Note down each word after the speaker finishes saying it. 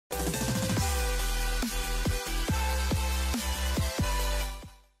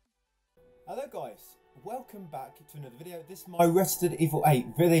Welcome back to another video. This is my Resident Evil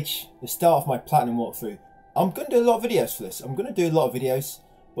 8 Village, the start of my Platinum walkthrough. I'm going to do a lot of videos for this.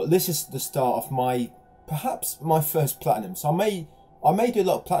 But this is the start of perhaps my first Platinum. So I may do a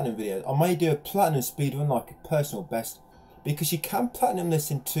lot of Platinum videos. I may do a Platinum speedrun, like a personal best, because you can Platinum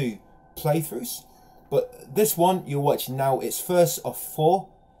this in 2 playthroughs. But this one you're watching now, it's first of 4,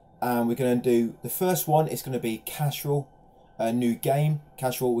 and we're going to do the first one. It's going to be casual, new game,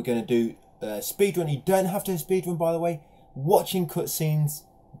 casual. We're going to do speedrun. You don't have to speedrun, by the way. Watching cutscenes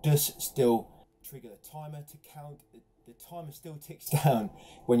does still trigger the timer to count. The timer still ticks down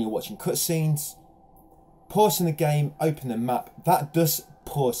when you're watching cutscenes. Pausing the game, open the map, that does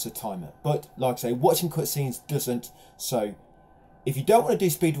pause the timer. But like I say, watching cutscenes doesn't. So if you don't want to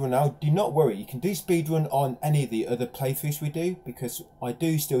do speedrun now, do not worry. You can do speedrun on any of the other playthroughs we do, because I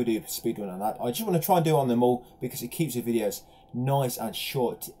do still do speedrun on that. I just want to try and do it on them all because it keeps the videos nice and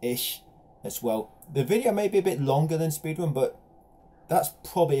short-ish as well. The video may be a bit longer than speedrun, but that's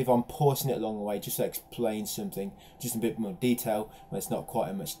probably if I'm pausing it along the way just to explain something, just a bit more detail when it's not quite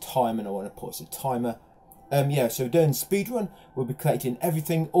as much time and I want to pause the timer. Yeah, so doing speedrun, we'll be collecting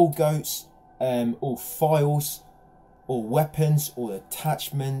everything, all goats, all files, all weapons, all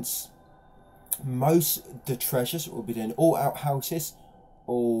attachments, most the treasures. We'll be doing all outhouses,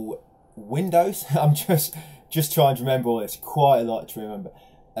 all windows. I'm just trying to remember all this. Quite a lot to remember.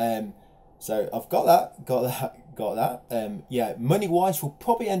 So I've got that. Yeah, money wise, we'll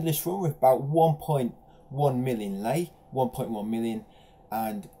probably end this run with about 1.1 million lei, 1.1 million,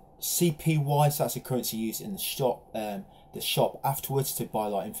 and CP wise, that's the currency used in the shop afterwards to buy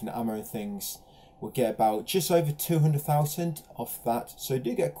like infinite ammo and things. We'll get about just over 200,000 off that, so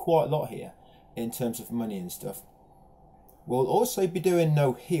do get quite a lot here in terms of money and stuff. We'll also be doing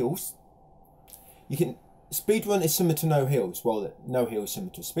no heals. You can speedrun is similar to no heals. Well, no heals is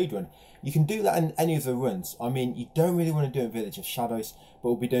similar to speedrun. You can do that in any of the runs. I mean, you don't really want to do it in Village of Shadows, but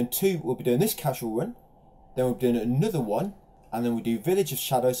we'll be doing 2. We'll be doing this casual run, then we'll be doing another one, and then we'll do Village of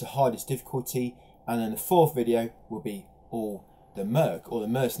Shadows, the hardest difficulty, and then the 4th video will be all the merc, or the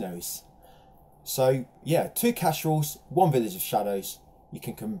mercenaries. So yeah, 2 casuals, 1 Village of Shadows. You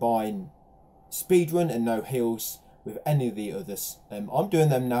can combine speedrun and no heals with any of the others. I'm doing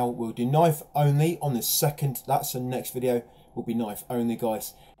them now. We'll do knife only on the 2nd. That's the next video. Will be knife only,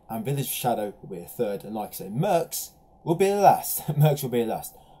 guys. And Village of Shadow will be a 3rd. And like I say, mercs will be the last. Mercs will be the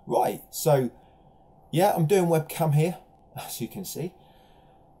last. Right. So yeah, I'm doing webcam here, as you can see.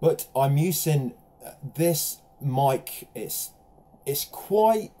 But I'm using this mic. It's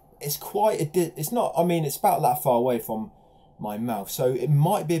not. I mean, it's about that far away from my mouth, so it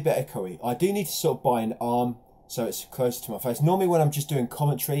might be a bit echoey. I do need to sort of buy an arm so it's closer to my face. Normally when I'm just doing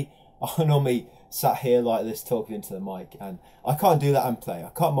commentary, I normally sat here like this talking into the mic, and I can't do that and play. I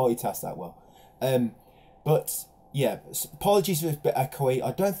can't multitask that well. But yeah, apologies if it's a bit echoey.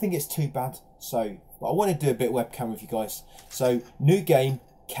 I don't think it's too bad. So, but I want to do a bit webcam with you guys. So, new game,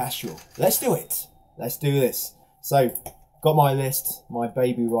 casual. Let's do it. Let's do this. So, got my list, my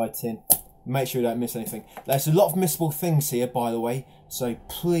baby writing. Make sure you don't miss anything. There's a lot of missable things here, by the way. So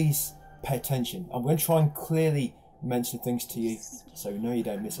please pay attention. I'm going to try and clearly mention things to you, so you know you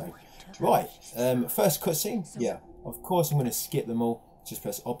don't miss anything. Right, first cutscene. Yeah, of course I'm going to skip them all. Just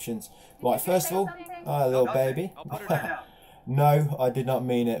press options. Right, first of all, little baby. No, I did not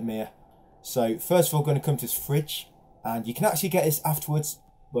mean it, Mia. So first of all, going to come to this fridge, and you can actually get this afterwards.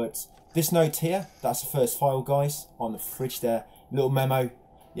 But this note here, that's the first file, guys, on the fridge there. Little memo.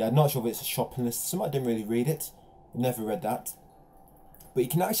 Yeah, I'm not sure if it's a shopping list. Somebody didn't really read it. I've never read that. But you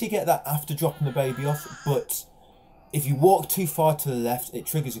can actually get that after dropping the baby off. But if you walk too far to the left, it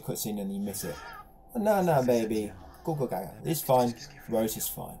triggers a cutscene and you miss it. No, baby. Go, go, go. It's fine. Rose is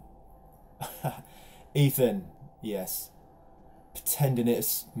fine. Ethan, yes. Pretending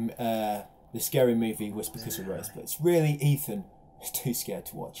it's the scary movie was because of Rose. But it's really Ethan who's too scared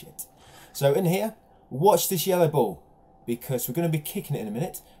to watch it. So in here, watch this yellow ball, because we're going to be kicking it in a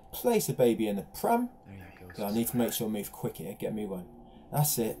minute. Place the baby in the pram. So I need to make sure I move quick here. Get me one.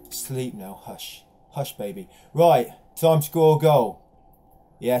 That's it. Sleep now. Hush. Hush, baby. Right. Time to score a goal.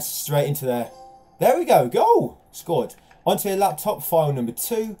 Yes, straight into there. There we go. Goal. Scored. Onto your laptop. File number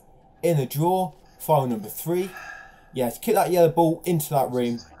 2. In the drawer. File number 3. Yes, kick that yellow ball into that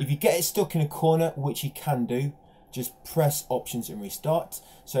room. If you get it stuck in a corner, which you can do, just press options and restart.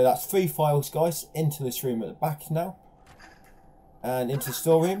 So that's 3 files, guys, into this room at the back now. And into the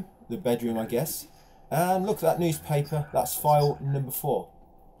storeroom, the bedroom, I guess. And look at that newspaper. That's file number 4.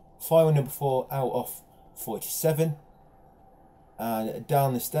 File number 4 out of 47. And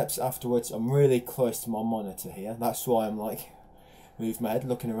down the steps afterwards, I'm really close to my monitor here. That's why I'm like, move my head,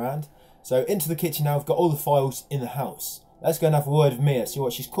 looking around. So into the kitchen now. We've got all the files in the house. Let's go and have a word with Mia, see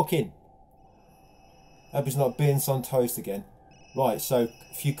what she's cooking. Hope it's not beans on toast again. Right, so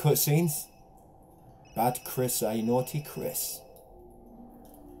a few cutscenes. Bad Chris, eh? Naughty Chris.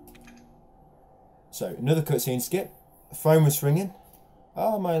 So another cutscene skip. The phone was ringing.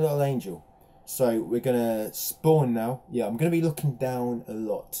 Oh, my little angel. So we're going to spawn now. Yeah, I'm going to be looking down a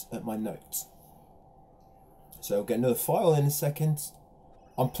lot at my notes. So I'll get another file in a second.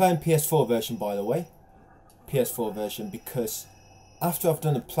 I'm playing PS4 version, by the way. PS4 version, because after I've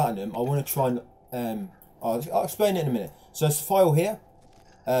done the platinum, I want to try and... I'll explain it in a minute. So it's a file here.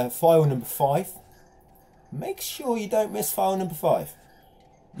 File number 5. Make sure you don't miss file number 5.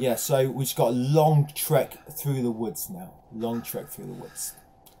 Yeah, so we've just got a long trek through the woods now. Long trek through the woods.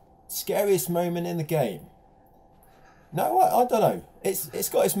 Scariest moment in the game. No, I don't know. It's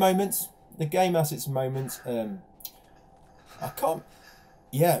got its moments. The game has its moments. I can't...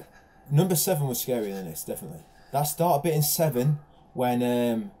 Yeah, number 7 was scarier than this, definitely. That start bit in 7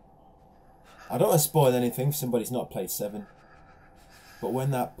 when... I don't want to spoil anything for somebody who's not played 7. But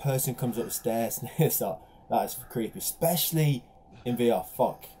when that person comes up the stairs and it's like, that is creepy. Especially in VR.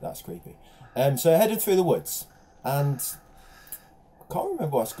 Fuck, that's creepy. So I headed through the woods. And... I can't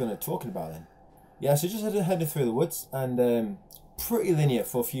remember what I was going to talking about then. Yeah, so just headed through the woods and pretty linear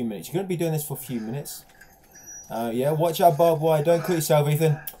for a few minutes. You're going to be doing this for a few minutes. Yeah, watch out, barbed wire. Don't cut yourself,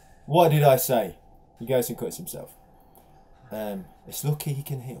 Ethan. What did I say? He goes and cuts himself. It's lucky he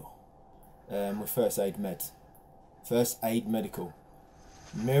can heal. With first aid med. First aid medical.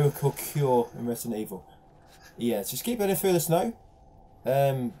 Miracle cure in Resident Evil. Yeah, just keep heading through the snow.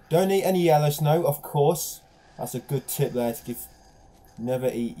 Don't eat any yellow snow, of course. That's a good tip there to give.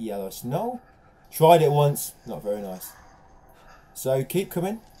 Never eat yellow snow. Tried it once, not very nice. So keep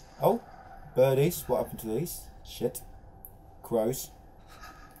coming. Oh, birdies. What happened to these? Shit. Crows.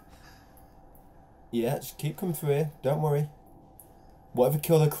 Yeah, just keep coming through here. Don't worry. Whatever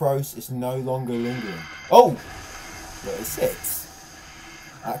killed the crows is no longer lingering. Oh! What is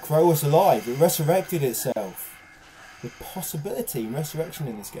it? That crow was alive. It resurrected itself. The possibility in resurrection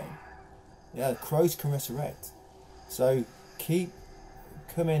in this game. Yeah, the crows can resurrect. So keep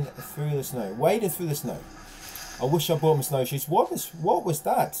coming through the snow. Wading through the snow. I wish I bought my snowshoes. What was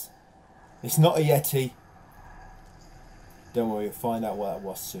that? It's not a Yeti. Don't worry, you'll find out what that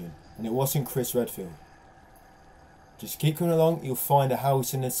was soon. And it wasn't Chris Redfield. Just keep coming along. You'll find a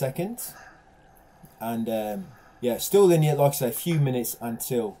house in a second. And yeah, still linear, like I say, a few minutes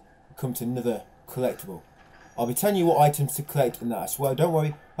until we come to another collectible. I'll be telling you what items to collect in that as well. Don't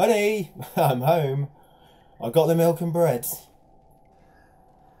worry. Honey, I'm home. I got the milk and bread.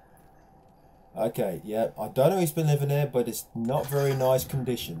 Okay, yeah, I don't know who's been living here, but it's not very nice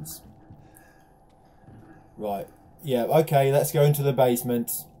conditions. Right, yeah, okay, let's go into the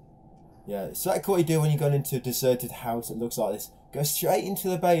basement. Yeah, it's exactly what you do when you go into a deserted house that looks like this. Go straight into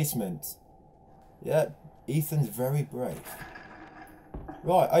the basement. Yeah, Ethan's very brave.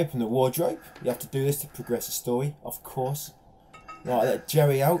 Right, open the wardrobe. You have to do this to progress the story, of course. Right, let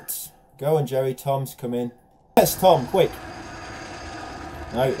Jerry out. Go on, Jerry. Tom's come in. Yes, Tom, quick.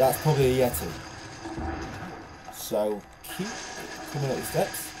 No, that's probably a Yeti. So, keep coming up the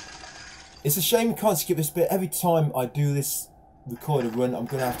steps. It's a shame we can't skip this bit. Every time I do this recorded run, I'm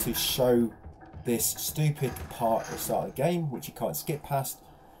going to have to show this stupid part at the start of the game, which you can't skip past.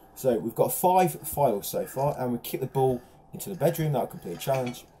 So, we've got 5 files so far, and we kick the ball into the bedroom. That'll complete a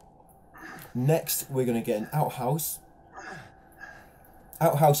challenge. Next, we're going to get an outhouse.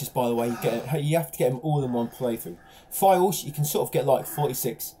 Outhouses, by the way, you have to get them all in one playthrough. Files, you can sort of get like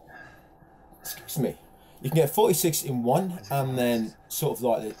 46. Excuse me. You can get 46 in one, and then sort of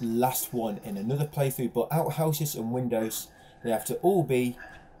like the last one in another playthrough. But outhouses and windows, they have to all be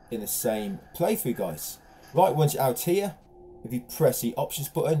in the same playthrough, guys. Right, once you're out here, if you press the options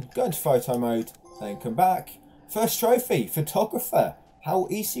button, go into photo mode, and then come back. First trophy, photographer. How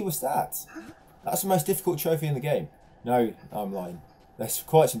easy was that? That's the most difficult trophy in the game. No, I'm lying. There's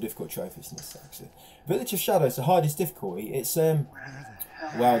quite some difficult trophies in this, actually. Village of Shadows, the hardest difficulty. It's,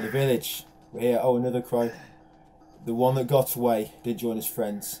 wow, the village. We're here. Oh, another crow. The one that got away, didn't join his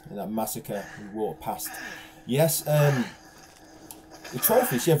friends in that massacre we walked past. Yes, the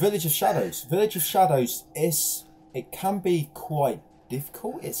trophies, yeah, Village of Shadows. Village of Shadows it can be quite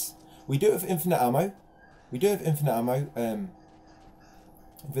difficult. We do it with infinite ammo.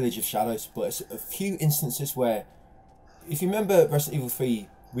 Village of Shadows, but it's a few instances where, if you remember Resident Evil 3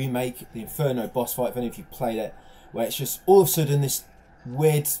 Remake, the Inferno boss fight, if any of you played it, where it's just all of a sudden this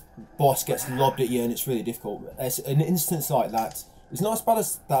weird boss gets lobbed at you and it's really difficult. It's an instance like that. It's not as bad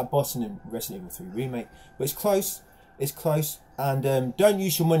as that boss in Resident Evil 3 Remake, but it's close. It's close, and don't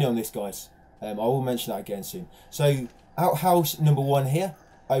use your money on this, guys. I will mention that again soon. So outhouse number 1 here,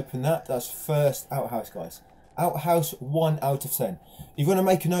 open that. That's first outhouse, guys. Outhouse 1 out of 10. If you want to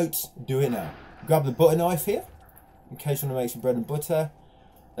make a note, do it now. Grab the butter knife here, in case you want to make some bread and butter.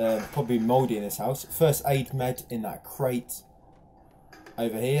 Probably mouldy in this house. First aid med in that crate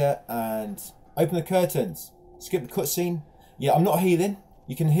over here, and open the curtains. Skip the cutscene. Yeah, I'm not healing.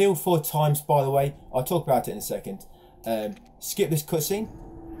 You can heal 4 times, by the way. I'll talk about it in a second. Skip this cutscene.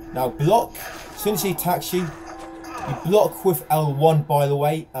 Now block. As soon as he attacks you, you block with L1, by the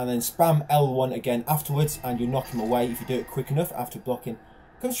way, and then spam L1 again afterwards, and you'll knock him away if you do it quick enough after blocking.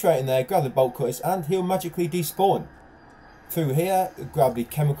 Come straight in there, grab the bolt cutters, and he'll magically despawn. Through here, grab the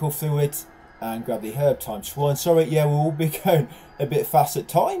chemical fluid, and grab the herb ×1. Sorry, yeah, we will be going a bit fast at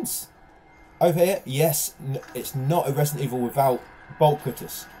times. Over here, yes, it's not a Resident Evil without bolt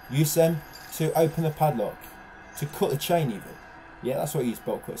cutters. Use them to open the padlock, to cut the chain even. Yeah, that's what you use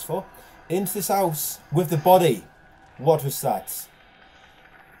bolt cutters for. Into this house with the body. What was that?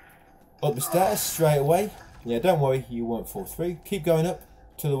 Up the stairs straight away. Yeah, don't worry, you won't fall through. Keep going up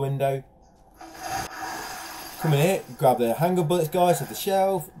to the window. Come in here, grab the handgun bullets, guys, off the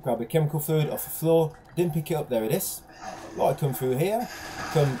shelf. Grab the chemical fluid off the floor. Didn't pick it up, there it is. Right, come through here.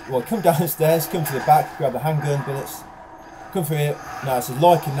 Come downstairs, come to the back, grab the handgun bullets. Come through here. Now it says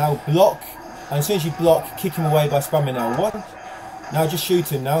Lycan, now block. And as soon as you block, kick him away by spamming L1. Now just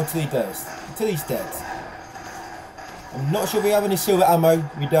shoot him now until he dies. Until he's dead. I'm not sure if we have any silver ammo.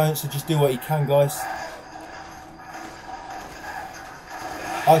 We don't, so just do what you can, guys.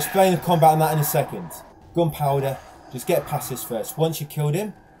 I'll explain the combat on that in a second. Gunpowder. Just get past this first. Once you killed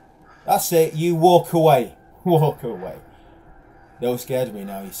him, that's it. You walk away. Walk away. They're all scared of me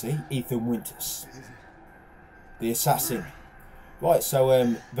now, you see. Ethan Winters. The assassin. Right, so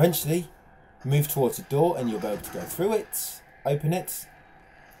eventually move towards the door and you'll be able to go through it. Open it.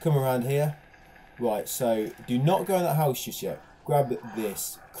 Come around here. Right, so do not go in that house just yet. Grab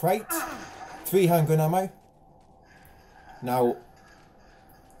this crate. 3 handgun ammo. Now,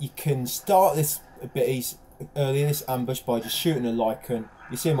 you can start this a bit earlier, this ambush, by just shooting a Lycan.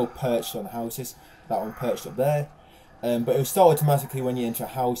 You see them all perched on the houses. That one perched up there. But it will start automatically when you enter a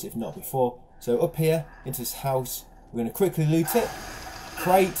house, if not before. So up here, into this house, we're going to quickly loot it.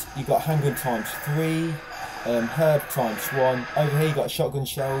 Crate, you got handgun ×3. Herb ×1. Over here you got shotgun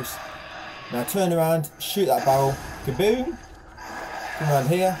shells. Now turn around, shoot that barrel, kaboom. Come around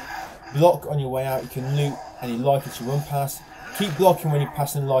here, block on your way out. You can loot any Lycans you run past. Keep blocking when you're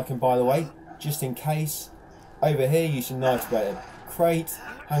passing Lycan, by the way, just in case. Over here, use your knife to break a crate.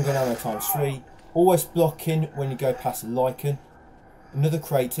 Handgun ammo ×3. Always blocking when you go past a Lycan. Another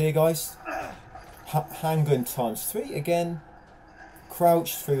crate here, guys. Handgun ×3 again.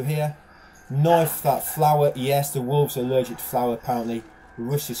 Crouch through here. Knife that flour. Yes, the wolves are allergic to flour, apparently.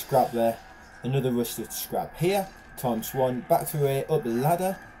 Rusted scrap there. Another rusted scrap here. ×1. Back through here. Up the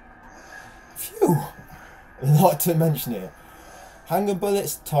ladder. Phew. A lot to mention here. Handgun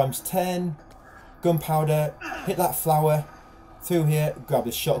bullets ×10. Gunpowder. Hit that flour. Through here. Grab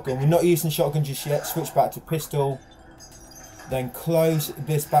the shotgun. We're not using shotgun just yet. Switch back to pistol. Then close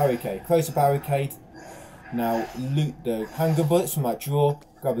this barricade. Close the barricade. Now loot the handgun bullets from that drawer.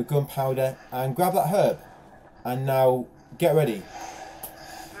 Grab the gunpowder. And grab that herb. And now get ready.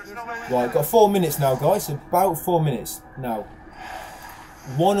 Right, got 4 minutes now, guys. About 4 minutes. Now,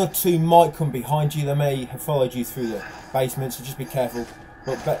 1 or 2 might come behind you. They may have followed you through the basement, so just be careful.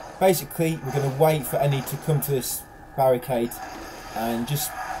 But basically, we're going to wait for any to come to this barricade and just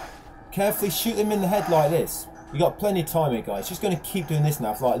carefully shoot them in the head like this. You got plenty of time here, guys. Just going to keep doing this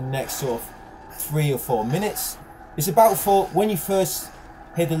now for like the next sort of 3 or 4 minutes. It's about when you first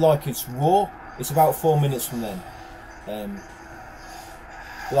hear the Lycan's roar. It's about 4 minutes from then.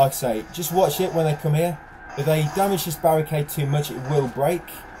 Like I say, just watch it when they come here. If they damage this barricade too much, it will break.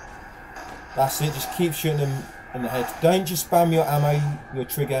 That's it, just keep shooting them in the head. Don't just spam your ammo, your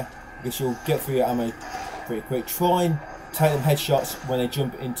trigger, because you'll get through your ammo pretty quick. Try and take them headshots when they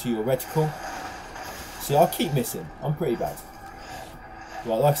jump into your reticle. See, I keep missing. I'm pretty bad.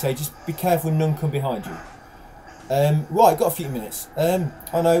 Right, like I say, just be careful none come behind you. Right, got a few minutes. I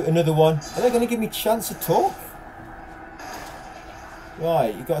know, another one. Are they going to give me a chance to talk?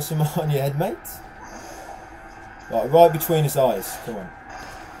 Right, you got some on your head, mate? Right between his eyes. Come on.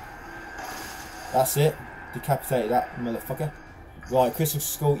 That's it. Decapitate that motherfucker. Right, Crystal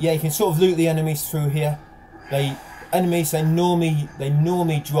Skull. Yeah, you can sort of loot the enemies through here. Enemies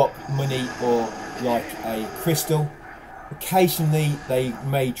normally drop money or like a crystal. Occasionally they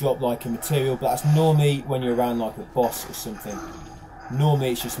may drop like a material, but that's normally when you're around like a boss or something.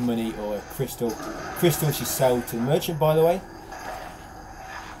 Normally it's just money or a crystal. Crystals you sell to the merchant, by the way.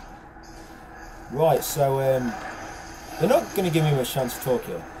 Right, so they're not going to give me much chance to talk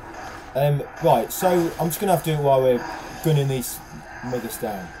here. Right, so I'm just going to have to do it while we're gunning these muggers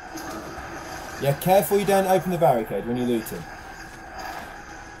down. Yeah, careful you don't open the barricade when you're looting.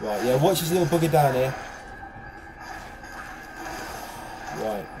 Right, yeah, watch this little bugger down here.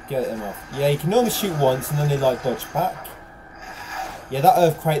 Right, get them off. Yeah, you can normally shoot once and then they like dodge back. Yeah, that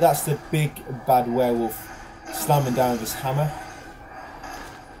earthquake, that's the big bad werewolf slamming down with his hammer.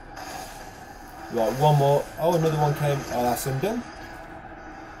 Right, one more. Oh, another one came. Oh, that's him done.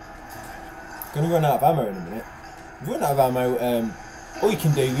 Gonna run out of ammo in a minute. If you run out of ammo, all you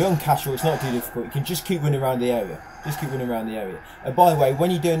can do, you're on casual, it's not too difficult. You can just keep running around the area. Just keep running around the area. By the way,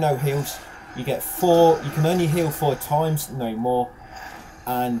 when you're doing no heals, you get 4. You can only heal 4 times, no more.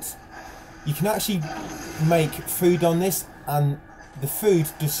 And you can actually make food on this, and the food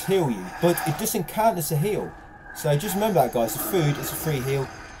does heal you, but it doesn't count as a heal. So just remember that, guys. The food is a free heal,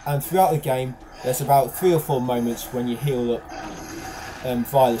 and throughout the game, there's about 3 or 4 moments when you heal up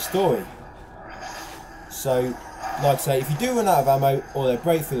via the story. So, like I say, if you do run out of ammo or they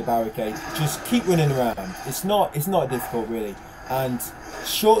break through the barricade, just keep running around. It's not difficult really. And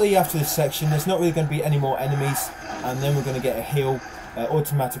shortly after this section, there's not really going to be any more enemies, and then we're going to get a heal,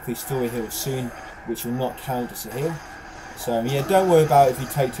 automatically story heal soon, which will not count as a heal. So yeah, don't worry about it if you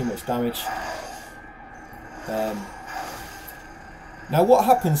take too much damage. Now what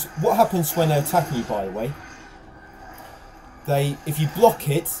happens when they're attacking you, by the way? If you block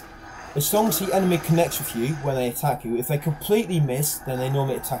it, as long as the enemy connects with you when they attack you, if they completely miss, then they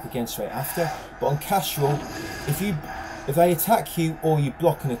normally attack again straight after. But on casual, if they attack you or you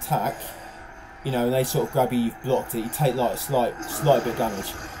block an attack, you know, and they sort of grab you, you've blocked it, you take like a slight bit of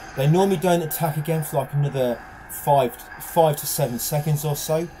damage. They normally don't attack again for like another 5 to 7 seconds or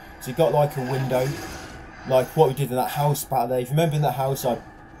so. So you've got like a window, like what we did in that house battle there. If you remember in that house, I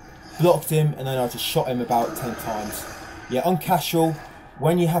blocked him and then I just shot him about 10 times. Yeah, on casual,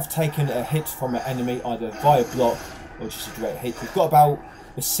 when you have taken a hit from an enemy, either via block or just a direct hit, you've got about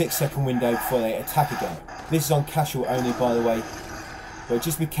a 6-second window before they attack again. This is on casual only, by the way, but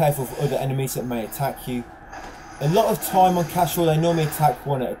just be careful for other enemies that may attack you. A lot of time on casual, they normally attack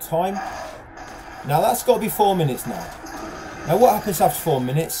one at a time. Now that's got to be 4 minutes now. Now what happens after 4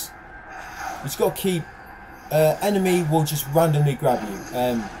 minutes? You just got to keep... enemy will just randomly grab you.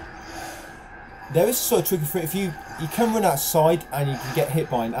 There is a sort of trigger for it. If you can run outside and you can get hit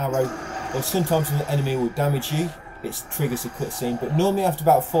by an arrow, or sometimes an enemy will damage you, it triggers a cutscene. But normally after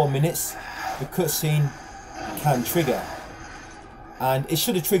about 4 minutes, the cutscene can trigger, and it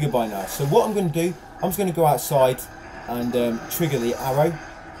should have triggered by now. So what I'm going to do, I'm just going to go outside and trigger the arrow.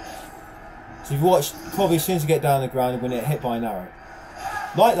 So if you watch, probably as soon as you get down on the ground, I'm going to get hit by an arrow,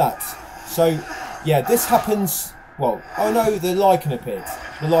 like that. So yeah, this happens. Well, oh no, the lichen appeared.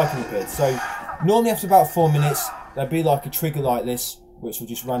 The lichen appeared. So normally after about 4 minutes, there'll be like a trigger like this, which will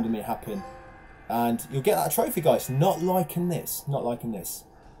just randomly happen, and you'll get that trophy, guys. Not liking this. Not liking this.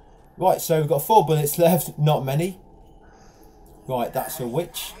 Right, so we've got 4 bullets left. Not many. Right, that's a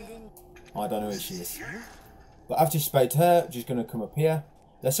witch. I don't know who she is. But after you spoke to her, just going to come up here.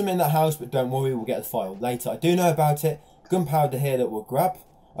 There's something in that house, but don't worry, we'll get the file later. I do know about it. Gunpowder here that we'll grab.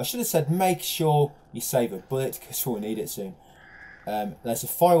 I should have said make sure you save a bullet, because we'll need it soon. There's a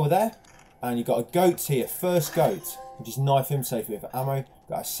file there, and you've got a goat here. First goat. You just knife him safely with ammo.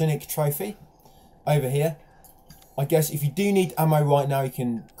 Got a cynic trophy over here. I guess if you do need ammo right now, you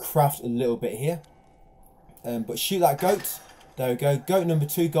can craft a little bit here. But shoot that goat. There we go. Goat number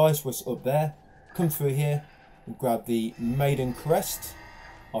 2, guys, was up there. Come through here and grab the maiden crest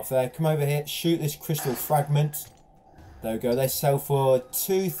off there. Come over here. Shoot this crystal fragment. There we go. They sell for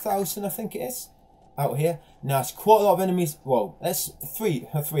 2,000, I think it is, out here. Now it's quite a lot of enemies. Well, there's three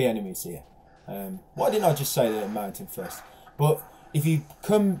enemies here. Why didn't I just say the mountain first? But if you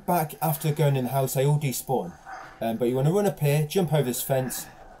come back after going in the house, they all despawn. But you want to run up here, jump over this fence,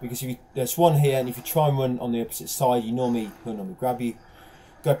 because there's one here, and if you try and run on the opposite side, he'll normally grab you.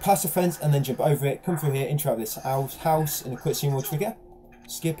 Go past the fence and then jump over it. Come through here, interact with this house, and a cutscene will trigger.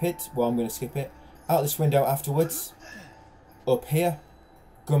 Skip it. Well, I'm going to skip it. Out this window afterwards. Up here,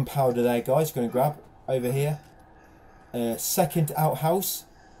 gunpowder there, guys. Going to grab over here. Second outhouse,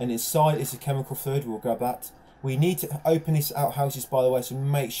 and inside is a chemical fluid. We'll grab that. We need to open these outhouses, by the way, so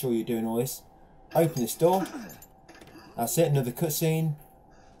make sure you're doing all this. Open this door. That's it. Another cutscene,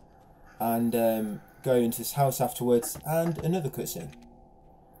 and go into this house afterwards, and another cutscene.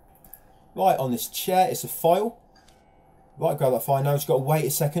 Right, on this chair is a file. Right, grab that file now. Just got to wait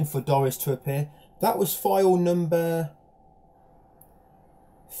a second for Doris to appear. That was file number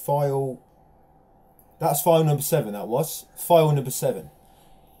File. That's file number 7, that was. File number 7.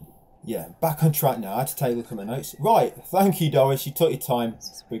 Yeah, back on track now. I had to take a look at my notes. Right, thank you, Doris. You took your time.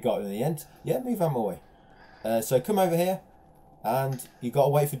 We got it in the end. Yeah, move out my way. So come over here. And you got to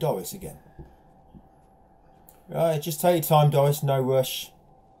wait for Doris again. Right, just take your time, Doris. No rush.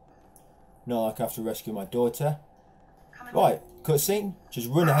 Not like I have to rescue my daughter. Right, cutscene. Just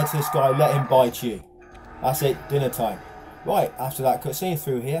run ahead to this guy. Let him bite you. That's it. Dinner time. Right, after that cutscene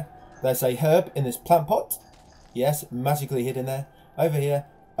through here. There's a herb in this plant pot. Yes, magically hidden there. Over here.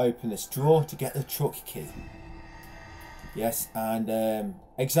 Open this drawer to get the truck key. Yes, and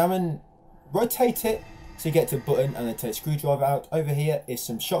examine, rotate it so you get to a button and then take a screwdriver out. Over here is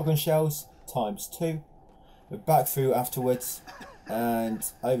some shotgun shells ×2. We're back through afterwards and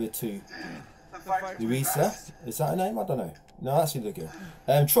over to Louisa. Is that her name? I don't know. No, that's Hooligan.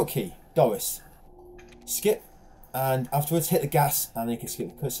 Truck key, Doris. Skip and afterwards hit the gas and then you can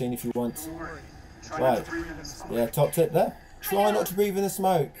skip the cutscene if you want. Right, yeah, top tip there. Try not to breathe in the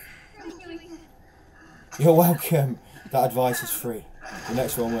smoke. You're welcome. That advice is free. The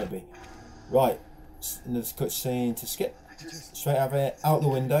next one won't be. Right. Another cutscene to skip. Straight out of here. Out the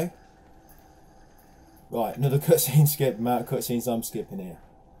window. Right. Another cutscene skip. Amount of cutscenes I'm skipping here.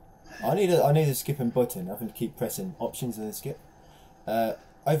 I need a skipping button. I have to keep pressing options and then skip.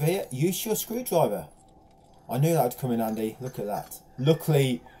 Over here. Use your screwdriver. I knew that would come in handy. Look at that.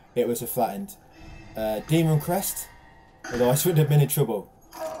 Luckily, it was a flattened. Demon crest. Otherwise, would have been in trouble.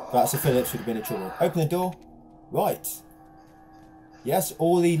 That's a Phillips would have been in trouble. Open the door. Right. Yes,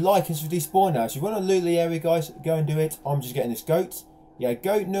 all the lichens have despawned now. So if you want to loot the area, guys, go and do it. I'm just getting this goat. Yeah,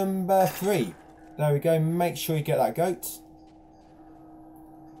 goat number 3. There we go. Make sure you get that goat.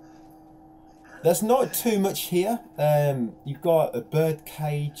 There's not too much here. You've got a bird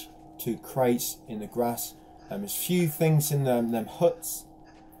cage, 2 crates in the grass. There's a few things in them huts.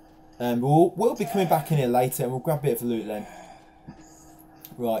 We'll be coming back in here later and we'll grab a bit of loot then.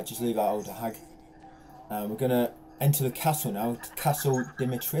 Right, just leave our older hag. We're going to enter the castle now. Castle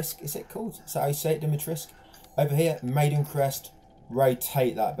Dimitrescu, is it called? Is that how you say it, Dimitrescu? Over here, Maiden Crest.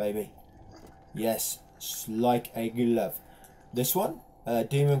 Rotate that, baby. Yes, just like a glove. This one,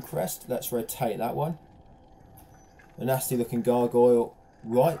 Demon Crest. Let's rotate that one. A nasty looking gargoyle.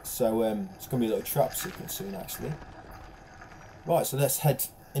 Right, so it's going to be a little trap sequence soon, actually. Right, so let's head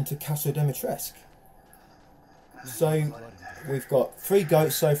into Castle Dimitrescu. So we've got 3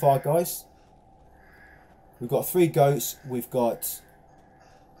 goats so far, guys. We've got 3 goats. We've got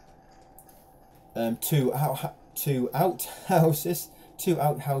 2 outhouses,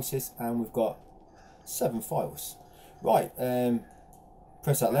 and we've got 7 files. Right,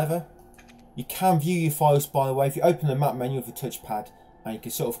 press that lever. You can view your files, by the way. If you open the map menu with a touchpad, and you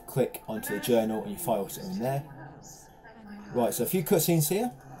can sort of click onto the journal, and your files are in there. Right, so a few cutscenes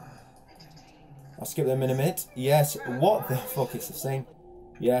here. I'll skip them in a minute. Yes, what the fuck is this thing?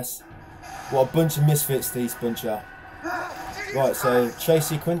 Yes. What a bunch of misfits these bunch are. Right, so chase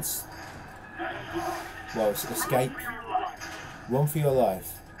sequence. Well, escape. Run for your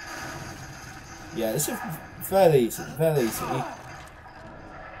life. Yeah, this is fairly easy. Fairly easy.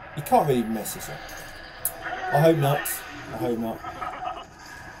 You can't really mess this up. I hope not. I hope not.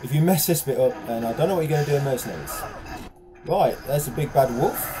 If you mess this bit up, then I don't know what you're going to do in Mercenaries. Right, there's a big bad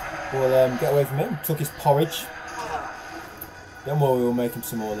wolf. We'll get away from him. Took his porridge. Don't worry, we'll make him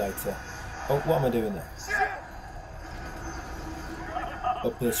some more later. Oh, what am I doing there?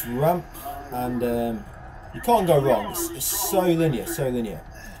 Up this ramp, and you can't go wrong. It's so linear, so linear.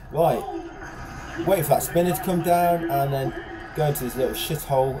 Right, wait for that spinner to come down, and then go into this little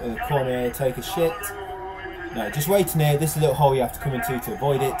shithole in the corner here, take a shit. No, just waiting here. This little hole you have to come into to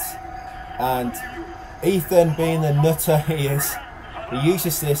avoid it. And Ethan, being the nutter he is, he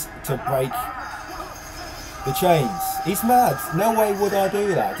uses this to break the chains. He's mad. No way would I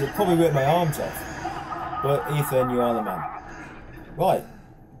do that. It'd probably rip my arms off. But Ethan, you are the man. Right.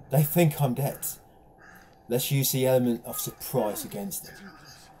 They think I'm dead. Let's use the element of surprise against it.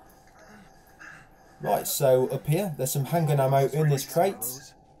 Right, so up here, there's some handgun ammo in this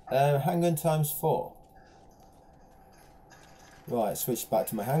crate. Handgun ×4. Right, switch back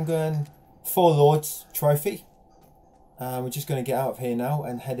to my handgun. 4 Lords trophy. We're just going to get out of here now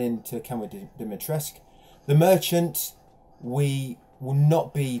and head into Castle Dimitrescu. The merchant, we will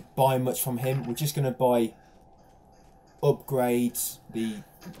not be buying much from him. We're just going to buy upgrades, the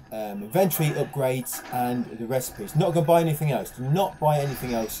inventory upgrades and the recipes. Not going to buy anything else. Do not buy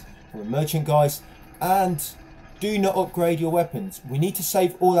anything else from a merchant, guys. And do not upgrade your weapons. We need to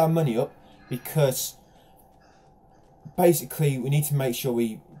save all our money up because basically we need to make sure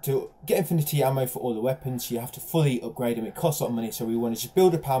we to get infinity ammo for all the weapons, you have to fully upgrade them. It costs a lot of money, so we want to just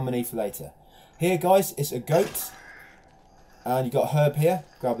build up our money for later. Here, guys, it's a goat. And you got a herb here.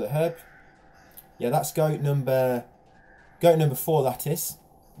 Grab the herb. Yeah, that's goat number 4, that is.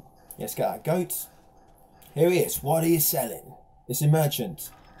 Let's get that goat. Here he is. What are you selling? It's a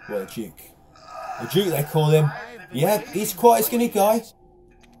merchant. Well, a duke. A duke, they call him. Yeah, he's quite a skinny guy.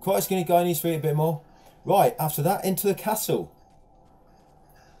 Quite a skinny guy, needs to eat a bit more. Right, after that, into the castle.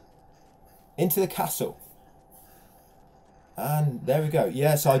 Into the castle. And there we go.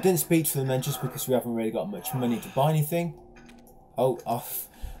 Yeah, so I didn't speak to them then just because we haven't really got much money to buy anything. Oh,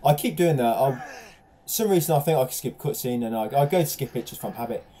 I keep doing that. For some reason I think I can skip cutscene, and I go to skip it just from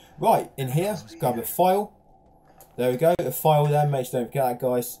habit. Right, in here, grab a file. There we go, a file there. Make sure don't forget that,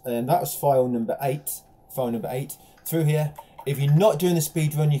 guys. That was file number 8. File number 8. Through here. If you're not doing the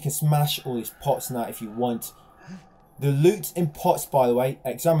speed run, you can smash all these pots and that if you want. The loot in pots, by the way,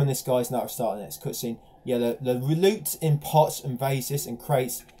 examine this, guys. Now we're starting the next cutscene. Yeah, the loot in pots and vases and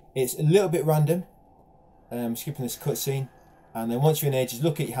crates, it's a little bit random. Skipping this cutscene. And then once you're in here, just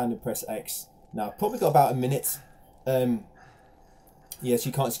look at your hand and press X. Now, I've probably got about a minute. Yes,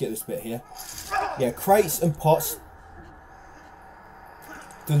 you can't skip this bit here. Yeah, crates and pots.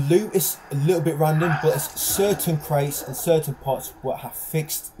 The loot is a little bit random, but it's certain crates and certain pots what have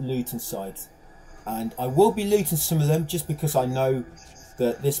fixed loot inside. And I will be looting some of them just because I know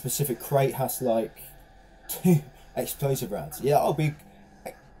that this specific crate has like 2 explosive rounds. Yeah, I'll be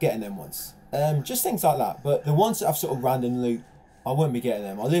getting them once. Just things like that. But the ones that have sort of random loot, I won't be getting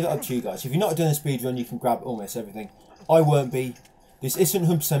them. I'll leave it up to you guys. If you're not doing a speed run, you can grab almost everything. I won't be. This isn't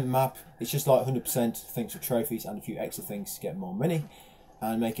 100% map. It's just like 100% things for trophies and a few extra things to get more money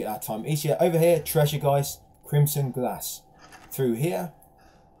and make it our time easier. Over here, treasure, guys. Crimson glass. Through here.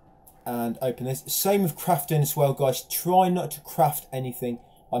 And open this. Same with crafting as well, guys. Try not to craft anything.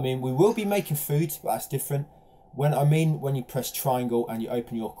 I mean, we will be making food, but that's different. When you press triangle and you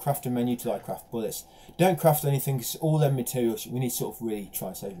open your crafting menu to like craft bullets, don't craft anything because all them materials we need to sort of really try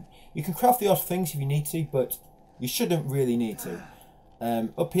and save them. You can craft the odd things if you need to, but you shouldn't really need to.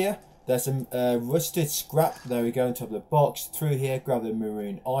 Up here, there's some rusted scrap. There we go, on top of the box. Through here, grab the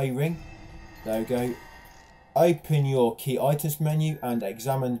maroon eye ring. There we go. Open your key items menu and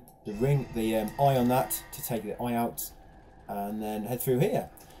examine the ring, the eye on that to take the eye out, and then head through here.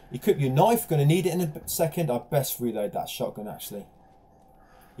 Equip your knife, going to need it in a second. I best reload that shotgun actually.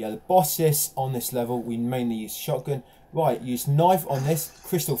 Yeah, the bosses on this level, we mainly use shotgun. Right, use knife on this.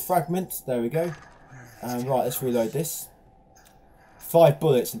 Crystal fragment, there we go. And right, let's reload this. 5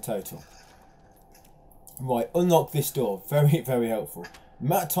 bullets in total. Right, unlock this door. Very, very helpful. The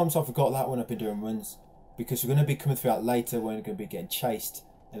amount of times I forgot that when I've been doing runs. Because we're going to be coming through that later when we're going to be getting chased.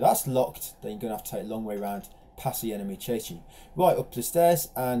 If that's locked, then you're going to have to take a long way around. Past the enemy chasing you. Right, up the stairs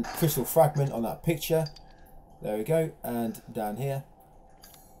and crystal fragment on that picture. There we go. And down here.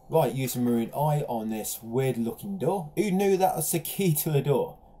 Right, use a maroon eye on this weird looking door. Who knew that was the key to the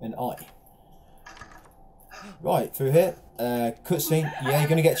door? An eye. Right, through here. Cutscene. Yeah, you're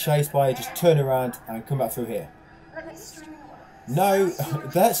going to get chased by it. Just turn around and come back through here. No,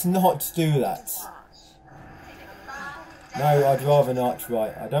 let's not do that. No, I'd rather not.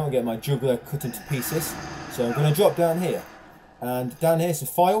 Right, I don't want to get my jugular cut into pieces. So I'm going to drop down here. And down here is a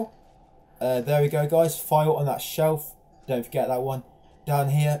file. There we go, guys. File on that shelf. Don't forget that one. Down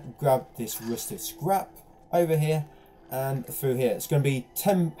here, grab this rusted scrap. Over here. And through here. It's going to be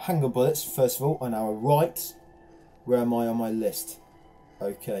 10 handgun bullets, first of all, on our right. Where am I on my list?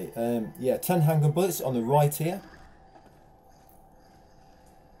 Okay. Yeah, 10 handgun bullets on the right here.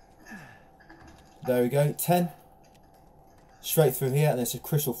 There we go. 10. Straight through here, and there's a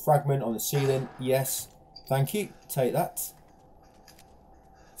crystal fragment on the ceiling. Yes, thank you. Take that.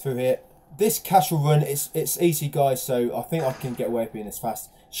 Through here. This castle run, it's easy, guys, so I think I can get away with being this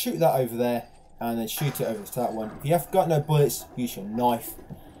fast. Shoot that over there, and then shoot it over to that one. If you have got no bullets, use your knife.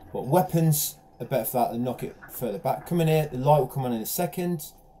 But weapons are better for that than knock it further back. Come in here, the light will come on in a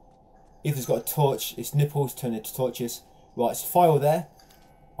second. If it's got a torch, its nipples turn into torches. Right, it's a file there.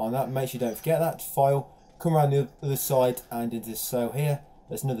 On that, make sure you don't forget that. File. Come around the other side and into this cell here.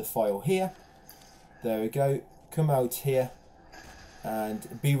 There's another file here. There we go. Come out here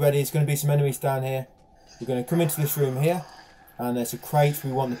and be ready. There's going to be some enemies down here. We're going to come into this room here, and there's a crate.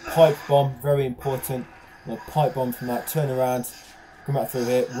 We want the pipe bomb, very important. The pipe bomb from that. Turn around, come out through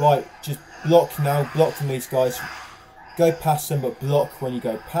here. Right, just block now. Block from these guys. Go past them, but block when you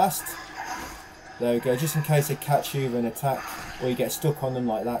go past. There we go. Just in case they catch you with an attack, or you get stuck on them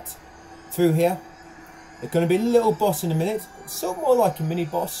like that. Through here. There's going to be a little boss in a minute. It's sort of more like a mini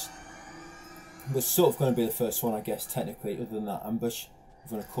boss. But sort of going to be the first one, I guess, technically, other than that ambush.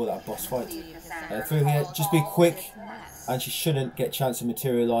 if you want to call that a boss fight. Through here, just be quick, and she shouldn't get a chance to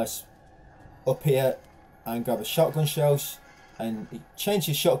materialise. Up here, and grab a shotgun shells, and change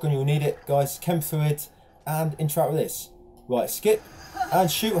your shotgun, you'll need it, guys. Chem through it, and interact with this. Right, skip,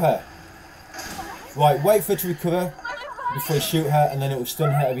 and shoot her. Right, wait for her to recover before you shoot her, and then it will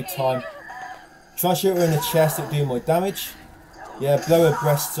stun her every time. Try and shoot her in the chest, it'll do more damage. Yeah, blow her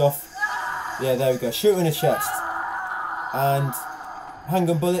breasts off. Yeah, there we go. Shoot her in the chest. And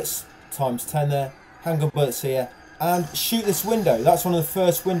handgun bullets, times 10 there. Handgun bullets here. And shoot this window. That's one of the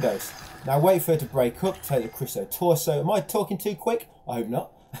first windows. Now wait for her to break up. Take the crystal torso. Am I talking too quick? I hope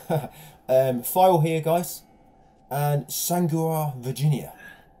not. File here, guys. And Sangura, Virginia.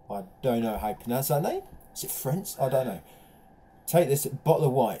 I don't know how you pronounce that name. Is it French? I don't know. Take this bottle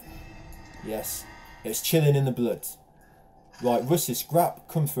of wine. Yes. It's chilling in the blood. Right, rusty scrap.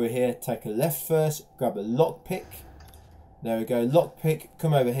 Come through here. Take a left first. Grab a lockpick. There we go. Lockpick.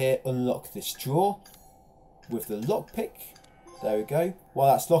 Come over here. Unlock this drawer with the lockpick. There we go.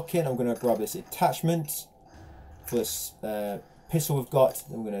 While that's locking, I'm going to grab this attachment for this pistol we've got.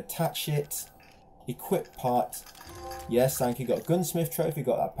 Then we're going to attach it. Equip part. Yes, thank you. Got a gunsmith trophy.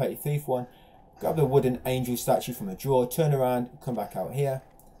 Got that petty thief one. Grab the wooden angel statue from the drawer. Turn around. Come back out here.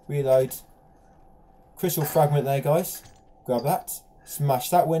 Reload. Crystal fragment there, guys. Grab that. Smash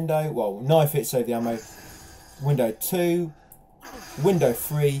that window. Well, knife it, save the ammo. Window 2. Window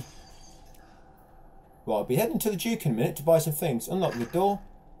 3. Right, I'll be heading to the Duke in a minute to buy some things. Unlock the door.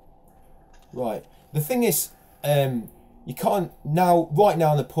 Right. The thing is, you can't now, right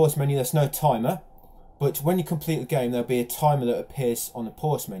now on the pause menu, there's no timer. But when you complete the game, there'll be a timer that appears on the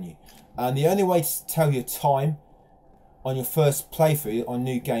pause menu. And the only way to tell your time on your first playthrough on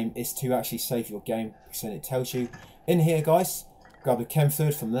new game is to actually save your game. Because then it tells you. In here, guys, grab a chem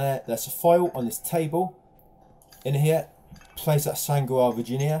fluid from there. There's a file on this table. In here, place that Sangura,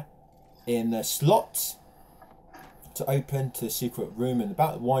 Virginia in the slot to open to the secret room in the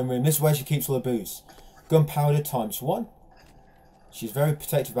back, the wine room. This is where she keeps all the booze. Gunpowder times 1. She's very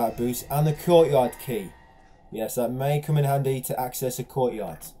protective about booze. And the courtyard key. Yes, that may come in handy to access a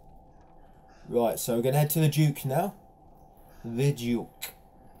courtyard. Right, so we're going to head to the Duke now. The Duke.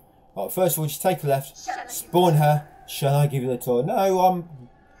 Right, first of all, just take a left. Spawn her. Shall I give you the tour? No, I'm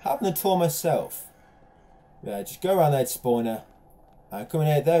having the tour myself. Yeah, just go around there to spawn her. And come in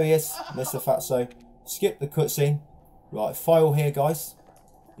here. There he is, Mr. Fatso. Skip the cutscene. Right, file here, guys.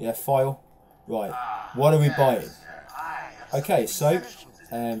 Yeah, file. Right, what are we buying? Okay, so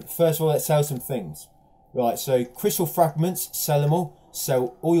first of all, let's sell some things. Right, so crystal fragments, sell them all.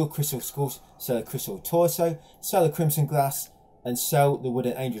 Sell all your crystal skulls. Sell a crystal torso. Sell the crimson glass. And sell the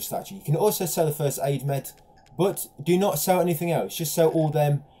wooden angel statue. You can also sell the first aid med. But do not sell anything else. Just sell all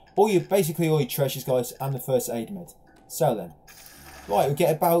them. Basically all your treasures, guys. And the first aid med. Sell them. Right, we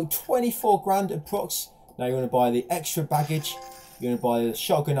get about 24 grand approx. Now you want to buy the extra baggage. You want to buy the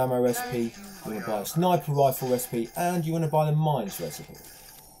shotgun ammo recipe. You want to buy a sniper rifle recipe. And you want to buy the mines recipe.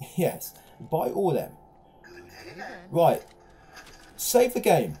 Yes, buy all them. Right, save the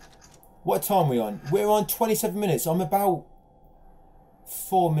game. What time are we on? We're on 27 minutes. I'm about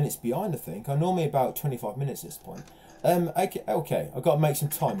 4 minutes behind, I think. I'm normally about 25 minutes at this point. Okay, I've got to make some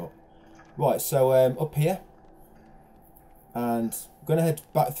time up. Right, so up here. And I'm going to head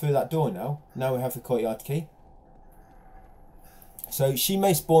back through that door now. Now we have the courtyard key. So she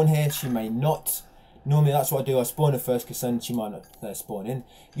may spawn here, she may not. Normally that's what I do. I spawn her first because then she might not spawn in.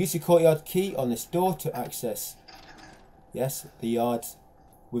 Use the courtyard key on this door to access, yes, the yard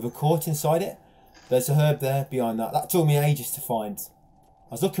with a court inside it. There's a herb there behind that. That took me ages to find.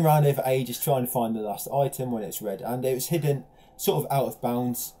 I was looking around here for ages trying to find the last item when it's red. And it was hidden sort of out of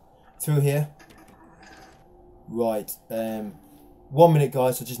bounds through here. Right, 1 minute,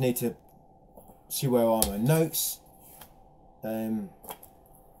 guys. I just need to see where are my notes.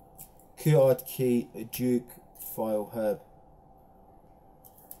 Courtyard key, Duke, file, herb.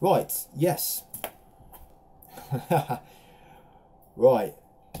 Right, yes. Right,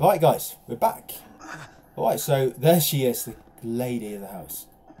 guys, we're back. Right, so there she is, the lady of the house.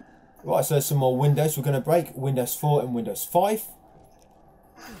 Right, so there's some more windows we're going to break. Windows 4 and Windows 5.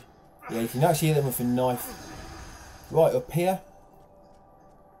 Yeah, you can actually hit them with a knife. Right up here.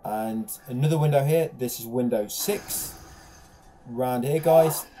 And another window here. This is Windows 6. Round here,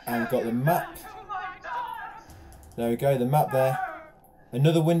 guys. And we've got the map. There we go, the map there.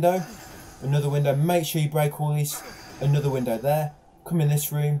 Another window. Another window. Make sure you break all these. Another window there. Come in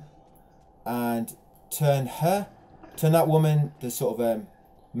this room. And turn that woman, the sort of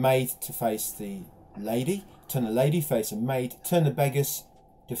maid, to face the lady. Turn the lady face a maid. Turn the beggars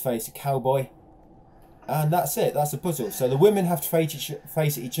to face a cowboy. And that's it, that's the puzzle. So the women have to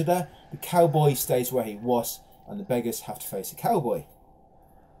face each other, the cowboy stays where he was, and the beggars have to face the cowboy.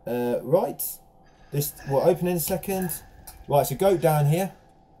 Right, this will open in a second. Right, so goat down here.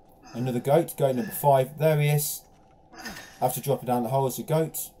 Another goat, goat number 5. There he is. After dropping down the hole is the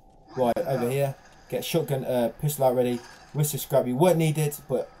goat. Right, over here. Get shotgun, pistol out ready. Whistle scrap, you won't need it,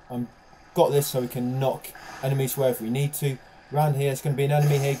 but I've got this so we can knock enemies wherever we need to. Round here, it's going to be an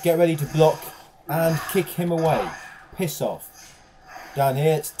enemy here. Get ready to block and kick him away. Piss off. Down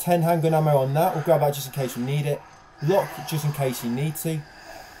here, it's 10 handgun ammo on that. We'll grab that just in case we need it. Block just in case you need to.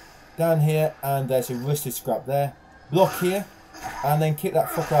 Down here, and there's a rusted scrap there. Block here, and then kick that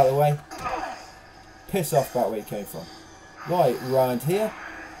fucker out of the way. Piss off about where you came from. Right, round here.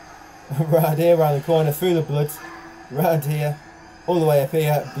 Round here, round the corner, through the blood. Round here, all the way up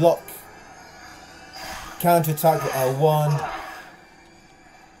here. Block. Counter attack with L1.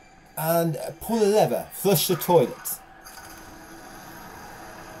 And pull a lever. Flush the toilet.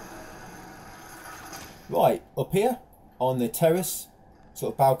 Right, up here on the terrace,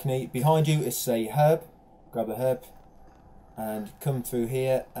 sort of balcony, behind you is a herb. Grab a herb and come through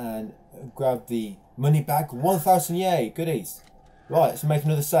here and grab the money bag. 1,000, yay, goodies. Right, let's make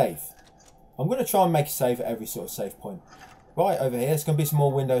another save. I'm going to try and make a save at every sort of save point. Right, over here, there's going to be some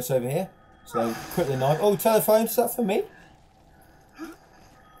more windows over here. So, quickly knife. Oh, telephone, is that for me?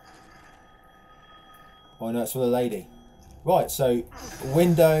 Oh no, it's for the lady. Right, so,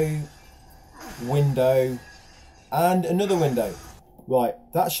 window, window, and another window. Right,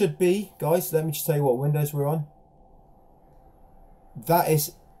 that should be, guys, let me just tell you what windows we're on. That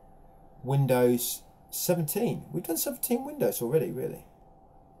is Windows 17. We've done 17 windows already, really.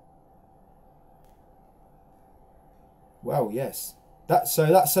 Wow, yes. That's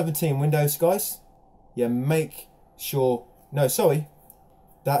 17 windows, guys. Yeah, make sure... No, sorry.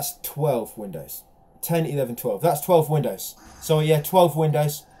 That's 12 windows. 10, 11, 12. That's 12 windows. So, yeah, 12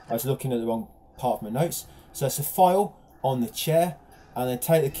 windows. I was looking at the wrong part of my notes. So, it's a file on the chair. And then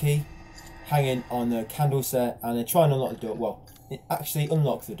take the key, hang it on the candles there, and then try and unlock the door. Well, actually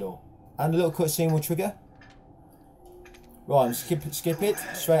unlock the door. And a little cutscene will trigger. Right, skip it.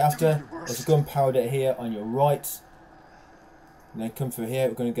 Straight after, there's a gunpowder here on your right. And then come through here,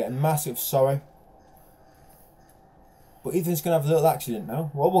 we're going to get a massive sorrow. But Ethan's going to have a little accident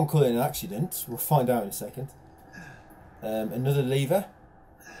now. Well, I won't call it an accident. We'll find out in a second. Another lever.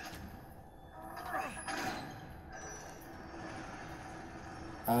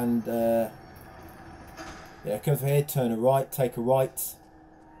 And yeah, come through here, turn a right, take a right.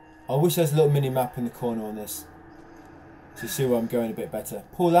 I wish there's a little mini map in the corner on this to see where I'm going a bit better.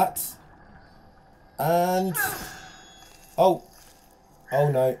 Pull that, and oh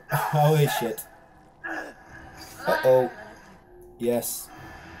no, holy shit! Uh-oh, yes,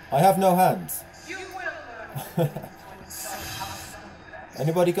 I have no hands.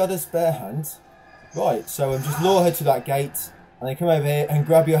 Anybody got a spare hand? Right, so just lure her to that gate. And then come over here and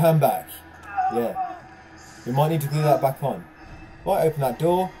grab your hand back. Yeah. You might need to glue that back on. Right, open that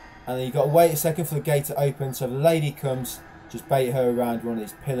door. And then you've got to wait a second for the gate to open. So if the lady comes, just bait her around one of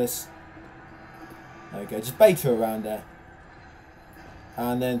these pillars. There we go. Just bait her around there.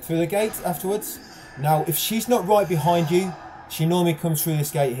 And then through the gate afterwards. Now, if she's not right behind you, she normally comes through this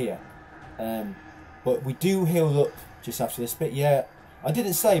gate here. But we do heal up just after this bit. Yeah, I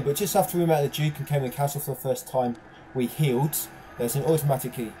didn't say, but just after we met the Duke and came to the castle for the first time, we healed. There's an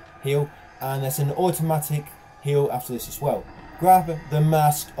automatic heal, and there's an automatic heal after this as well. Grab the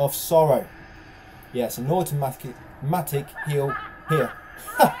Mask of Sorrow. Yes, an automatic heal here.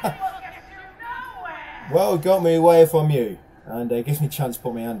 Well, got me away from you, and it gives me a chance to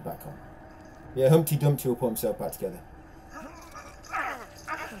put my hand back on. Yeah, Humpty Dumpty will put himself back together.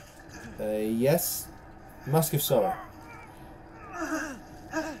 Yes, Mask of Sorrow.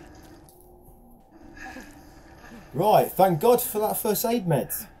 Right, thank God for that first aid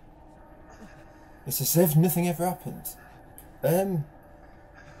med. It's as if nothing ever happened.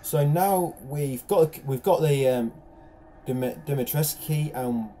 So now we've got the Dimitrescu key,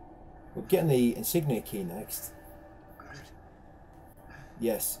 and we're getting the insignia key next.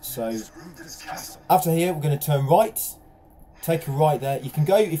 Yes, so after here we're going to turn right, take a right there. You can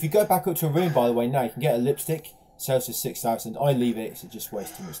go, if you go back up to a room, by the way, now you can get a lipstick. Sells for 6,000. I leave it, so just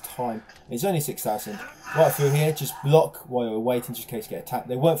waste too much time. It's only 6,000. Right through here, just block while you're waiting, just in case you get attacked.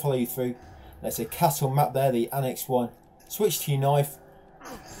 They won't follow you through. There's a castle map there, the annex one. Switch to your knife.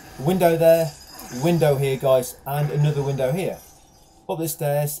 Window there, window here, guys, and another window here. Up the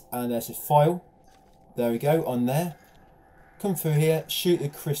stairs, and there's a file. There we go, on there. Come through here, shoot the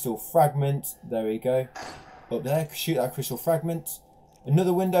crystal fragment. There we go. Up there, shoot that crystal fragment.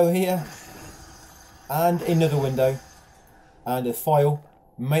 Another window here. and another window and a file.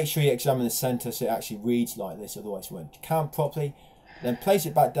 Make sure you examine the center so it actually reads like this, otherwise it won't count properly. Then place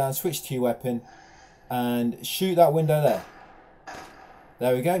it back down, switch to your weapon and shoot that window there.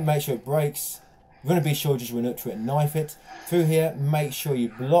 There we go, make sure it breaks. If you're going to be sure, just run up to it and knife it. Through here, make sure you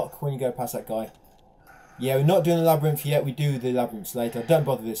block when you go past that guy. Yeah, we're not doing the labyrinth yet, we do the labyrinths later. Don't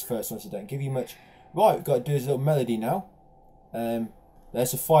bother with this first one so don't give you much. Right, we've got to do this little melody now.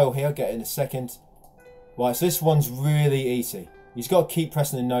 There's a file here, I'll get it in a second. Right, so this one's really easy. You've got to keep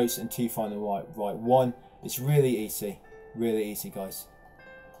pressing the notes until you find the right one. It's really easy, guys.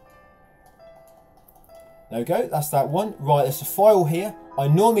 There we go, that's that one. Right, there's a file here. I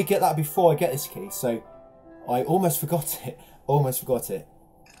normally get that before I get this key, so I almost forgot it.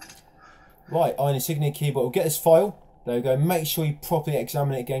 Right, iron insignia key, but we'll get this file. There we go, make sure you properly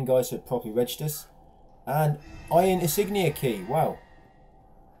examine it again, guys, so it properly registers. And iron insignia key, wow.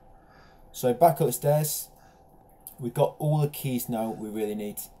 So back upstairs, we've got all the keys now we really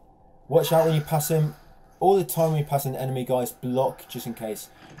need. Watch out when you pass them. All the time when you pass an enemy, guys, block just in case.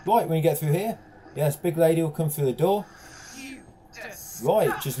 Right, when you get through here, yeah, this big lady will come through the door.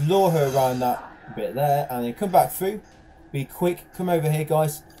 Right, just lure her around that bit there and then come back through. Be quick, come over here,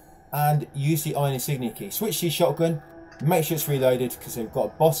 guys, and use the iron insignia key. Switch to your shotgun, make sure it's reloaded because we've got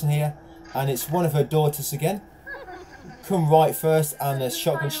a boss in here and it's one of her daughters again. Come right first, and there's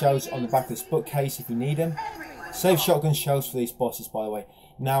shotgun shells on the back of this bookcase if you need them. Save shotgun shells for these bosses, by the way.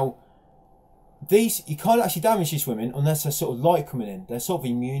 Now, these, you can't actually damage these women unless there's sort of light coming in. They're sort of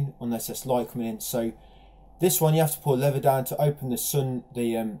immune unless there's light coming in. So this one, you have to pull a lever down to open the sun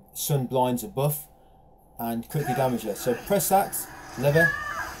blinds above and quickly damage her. So press that lever,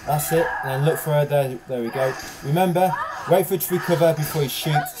 that's it, and then look for her. There we go. Remember, wait for it to recover before you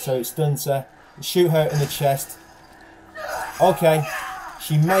shoot, so it stuns her. Shoot her in the chest. Okay,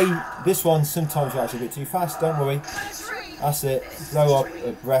 she may, this one sometimes reacts a bit too fast, don't worry. That's it, blow up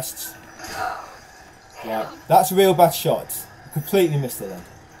her breasts. Right, that's a real bad shot. Completely missed her then.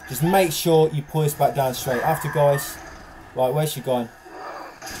 Just make sure you pull this back down straight after, guys. Right, where's she gone?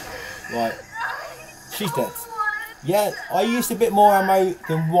 Right, she's dead. Yeah, I used a bit more ammo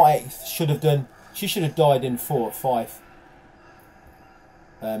than what I should have done. She should have died in 4 or 5.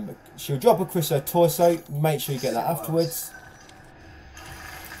 She'll drop across her torso. Make sure you get that afterwards.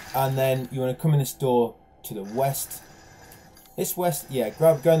 And then you want to come in this door to the west. This west, yeah,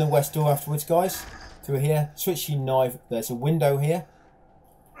 go in the west door afterwards, guys. Through here, switch your knife. There's a window here.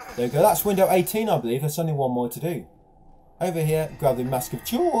 There you go. That's window 18, I believe. There's only one more to do. Over here, grab the Mask of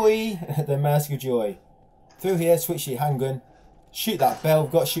Joy. The Mask of Joy. Through here, switch your handgun. Shoot that bell.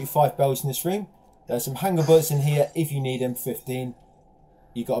 We've got to shoot 5 bells in this room. There's some hanger bullets in here if you need them. 15.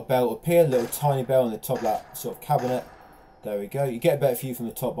 You got a bell up here, a little tiny bell on the top of that sort of cabinet. There we go. You get a better view from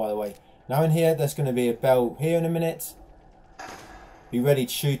the top, by the way. Now in here, there's going to be a bell here in a minute. Be ready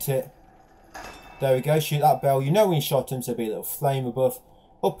to shoot it. There we go. Shoot that bell. You know when you shot them, so there'll be a little flame above.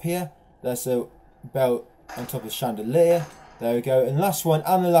 Up here, there's a bell on top of the chandelier. There we go. And last one,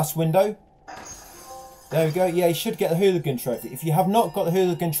 and the last window. There we go. Yeah, you should get the Hooligan trophy. If you have not got the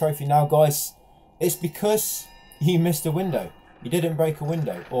Hooligan trophy now, guys, it's because you missed a window. You didn't break a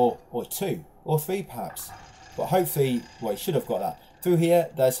window, or 2, or 3 perhaps. But hopefully, well, you should have got that. Through here,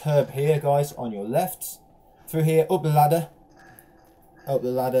 there's Herb here, guys, on your left. Through here, up the ladder. Up the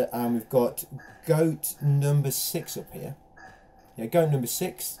ladder, and we've got goat number 6 up here. Yeah, goat number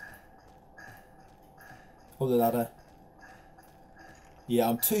 6. Up the ladder. Yeah,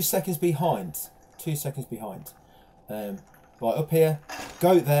 I'm 2 seconds behind. 2 seconds behind. Right, up here,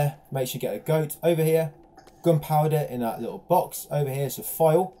 goat there. Make sure you get a goat. Over here, gunpowder in that little box. Over here is a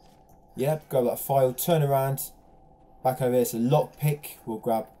file. Yep, grab that file, turn around. Back over here is a lockpick. We'll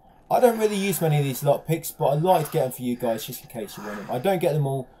grab. I don't really use many of these lockpicks, but I like to get them for you guys just in case you want them. I don't get them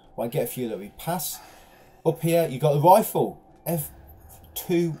all, but I get a few that we pass. Up here, you got the rifle.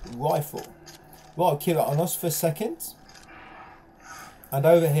 F2 rifle. Right, I'll keep that on us for a second. And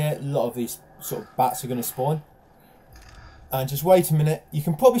over here, a lot of these sort of bats are going to spawn. And just wait a minute. You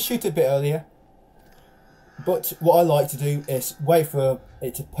can probably shoot it a bit earlier. But what I like to do is wait for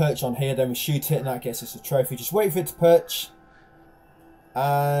it to perch on here, then we shoot it and that gets us a trophy. Just wait for it to perch.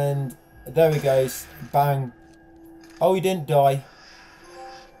 And there he goes. Bang. Oh, he didn't die.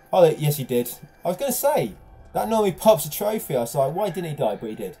 Oh, yes he did. I was going to say, that normally pops a trophy. I was like, why didn't he die? But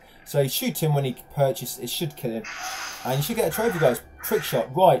he did. So you shoot him when he perches, it should kill him. And you should get a trophy, guys. Trick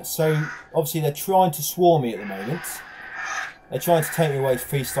shot. Right, so obviously they're trying to swarm me at the moment. They're trying to take me away,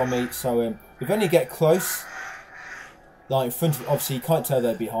 feast on me. So if only get close, like in front of, obviously you can't tell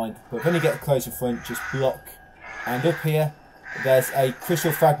they're behind, but if only get close in front, just block. And up here, there's a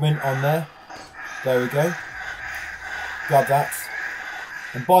crystal fragment on there. There we go. Grab that.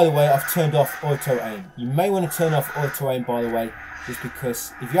 And by the way, I've turned off auto aim. You may want to turn off auto aim, by the way, just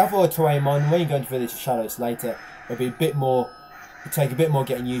because if you have auto aim on, when you go into Village of Shadows later, it'll be a bit more, it'll take a bit more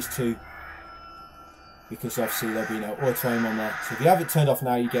getting used to, because obviously there'll be no auto aim on there. So if you have it turned off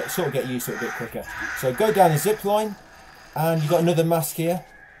now, you sort of get used to it a bit quicker. So go down the zip line, and you've got another mask here.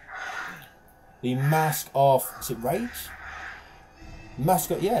 The mask of, is it Rage?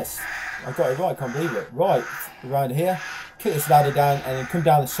 Mask of, yes, I got it right, I can't believe it. Right, around here, kick this ladder down and then come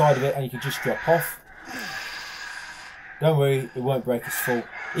down the side of it and you can just drop off. Don't worry, it won't break his fall.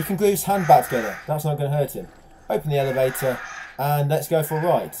 He can glue his hand back together, that's not going to hurt him. Open the elevator and let's go for a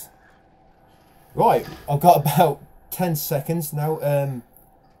ride. Right, I've got about 10 seconds now.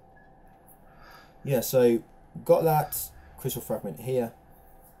 Yeah, so got that crystal fragment here.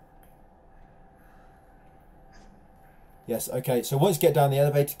 Yes, okay, so once you get down the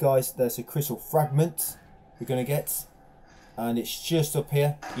elevator, guys, there's a crystal fragment you're going to get. And it's just up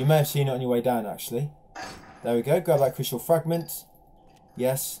here. You may have seen it on your way down, actually. There we go, grab that crystal fragment.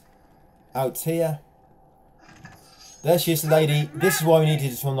 Yes. Out here. There she is, the lady. This is why we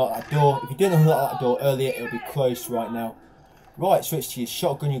needed to unlock that door. If you didn't unlock that door earlier, it'll be closed right now. Right, switch to your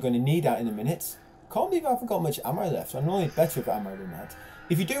shotgun. You're going to need that in a minute. Can't believe I haven't got much ammo left. I'm normally better with ammo than that.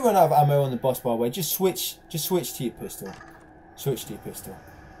 If you do run out of ammo on the boss, by the way, just switch to your pistol. Switch to your pistol.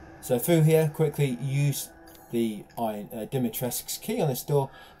 So through here, quickly use the Dimitrescu's key on this door.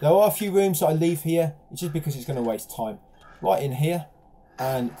 There are a few rooms that I leave here. It's just because it's going to waste time. Right in here,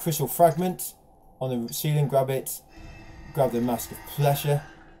 and crystal fragment on the ceiling. Grab it. Grab the mask of pleasure.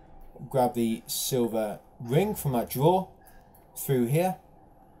 Grab the silver ring from that drawer. Through here,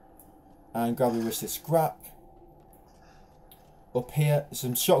 and grab the wrist of scrap. Up here,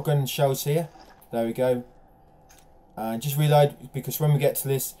 some shotgun shells here. There we go. And just reload, because when we get to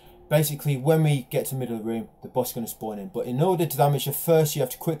this, basically when we get to the middle of the room, the boss is going to spawn in. But in order to damage her first, you have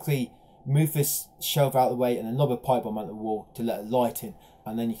to quickly move this shelf out of the way and then lob a pipe bomb at the wall to let her light in.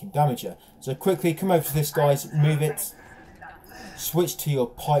 And then you can damage her. So quickly come over to this, guys, move it. Switch to your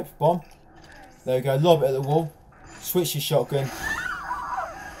pipe bomb. There we go, lob it at the wall. Switch your shotgun.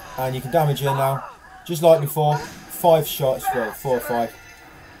 And you can damage her now. Just like before. 5 shots, well, 4 or 5.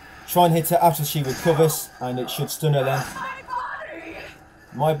 Try and hit her after she recovers, and it should stun her then.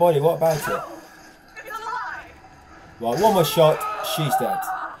 My body, what about it? Right, one more shot, she's dead.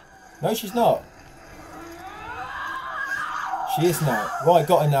 No, she's not. She is now. Right,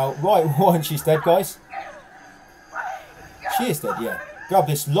 got her now. Right, one, she's dead, guys. She is dead, yeah. Grab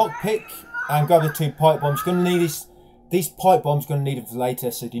this lockpick and grab the 2 pipe bombs. You're going to need these pipe bombs, going to need them for later,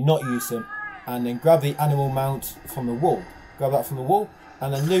 so do not use them. And then grab the animal mount from the wall. Grab that from the wall.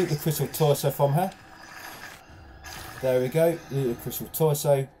 And then loot the crystal torso from her. There we go. Loot the crystal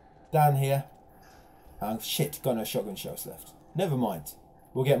torso. Down here. And shit, got no shotgun shells left. Never mind.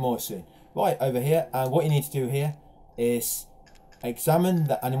 We'll get more soon. Right, over here. And what you need to do here is examine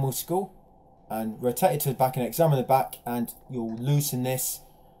the animal skull. And rotate it to the back and examine the back. And you'll loosen this.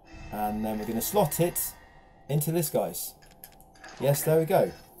 And then we're going to slot it into this, guys. Yes, there we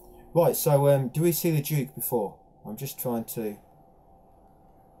go. Right, so do we see the Duke before? I'm just trying to...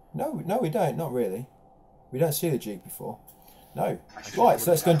 No, we don't, not really. We don't see the Duke before. No. Right,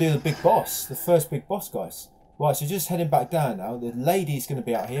 so let's go and do the big boss. The first big boss, guys. Right, so just heading back down now. The lady's going to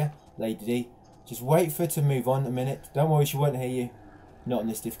be out here. Lady D. Just wait for her to move on a minute. Don't worry, she won't hear you. Not in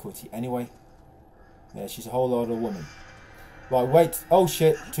this difficulty anyway. Yeah, she's a whole lot of woman. Right, wait. Oh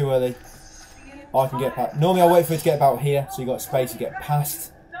shit, too early. I can get past. Normally I wait for her to get about here, so you got space to get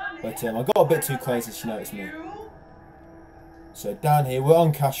past. But I got a bit too close and she noticed me. So down here, we're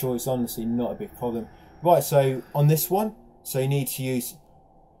on casual, it's honestly not a big problem. Right, so on this one, so you need to use,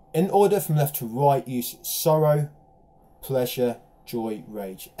 in order from left to right, use sorrow, pleasure, joy,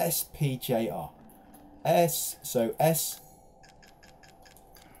 rage. S-P-J-R. S, so S,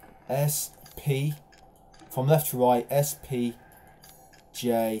 S-P, from left to right, S-P-J-R.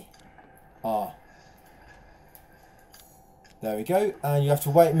 There we go, and you have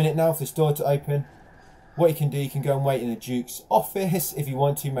to wait a minute now for this door to open. What you can do, you can go and wait in the Duke's office if you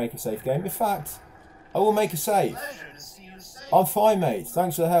want to make a safe game. In fact, I will make a save. I'm fine, mate.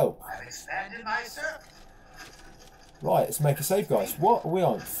 Thanks for the help. Right, let's make a save, guys. What are we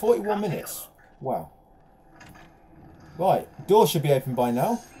on? 41 minutes. Wow. Right, door should be open by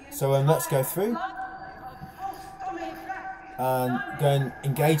now. So let's go through. And go and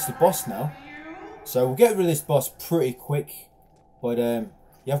engage the boss now. So we'll get rid of this boss pretty quick. But you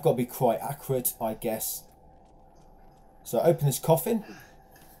have got to be quite accurate, I guess. So open this coffin.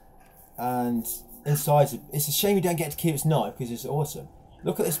 And inside, it's a shame you don't get to keep its knife because it's awesome.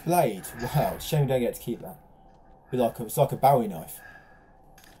 Look at this blade. Wow, shame we don't get to keep that. It's like a Bowie knife.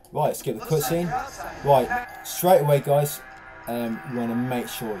 Right, skip the cutscene. Right, straight away, guys. You want to make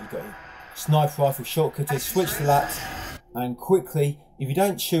sure you got your sniper rifle shortcutter. Switch to that, and quickly. If you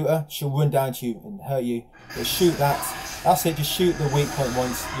don't shoot her, she'll run down to you and hurt you. But shoot that. That's it. Just shoot the weak point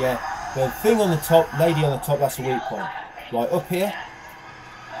once. Yeah, the thing on the top, lady on the top. That's the weak point. Right up here,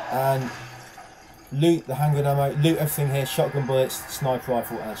 and loot the handgun ammo. Loot everything here. Shotgun bullets, sniper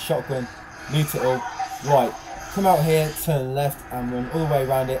rifle, and shotgun. Loot it all. Right. Come out here, turn left, and run all the way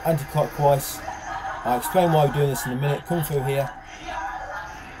around it, anti-clockwise. I'll explain why we're doing this in a minute. Come through here,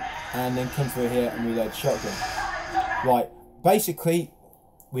 and then come through here and reload the shotgun. Right, basically,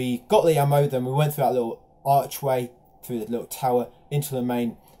 we got the ammo, then we went through that little archway, through the little tower, into the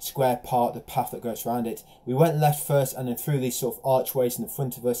main square part, the path that goes around it. We went left first, and then through these sort of archways in the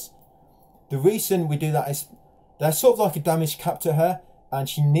front of us. The reason we do that is, there's sort of like a damage cap to her, and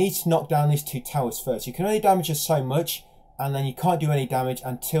she needs to knock down these two towers first. You can only damage her so much, and then you can't do any damage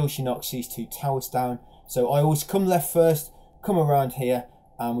until she knocks these two towers down. So I always come left first, come around here,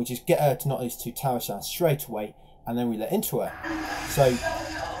 and we just get her to knock these two towers down straight away, and then we let into her. So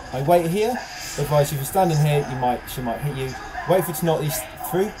I wait here. Otherwise, if you're standing here, she might hit you. Wait for her to knock these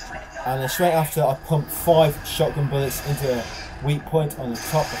through, and then straight after, I pump 5 shotgun bullets into a weak point on the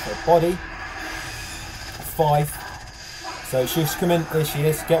top of her body. 5. So she'll come in, there she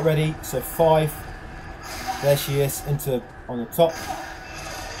is, get ready, so 5, there she is, on the top.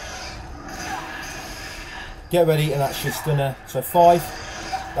 Get ready, and that should stun her, so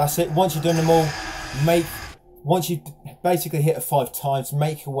 5, that's it. Once you've done them all, once you basically hit her 5 times,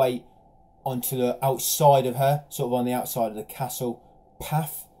 make your way onto the outside of her, sort of on the outside of the castle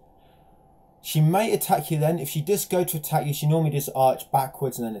path. She may attack you then. If she does go to attack you, she normally does arch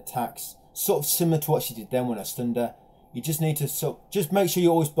backwards and then attacks, sort of similar to what she did then when I stunned her. You just need to just make sure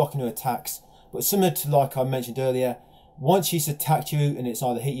you're always blocking her attacks. But similar to like I mentioned earlier, once she's attacked you and it's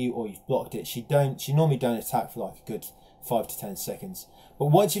either hit you or you've blocked it, she normally don't attack for like a good 5 to 10 seconds. But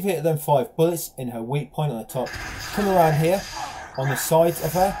once you've hit them 5 bullets in her weak point on the top, come around here on the sides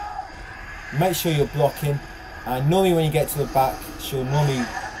of her. Make sure you're blocking, and normally when you get to the back, she'll normally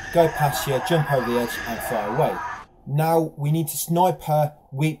go past you, jump over the edge and fly away. Now we need to snipe her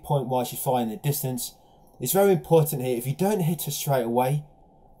weak point while she's flying the distance. It's very important here, if you don't hit her straight away,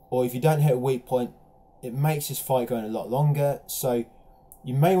 or if you don't hit a weak point, it makes this fight going a lot longer. So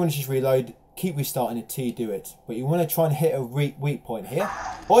you may want to just reload, keep restarting until you do it. But you want to try and hit a weak point here.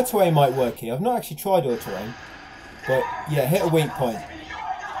 Auto aim might work here. I've not actually tried auto aim, but yeah, hit a weak point.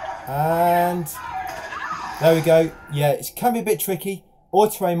 And there we go. Yeah, it can be a bit tricky.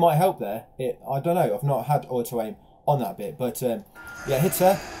 Auto aim might help there. I don't know. I've not had auto aim on that bit, but yeah, hit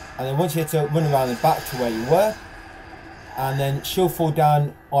her. And then once you hit her, run around and back to where you were. And then she'll fall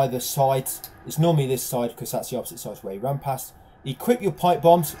down either side. It's normally this side because that's the opposite side to where you ran past. Equip your pipe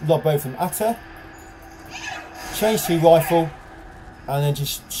bombs, lob both of them at her. Change to your rifle. And then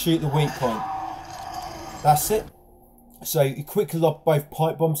just shoot the weak point. That's it. So you quickly lob both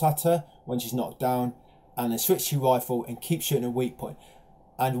pipe bombs at her when she's knocked down. And then switch to your rifle and keep shooting a weak point.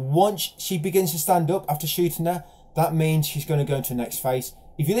 And once she begins to stand up after shooting her, that means she's going to go into the next phase.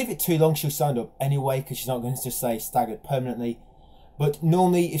 If you leave it too long, she'll stand up anyway because she's not going to stay staggered permanently. But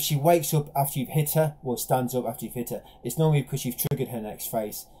normally if she wakes up after you've hit her, or stands up after you've hit her, it's normally because you've triggered her next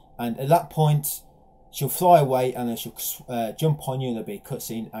phase. And at that point, she'll fly away and then she'll jump on you and there'll be a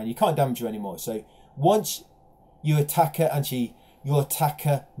cutscene and you can't damage her anymore. So once you attack her and your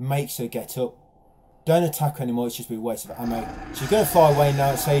attacker makes her get up, don't attack her anymore, it's just be a waste of ammo. She's going to fly away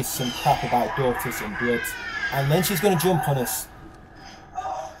now and say some crap about daughters and blood. And then she's going to jump on us.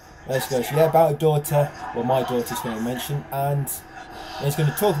 There she goes. Yeah, about a daughter. Well, my daughter's going to mention. And it's going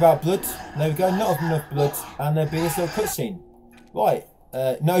to talk about blood. There we go. Not enough blood. And there'll be this little cutscene. Right.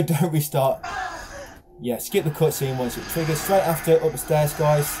 No, don't restart. Yeah, skip the cutscene once it triggers. Straight after, up the stairs,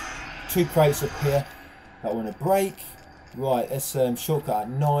 guys. 2 crates up here that want to break. Right, let's shortcut that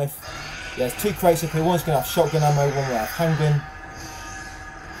knife. Yeah, there's 2 crates up here. One's going to have shotgun ammo, one will have handgun.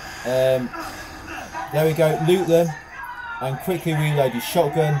 There we go. Loot them. And quickly reload your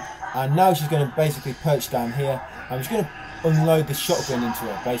shotgun. And now she's going to basically perch down here. I'm just going to unload the shotgun into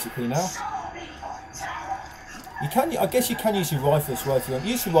her basically now. I guess you can use your rifle as well if you want.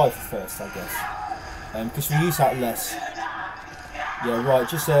 Use your rifle first, I guess, because we use that less. Yeah, right.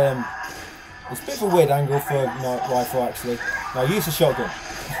 Just it's a bit of a weird angle for a rifle actually. Now use the shotgun.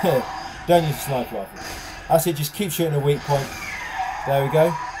 Don't use the sniper rifle. That's it. Just keep shooting a weak point. There we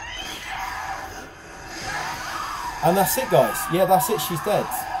go. And that's it, guys. Yeah, that's it. She's dead.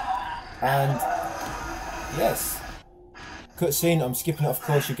 And yes, cutscene. I'm skipping it, of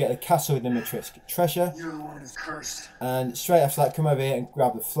course. You get the Castle Dimitrescu treasure. You're the one who's cursed. And straight after that, come over here and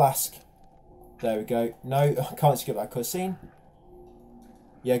grab the flask. There we go. No, I can't skip that cutscene.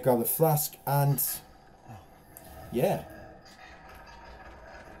 Yeah, grab the flask and yeah.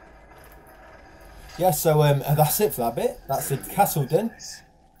 Yeah, so that's it for that bit. That's the castle done.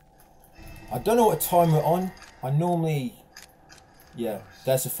 I don't know what time we're on. I normally, yeah,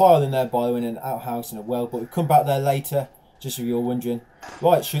 there's a file in there by the way, in an outhouse and a well, but we'll come back there later, just if you're wondering.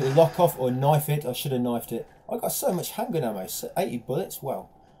 Right, shoot the lock off or knife it. I should have knifed it. I got so much handgun ammo, 80 bullets. Wow.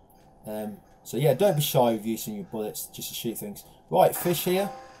 So yeah, don't be shy with using your bullets just to shoot things. Right, fish here.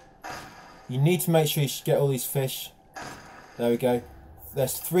 You need to make sure you get all these fish. There we go.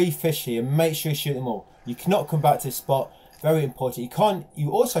 There's 3 fish here. Make sure you shoot them all. You cannot come back to this spot. Very important.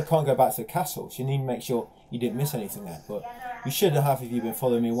 You also can't go back to the castle. So you need to make sure you didn't miss anything there. But you should have if you've been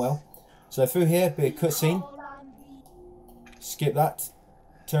following me well. So through here, be a cutscene. Skip that.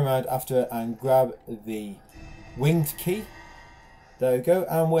 Turn around after and grab the winged key. There we go.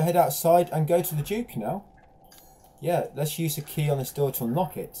 And we'll head outside and go to the Duke now. Yeah, let's use the key on this door to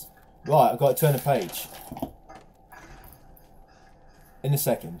unlock it. Right, I've got to turn a page. In a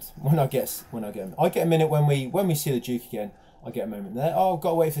second, when I get him. I get a minute when we see the Duke again. I get a moment there. Oh, I've got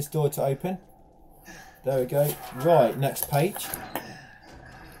to wait for this door to open. There we go. Right, next page.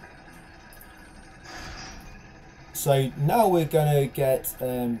 So now we're gonna get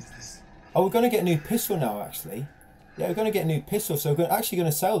we're gonna get a new pistol now actually. Yeah, we're gonna get a new pistol, so we're actually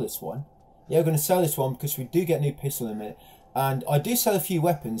gonna sell this one. Yeah, we're gonna sell this one because we do get a new pistol in a minute. And I do sell a few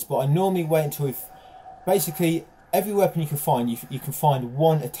weapons, but I normally wait until we've basically every weapon you can find, you can find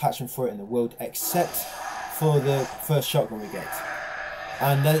one attachment for it in the world, except for the first shotgun we get.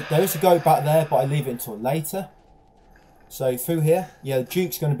 And there is a goat back there, but I leave it until later. So through here, yeah, the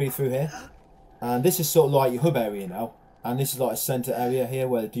Duke's going to be through here. And this is sort of like your hub area now. And this is like a centre area here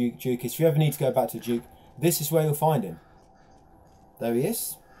where the Duke is. If you ever need to go back to the Duke, this is where you'll find him. There he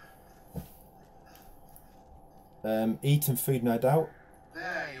is. Eating food, no doubt.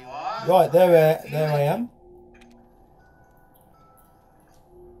 There you are. Right, there I am.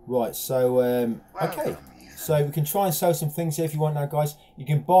 Right, so, okay. So we can try and sell some things here if you want now, guys. You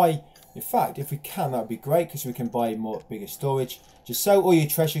can buy, in fact, if we can, that would be great, because we can buy bigger storage. Just sell all your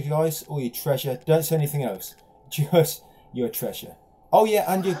treasure, guys, all your treasure. Don't sell anything else. Just your treasure. Oh, yeah,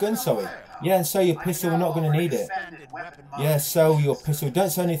 and your gun, sorry. Yeah, and sell your pistol, we're not going to need it. Yeah, sell your pistol.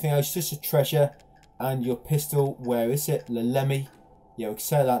 Don't sell anything else, just a treasure. And your pistol, where is it? Lemmy. Yeah, we can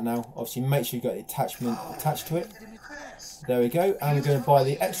sell that now. Obviously, make sure you've got the attachment attached to it. There we go. And we're going to buy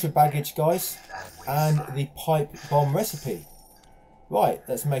the extra baggage, guys. And the pipe bomb recipe. Right,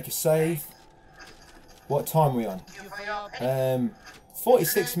 let's make a save. What time are we on?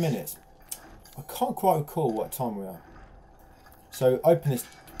 46 minutes. I can't quite recall what time we are. So open this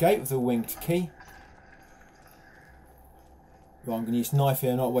gate with a winged key. Right, I'm going to use knife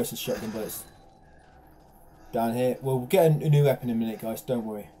here, not wasting shotgun bullets. Down here. We'll get a new weapon in a minute, guys. Don't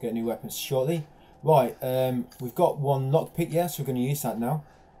worry. Get new weapons shortly. Right, we've got one lockpick, yeah, so we're going to use that now.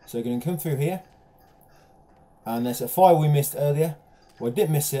 So we're going to come through here. And there's a file we missed earlier. Well, I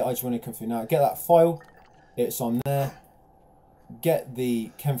didn't miss it, I just want to come through now. Get that file. It's on there. Get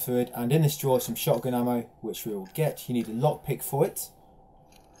the chem fluid, and in this drawer some shotgun ammo, which we will get. You need a lockpick for it.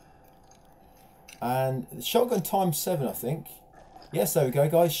 And the shotgun times 7, I think. Yes, there we go,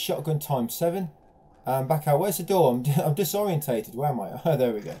 guys. Shotgun times 7. And back out. Where's the door? I'm disorientated. Where am I? Oh,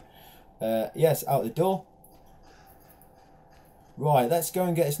 there we go. Yes, out the door. Right, let's go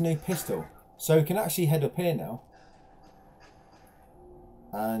and get this new pistol. So we can actually head up here now.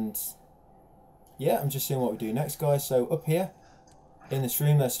 And yeah, I'm just seeing what we do next, guys. So up here in this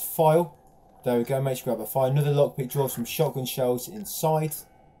room, there's a file. There we go. Make sure you grab a file. Another lockpick drawer, some shotgun shells inside.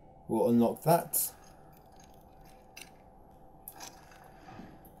 We'll unlock that.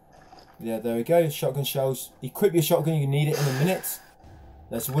 Yeah, there we go. Shotgun shells. Equip your shotgun. You need it in a minute.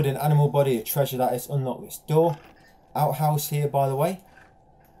 There's a wooden animal body, a treasure that is. Unlock this door. Outhouse here, by the way.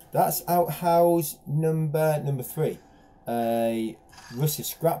 That's outhouse number 3. A rusty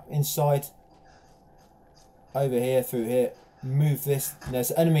scrap inside. Over here, through here. Move this. And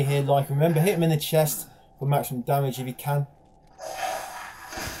there's an enemy here. Like, remember, hit him in the chest for maximum damage if you can.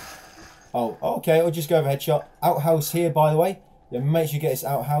 Oh, okay. I'll just go over headshot. Outhouse here, by the way. Yeah, make sure you get this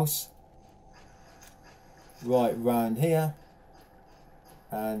outhouse. Right, round here.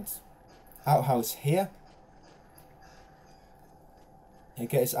 And outhouse here. Here,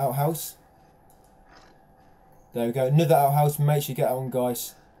 get this outhouse. There we go. Another outhouse. Make sure you get that one,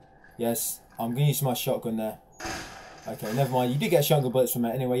 guys. Yes, I'm going to use my shotgun there. Okay, never mind. You do get shotgun bullets from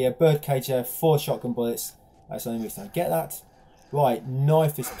it anyway. Yeah, bird cage there. 4 shotgun bullets. That's the only reason I get that. Right,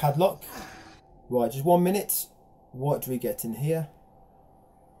 knife this padlock. Right, just 1 minute. What do we get in here?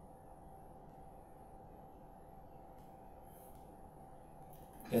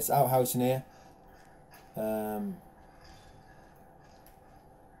 Yes, outhouse in here.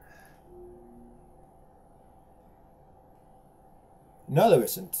 No, there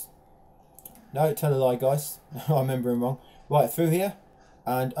isn't. No, tell a lie, guys. I remember him wrong. Right, through here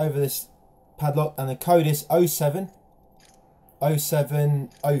and over this padlock, and the code is 07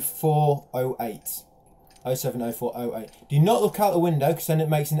 0408. 070408. Do not look out the window, because then it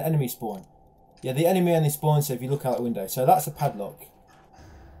makes an enemy spawn. Yeah, the enemy only spawns if you look out the window. So that's a padlock.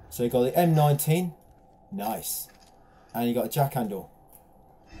 So you got the M19. Nice. And you got a jack handle.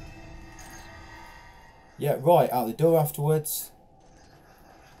 Yeah, right, out the door afterwards.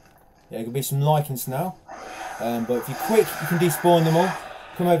 Yeah, there could be some lichens now. But if you're quick, you can despawn them all.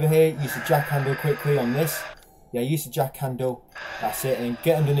 Come over here, use the jack handle quickly on this. Yeah, use the jack handle. That's it. And then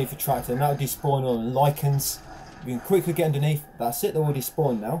get underneath the tractor, and that'll despawn all the lichens. You can quickly get underneath. That's it, they're all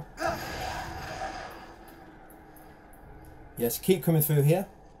despawned now. Yes, keep coming through here.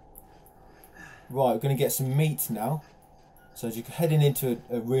 Right, we're going to get some meat now. So as you're heading into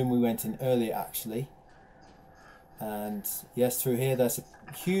a room we went in earlier, actually. And yes, through here, there's a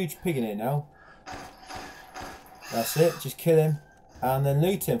huge pig in here now. That's it, just kill him. And then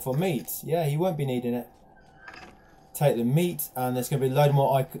loot him for meat. Yeah, he won't be needing it. Take the meat, and there's going to be a load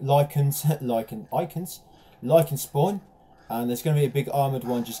more lichens spawn. And there's going to be a big armoured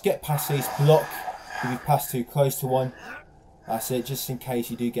one. Just get past these, block if you pass too close to one. That's it, just in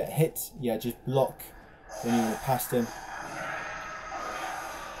case you do get hit. Yeah, just block when you want to pass them.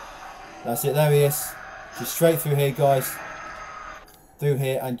 That's it, there he is. Just straight through here, guys. Through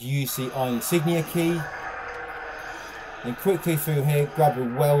here, and use the iron insignia key. Then quickly through here, grab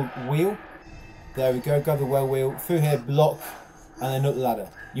the well wheel. There we go, grab the well wheel. Through here, block, and then up the ladder.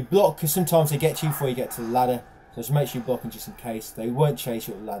 You block because sometimes they get you before you get to the ladder. So just make sure you block them just in case. They won't chase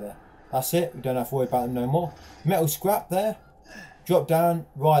you up the ladder. That's it, we don't have to worry about them no more. Metal scrap there. Drop down.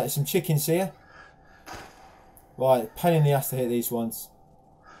 Right, there's some chickens here. Right, pain in the ass to hit these ones.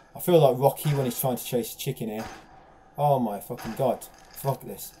 I feel like Rocky when he's trying to chase a chicken here. Oh my fucking god. Fuck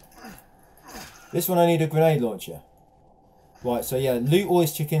this. This one I need a grenade launcher. Right, so yeah, loot all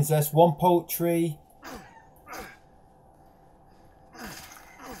these chickens. There's one poultry.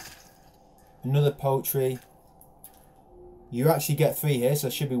 Another poultry. You actually get 3 here, so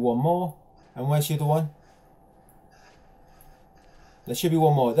there should be one more. And where's the other one? There should be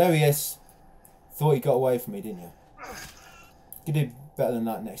one more. There he is. Thought he got away from me, didn't you? You do better than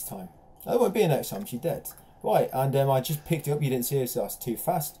that next time. That won't be a next time, she's dead. Right, and I just picked it up. You didn't see it, so that's too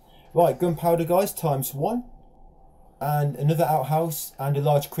fast. Right, gunpowder, guys, ×1. And another outhouse and a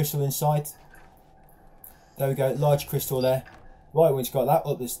large crystal inside. There we go, large crystal there. Right, once you've got that,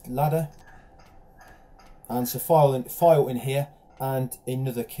 up this ladder. And so file in here, and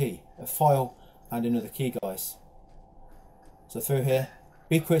another key. A file and another key, guys. So through here,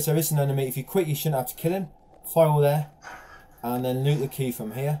 be quick, there is an enemy. If you're quick, you shouldn't have to kill him. File there, and then loot the key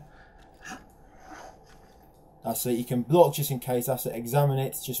from here. That's it, you can block just in case. That's it, examine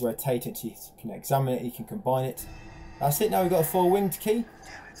it, just rotate it so you can examine it, you can combine it. That's it, now we've got a 4-winged key.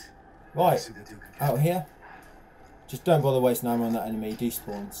 Right, out here. Just don't bother wasting ammo on that enemy, he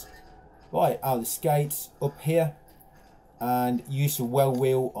despawns. Right, out of this gate, up here. And use the well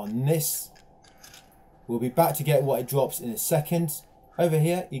wheel on this. We'll be back to get what it drops in a second. Over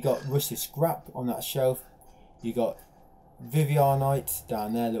here, you got rusty scrap on that shelf. You got Vivianite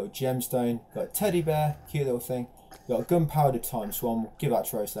down there, little gemstone. Got a teddy bear, cute little thing. Got a gunpowder ×1, we'll give that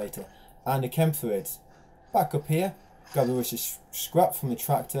to Rose later. And a chem fluid. Back up here, grab the rusty scrap from the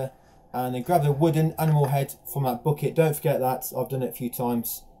tractor. And then grab the wooden animal head from that bucket. Don't forget that, I've done it a few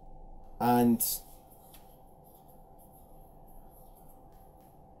times. And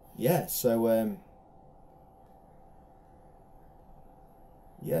yeah, so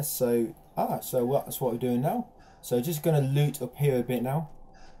that's what we're doing now. So just going to loot up here a bit now.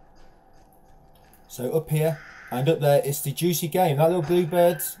 So up here and up there, it's the juicy game. That little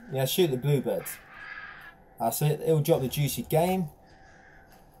bluebird, yeah, shoot the bluebird. That's it, it'll drop the juicy game.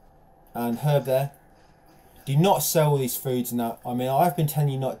 And herb there. Do not sell these foods now. I mean, I've been telling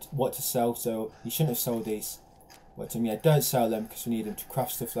you not what to sell, so you shouldn't have sold these. But yeah, don't sell them because we need them to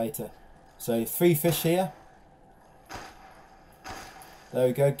craft stuff later. So 3 fish here. There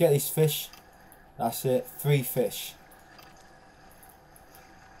we go, get these fish. That's it, 3 fish.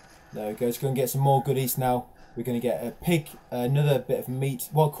 There we go, let's go and get some more goodies now. We're going to get a pig, another bit of meat.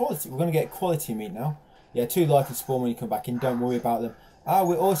 Well, quality, we're going to get quality meat now. Yeah, 2 lichens spawn when you come back in, don't worry about them.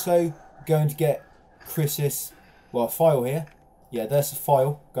 We're also going to get Chris's, well, file here. Yeah, there's the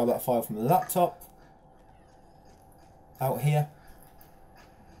file. Grab that file from the laptop. Out here.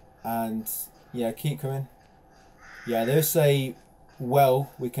 And yeah, keep coming. Yeah, there's a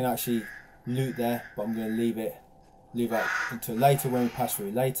well we can actually loot there, but I'm going to leave that until later when we pass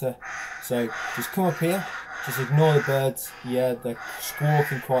through later. So just come up here, just ignore the birds. Yeah, they're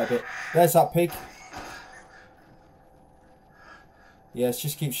squawking quite a bit. There's that pig. Yes,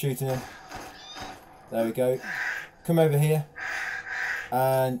 just keep shooting him. There we go. Come over here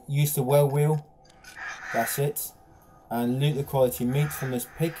and use the well wheel. That's it. And loot the quality meat from this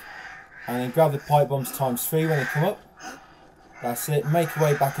pig. And then grab the pipe bombs ×3 when they come up. That's it. Make your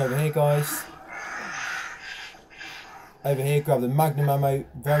way back over here, guys. Over here, grab the magnum ammo.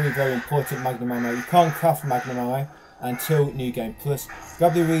 Very, very important magnum ammo. You can't craft magnum ammo until New Game Plus.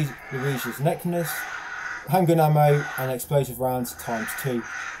 Grab the Regis necklace, handgun ammo, and explosive rounds ×2.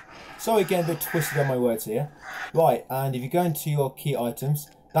 Sorry, getting a bit twisted on my words here. Right, and if you go into your key items,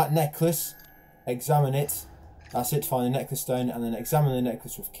 that necklace, examine it. That's it, find the necklace stone and then examine the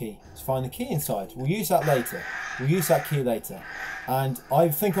necklace with key. Let's find the key inside. We'll use that later. We'll use that key later. And I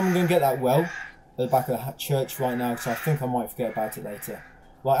think I'm going to get that well at the back of the church right now, so I think I might forget about it later.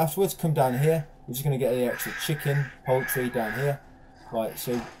 Right, afterwards, come down here. We're just going to get the extra chicken, poultry down here. Right,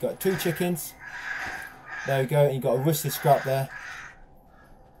 so we've got 2 chickens. There we go, and you've got a rusted scrap there.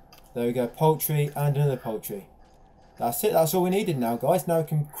 There we go, poultry and another poultry. That's it, that's all we needed now, guys. Now we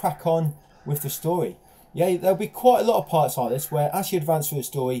can crack on with the story. Yeah, there'll be quite a lot of parts like this where as you advance through the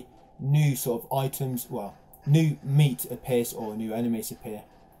story, new sort of items, well, new meat appears or new enemies appear.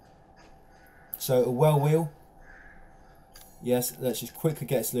 So a well wheel. Yes, let's just quickly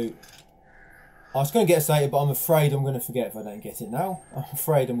get its loot. I was going to get this later, but I'm afraid I'm going to forget if I don't get it now. I'm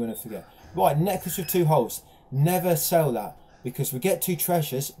afraid I'm going to forget. Right, necklace with 2 holes. Never sell that because we get 2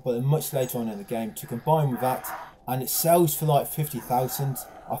 treasures, but they're much later on in the game to combine with that. And it sells for like 50,000.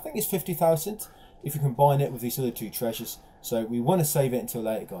 I think it's 50,000. If you combine it with these other 2 treasures. So we want to save it until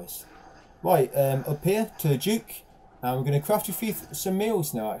later, guys. Right, up here to the Duke. And we're going to craft some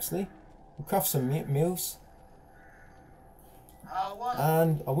meals now, actually. We'll craft some meals.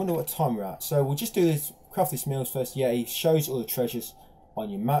 And I wonder what time we're at. So we'll just do this, craft these meals first. Yeah, he shows all the treasures on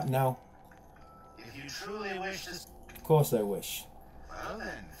your map now. If you truly wish to... Of course they wish.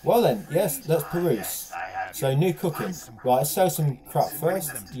 Well then, yes, let's peruse. So new cooking. Right, let's sell some crap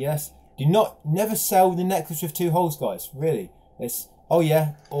first. Yes. Do never sell the necklace with 2 holes, guys. Really. It's, oh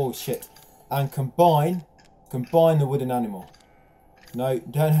yeah, oh shit. And combine the wooden animal. No,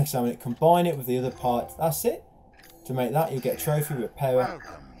 don't examine it. Combine it with the other part. That's it. To make that, you'll get a trophy, repairer.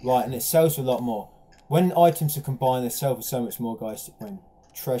 Right, and it sells for a lot more. When items are combined, they sell for so much more, guys, when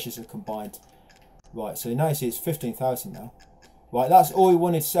treasures are combined. Right, so now you see it's 15,000 now. Right, that's all we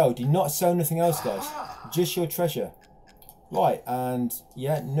wanted to sell. Do not sell nothing else, guys. Just your treasure. Right, and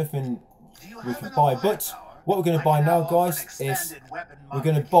yeah, nothing we can buy. But what we're going to buy now, guys, is we're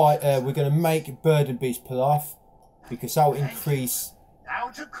going to make bird and beast pilaf because that will increase.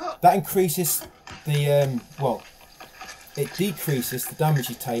 That increases the well, it decreases the damage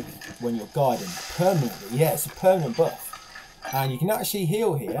you take when you're guarding permanently. Yeah, it's a permanent buff, and you can actually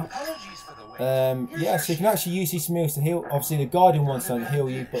heal here. Yeah, so you can actually use these meals to heal. Obviously, the guardian ones don't heal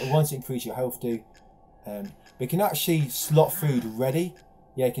you, but the ones that increase your health do. But you can actually slot food ready.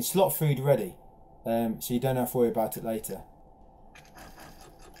 Yeah, you can slot food ready, so you don't have to worry about it later.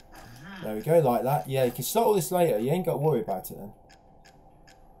 There we go, like that. Yeah, you can slot all this later. You ain't got to worry about it then.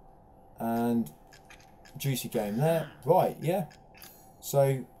 And juicy game there. Right, yeah.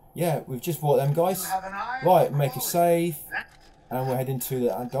 So, yeah, we've just bought them, guys. Right, make a save. And we're heading to the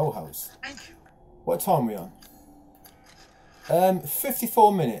dollhouse. What time are we on?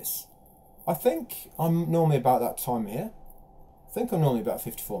 54 minutes. I think I'm normally about that time here. I think I'm normally about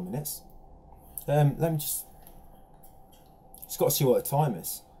 54 minutes. Let me just got to see what the time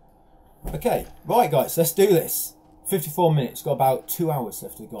is. Okay, right guys, let's do this. 54 minutes, got about 2 hours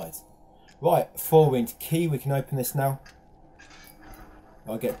left of the guide. Right, 4-winged key, we can open this now.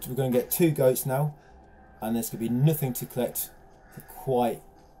 We're going to get 2 goats now. And there's going to be nothing to collect for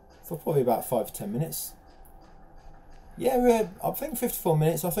probably about 5 to 10 minutes. Yeah, I think 54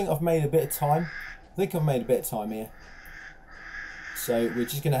 minutes. I think I've made a bit of time. Here. So we're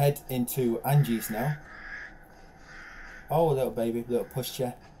just going to head into Angie's now. Oh, little baby, little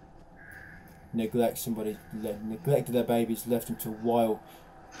pushchair. Somebody neglected their babies, left them to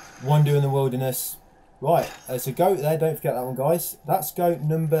wander in the wilderness. Right, there's a goat there. Don't forget that one, guys. That's goat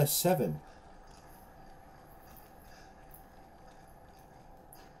number 7.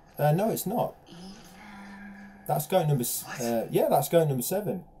 No, it's not. That's goat number. Yeah, that's goat number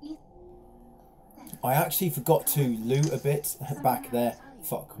 7. I actually forgot to loot a bit back there.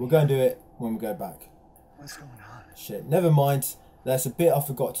 Fuck, we're going to do it when we go back. What's going on? Shit, never mind. There's a bit I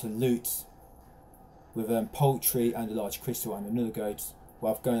forgot to loot with poultry and a large crystal and another goat.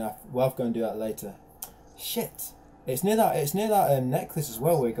 We'll have to go and do that later. Shit, it's near that necklace as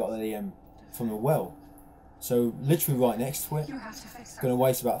well. We got the from the well, so literally right next to it. Going to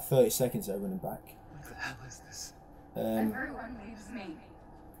waste about 30 seconds there running back. What the hell is this? Everyone leaves me.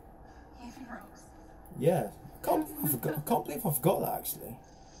 Even Rose. Yeah, I can't believe I forgot that actually.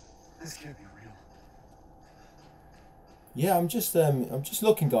 This can't be real. Yeah, I'm just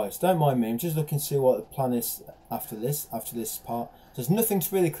looking, guys. Don't mind me. I'm just looking to see what the plan is after this part. There's nothing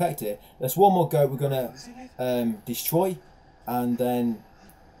to really collect here. There's one more goat we're gonna destroy, and then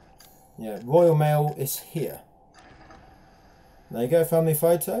yeah, Royal Mail is here. There you go, family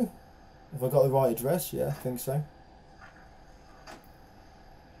photo. Have I got the right address? Yeah, I think so.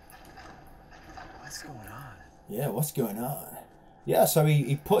 What's going on? Yeah, what's going on? Yeah, so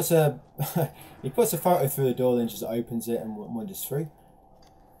he puts a he puts a photo through the door, then just opens it and wanders through.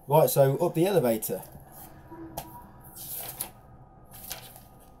 Right, so up the elevator.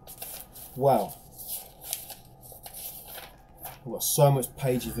 Wow, I've got so much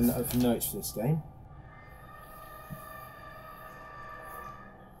pages of notes for this game.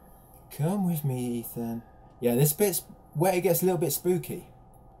 Come with me, Ethan. Yeah, this bit's where it gets a little bit spooky.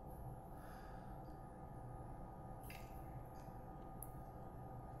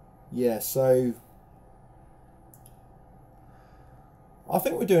 Yeah, so I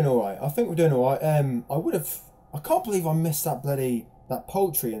think we're doing all right. I can't believe I missed that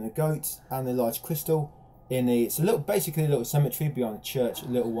poultry and the goats and the large crystal in the. It's basically a little cemetery behind the church, a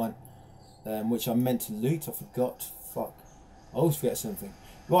little one, which I meant to loot. I forgot. Fuck, I always forget something.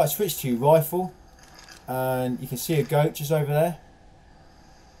 Right, switch to rifle, and you can see a goat just over there.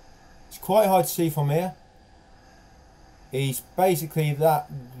 It's quite hard to see from here. He's basically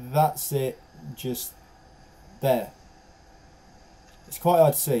that's it, just there. It's quite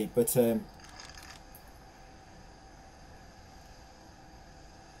hard to see, but you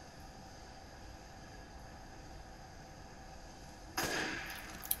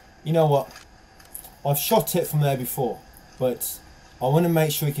know what? I've shot it from there before, but I want to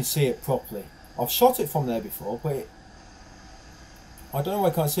make sure you can see it properly. I've shot it from there before, but I don't know why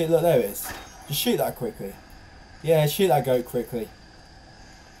I can't see it. Look, there it is. Just shoot that quickly. Yeah, shoot that goat quickly.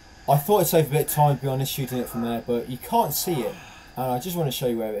 I thought it'd save a bit of time, to be honest, shooting it from there, but you can't see it. And I just want to show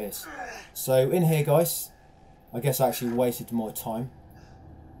you where it is. So in here, guys, I guess I actually wasted more time.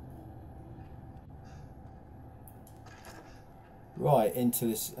 Right, into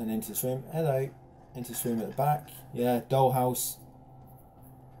this room. Hello. Into this room at the back. Yeah, dollhouse.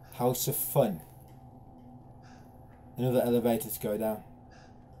 House of fun. Another elevator to go down.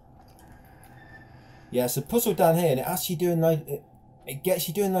 Yeah, it's a puzzle down here, and it asks you doing it gets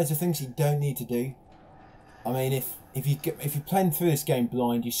you doing loads of things you don't need to do. I mean, if you're playing through this game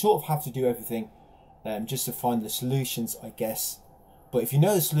blind, you sort of have to do everything, just to find the solutions, I guess. But if you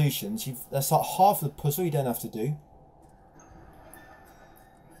know the solutions, that's like half of the puzzle you don't have to do.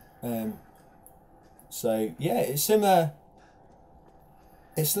 So yeah, it's similar.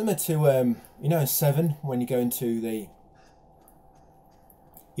 It's similar to you know, in 7 when you go into that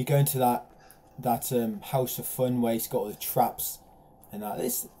house of fun where he's got all the traps and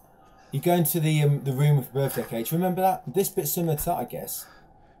that. You go into the room with birthday cake. Remember that? This bit's similar to that, I guess.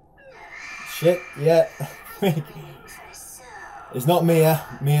 Shit, yeah. It's not Mia.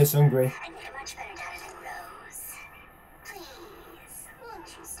 Mia's hungry.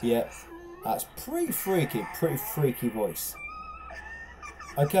 Yeah, that's pretty freaky voice.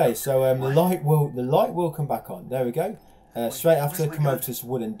 Okay, so the light will come back on. There we go. Straight after, come over to this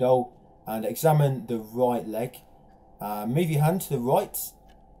wooden doll and examine the right leg. Move your hand to the right,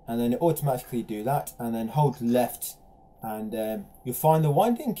 and then it automatically do that. And then hold left, and you'll find the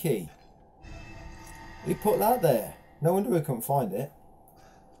winding key. We put that there. No wonder we couldn't find it.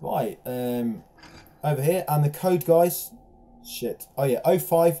 Right, over here, and the code, guys. Shit. Oh yeah,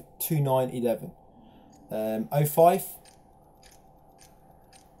 052911. 05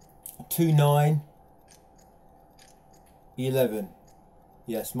 29 11.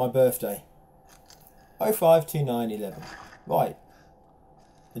 Yes, my birthday. 05 29 11. Right.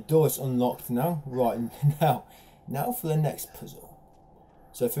 The door's unlocked now. Right, now for the next puzzle.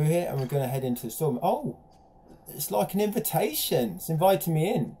 So through here, and we're going to head into the store. Oh, it's like an invitation. It's inviting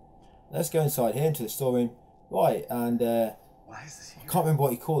me in. Let's go inside here into the storeroom. Right, and Why is this here? I can't remember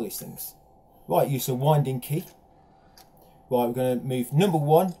what you call these things. Right, use a winding key. Right, we're going to move number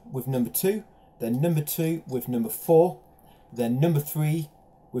 1 with number 2, then number 2 with number 4, then number 3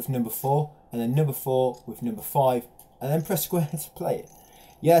 with number 4, and then number 4 with number 5, and then press square to play it.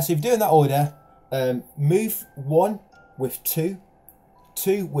 Yeah, so if you're doing that order, move 1 with 2,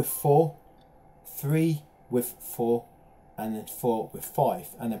 2 with 4, 3 with 4, and then 4 with 5,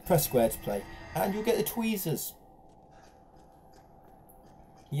 and then press square to play, and you'll get the tweezers.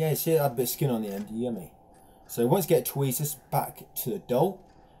 Yeah, see that bit of skin on the end, yummy. So once you get tweezers, back to the doll,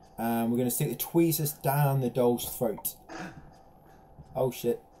 and we're going to stick the tweezers down the doll's throat. Oh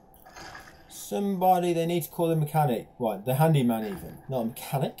shit. Somebody, they need to call the mechanic. Right, the handyman even, not a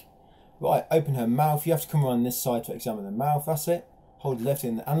mechanic. Right, open her mouth. You have to come around this side to examine the mouth, that's it. Hold left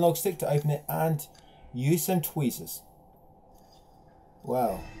in the analog stick to open it, and use some tweezers.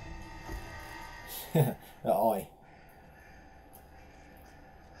 Wow. That eye.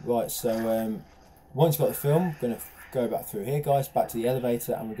 Right, so once you've got the film, I'm going to go back through here, guys, back to the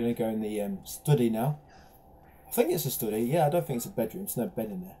elevator, and we're going to go in the study now. I think it's a study. Yeah, I don't think it's a bedroom. There's no bed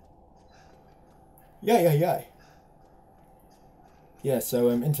in there. Yeah. Yeah, so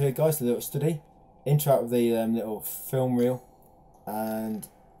into here, guys, the little study. Interact with the little film reel, and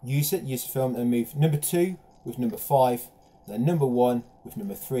use it. Use the film, and move number 2 with number 5, then number 1 with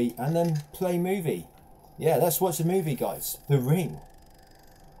number 3, and then play movie. Yeah, let's watch the movie, guys. The Ring.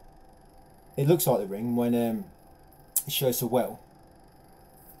 It looks like The Ring when it shows so well.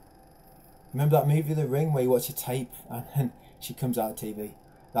 Remember that movie, The Ring, where you watch a tape and then she comes out of TV?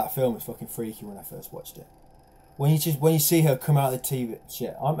 That film was fucking freaky when I first watched it. When you see her come out of the TV,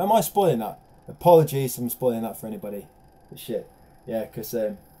 shit. Am I spoiling that? Apologies, if I'm spoiling that for anybody. But shit, yeah, because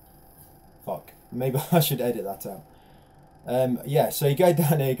fuck, maybe I should edit that out. Yeah, so you go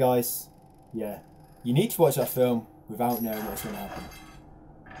down here, guys. Yeah, you need to watch that film without knowing what's going to happen.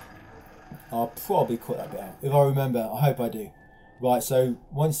 I'll probably cut that bit out if I remember. I hope I do. Right, so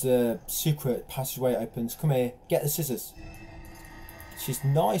once the secret passageway opens, come here, get the scissors. She's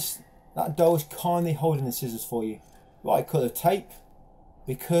nice. That doll's kindly holding the scissors for you. Right, cut the tape,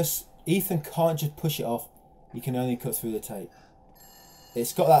 because Ethan can't just push it off. He can only cut through the tape.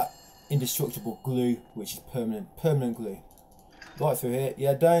 It's got that indestructible glue, which is permanent glue. Right through here.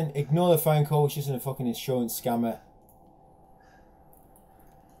 Yeah, don't ignore the phone call. She's a fucking insurance scammer.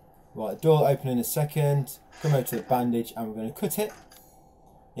 Right, door open in a second. Come over to the bandage, and we're going to cut it.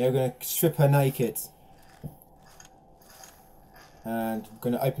 Yeah, we're going to strip her naked. And we're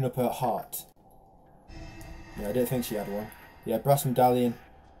going to open up her heart. Yeah, I don't think she had one. Yeah, brass medallion.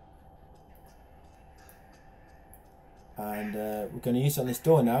 And we're going to use it on this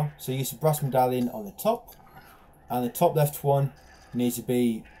door now. So use the brass medallion on the top. And the top left one needs to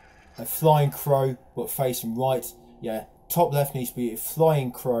be a flying crow, but facing right. Yeah, top left needs to be a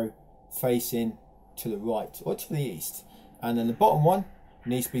flying crow facing to the right or to the east. And then the bottom one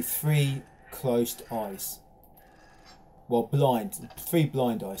needs to be 3 closed eyes. Well, blind. 3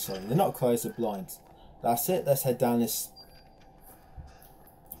 blind eyes, sorry. They're not closed, they're blind. That's it. Let's head down this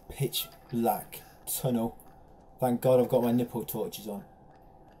pitch black tunnel. Thank God I've got my nipple torches on.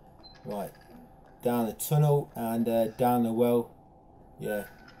 Right. Down the tunnel and down the well. Yeah.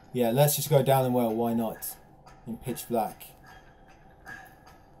 Yeah, let's just go down the well. Why not? In pitch black.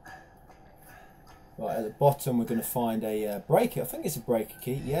 Right, at the bottom we're going to find a breaker. I think it's a breaker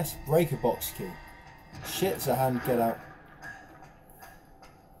key. Yes, breaker box key. Shit, it's a hand. Get out.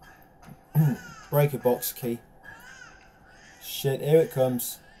 Breaker box key. Shit, here it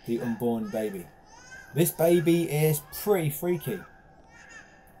comes. The unborn baby. This baby is pretty freaky.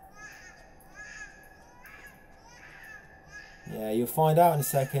 Yeah, you'll find out in a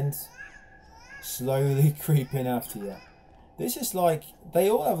second. Slowly creeping after you. This is like, they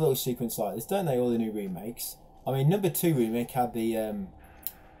all have a little sequence like this, don't they? All the new remakes. I mean, number 2 remake had the,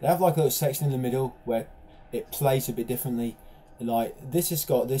 they have like a little section in the middle where it plays a bit differently. Like, this has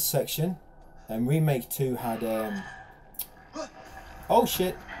got this section, and remake 2 had, oh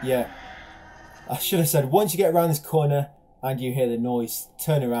shit, yeah. I should have said, once you get around this corner and you hear the noise,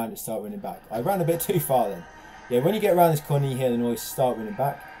 turn around and start running back. I ran a bit too far then. Yeah, when you get around this corner, you hear the noise, start running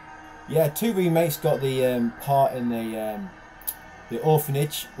back. Yeah, 2 remakes got the part in the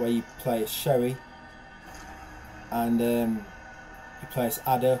orphanage where you play as Sherry, and you play as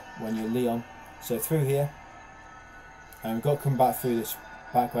Ada when you're Leon. So through here, and we've got to come back through this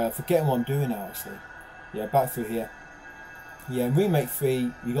back way. I'm forgetting what I'm doing now actually. Yeah, back through here. Yeah, in remake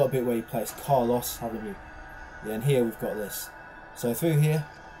 3, you got a bit where you play as Carlos, haven't you? Yeah, and here we've got this. So through here,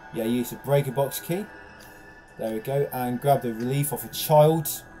 yeah, use the breaker box key. There we go, and grab the relief off a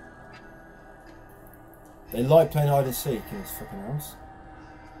child. They like playing hide and seek in this fucking house.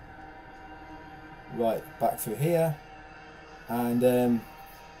 Right, back through here. And,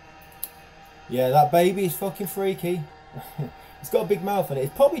 yeah, that baby is fucking freaky. It's got a big mouth on it.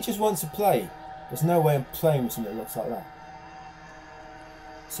 It probably just wants to play. There's no way I'm playing with something that looks like that.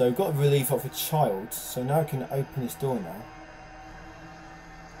 So we've got relief of a child. So now I can open this door now.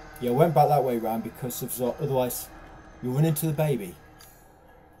 Yeah, I went back that way round because of, otherwise you'll run into the baby.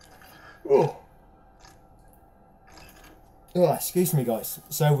 Oh. Oh, excuse me guys.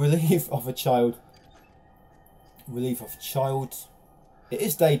 So relief of a child. Relief of a child. It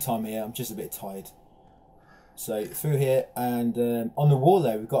is daytime here. I'm just a bit tired. So through here, and on the wall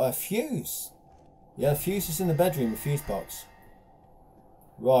there we've got a fuse. Yeah, a fuse is in the bedroom, a fuse box.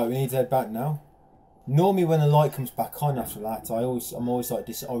 Right, we need to head back now. Normally when the light comes back on after that, I'm always like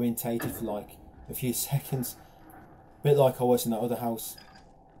disorientated for like a few seconds. A bit like I was in that other house.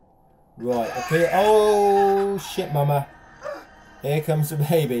 Right, up here. Oh shit, mama. Here comes the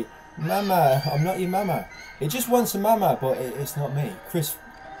baby. Mama, I'm not your mama. It just wants a mama, but it's not me. Chris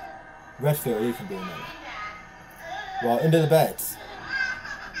Redfield, you can be a mama. Right, under the bed.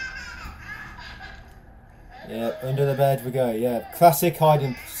 Yeah, under the bed we go. Yeah, classic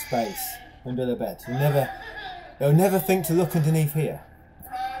hiding space. Under the bed. You'll never think to look underneath here.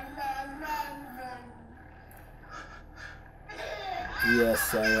 Yeah,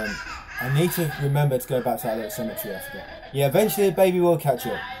 so I need to remember to go back to that little cemetery after. Yeah, eventually the baby will catch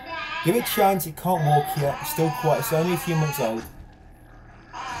up. Give it a chance. It can't walk yet. It's only a few months old.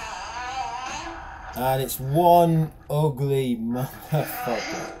 And it's one ugly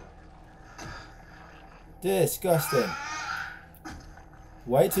motherfucker. Disgusting.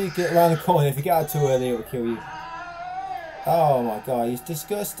 Wait till you get around the corner. If you get out too early, it will kill you. Oh my god, he's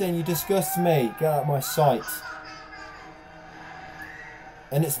disgusting. You disgust me. Get out of my sight.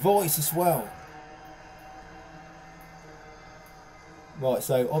 And its voice as well. Right,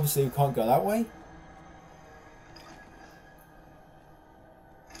 so obviously we can't go that way.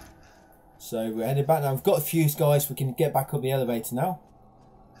 So we're heading back now. We've got a fuse, guys. We can get back up the elevator now.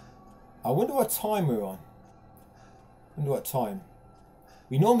 I wonder what time we're on. Wonder what time.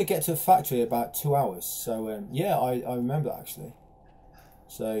 We normally get to a factory about 2 hours. So yeah, I remember that actually.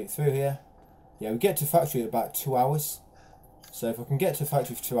 So through here. Yeah, we get to factory at about 2 hours. So if I can get to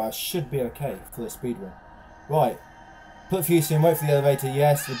factory for 2 hours, should be okay for the speedrun. Right. Put fuse in, wait for the elevator.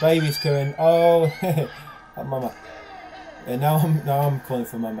 Yes, the baby's coming. Oh, mama. Yeah, now I'm calling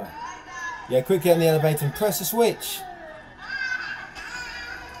for mama. Yeah, quick get in the elevator and press the switch.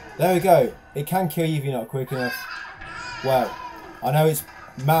 There we go. It can kill you if you're not quick enough. Wow. I know it's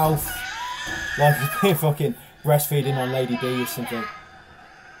mouth like you're fucking breastfeeding on Lady D or something.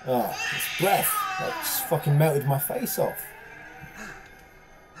 Oh, it's breath. That just fucking melted my face off.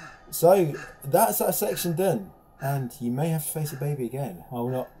 So that's that section done. And you may have to face a baby again. I will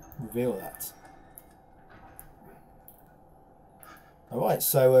not reveal that. Alright,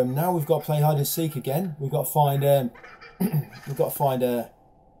 so now we've got to play hide and seek again. We've got to find that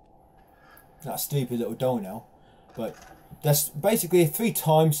stupid little doll now. But that's basically 3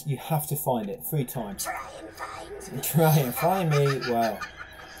 times you have to find it. 3 times. Try and find me. Wow.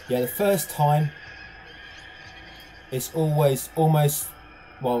 Yeah, the first time it's always almost,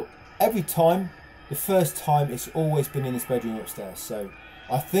 well, every time. The first time it's always been in this bedroom upstairs, so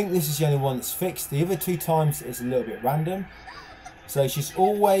I think this is the only one that's fixed. The other 2 times it's a little bit random. So she's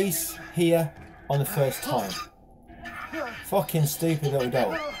always here on the first time. Fucking stupid little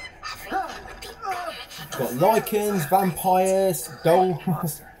doll. Got lichens, vampires,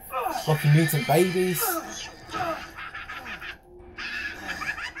 dolls, fucking mutant babies.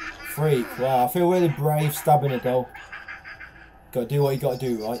 Freak, wow, I feel really brave stabbing a doll. Gotta do what you gotta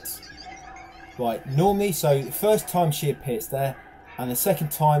do, right? Right, normally, so the first time she appears there, and the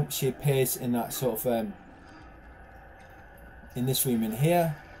second time she appears in that sort of, in this room in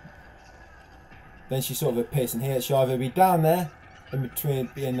here. Then she sort of appears in here. She'll either be down there, in between,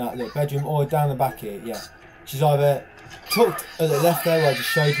 in that little bedroom, or down the back here, yeah. She's either tucked at the left there, where I just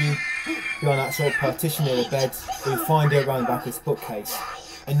showed you, behind that sort of partition near the bed, or you find her around the back of this bookcase.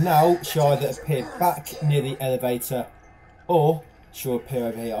 And now she'll either appear back near the elevator, or she'll appear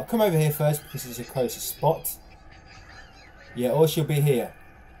over here. I'll come over here first because it's the closest spot. Yeah, or she'll be here.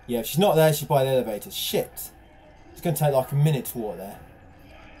 Yeah, if she's not there, she's by the elevator. Shit. It's going to take like a minute to walk there.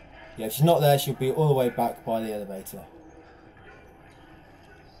 Yeah, if she's not there, she'll be all the way back by the elevator.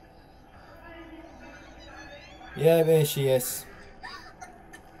 Yeah, there she is.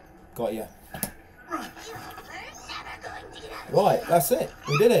 Got ya. Right, that's it.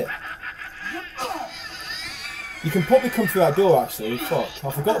 We did it. You can probably come through that door actually. Fuck, I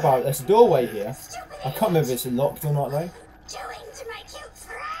forgot about it. There's a doorway here. I can't remember if it's locked or not though.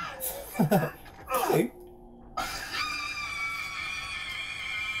 Cute.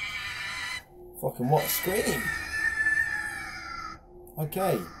 Fucking what a scream.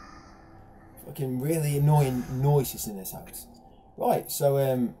 Okay. Fucking really annoying noises in this house. Right,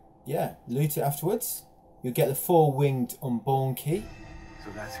 so yeah, loot it afterwards. You'll get the 4-winged unborn key.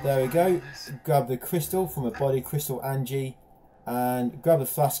 So that's There we go. this. Grab the crystal from a body, crystal Angie, and grab the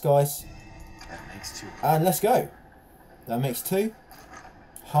flask, guys. That makes 2. And let's go. That makes 2.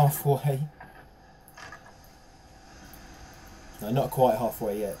 Halfway. No, not quite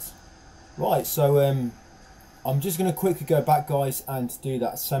halfway yet. Right, so I'm just going to quickly go back, guys, and do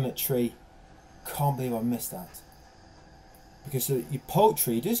that cemetery. Can't believe I missed that. Because your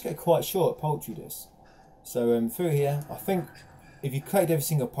poultry does get quite short, poultry does. So through here, I think if you collect every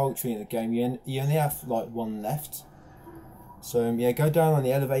single poultry in the game, you only have like 1 left. So yeah, go down on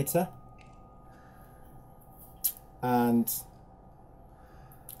the elevator. And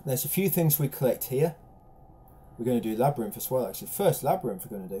there's a few things we collect here. We're going to do labyrinth as well, actually. First labyrinth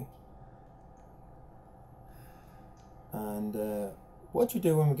we're going to do. And what do we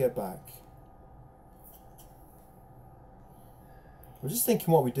do when we get back? I'm just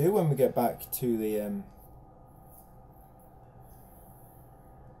thinking what we do when we get back to the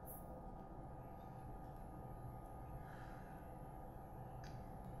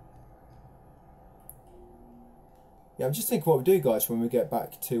yeah, I'm just thinking what we do, guys, when we get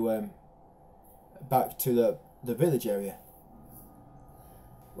back to the village area.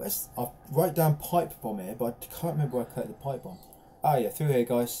 I write down pipe bomb here, but I can't remember where I collect the pipe bomb. Ah, yeah, through here,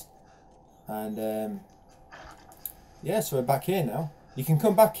 guys. And yeah, so we're back here now. You can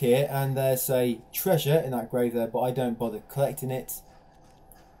come back here and there's a treasure in that grave there, but I don't bother collecting it.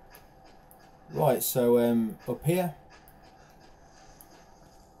 Right, so up here.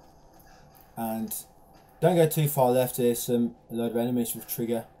 And don't go too far left. Here's a load of enemies with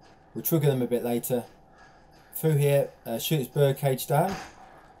trigger. We'll trigger them a bit later. Through here, shoot this bird cage down.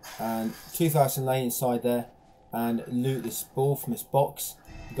 And 2000 lay inside there. And loot this ball from this box.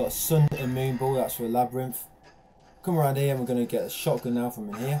 We've got a sun and moon ball, that's for a labyrinth. Come around here and we're going to get a shotgun now from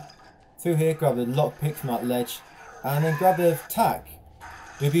in here. Through here, grab the lockpick from that ledge. And then grab the tack.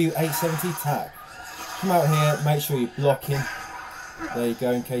 W870 tack. Come out here, make sure you're blocking. There you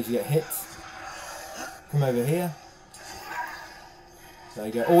go, in case you get hit. Come over here. There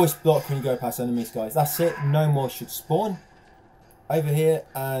you go. Always block when you go past enemies, guys. That's it. No more should spawn. Over here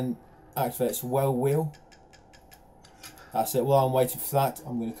and activate its well wheel. That's it. While I'm waiting for that,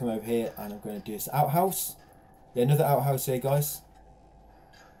 I'm going to come over here and I'm going to do this outhouse. Yeah, another outhouse here, guys.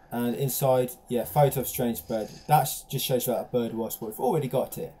 And inside, yeah, photo of strange bird. That just shows you what that bird was, but we've already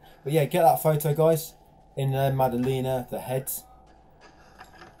got it. But yeah, get that photo, guys. In there, Madalena, the head.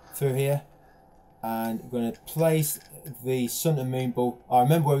 Through here. And we're going to place the sun and moon ball. I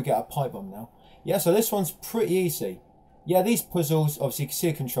remember where we get our pipe bomb now. Yeah, so this one's pretty easy. Yeah, these puzzles, obviously you can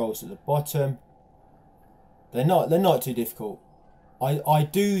see the controls at the bottom. They're not too difficult. I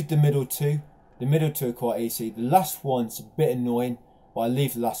do the middle two. The middle two are quite easy. The last one's a bit annoying, but I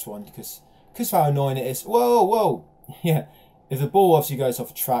leave the last one because of how annoying it is. Whoa, whoa. Yeah, if the ball obviously goes off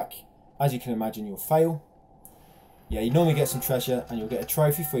a track, as you can imagine, you'll fail. Yeah, you normally get some treasure and you'll get a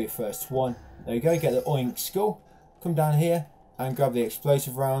trophy for your first one. There you go, get the oink skull. Come down here and grab the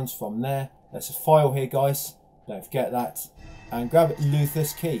explosive rounds from there. There's a file here, guys. Don't forget that. And grab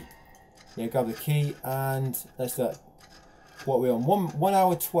Luther's key. Yeah, grab the key and let's do it. What are we on? 1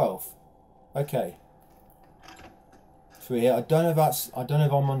 hour 12. Okay. Through here. I don't know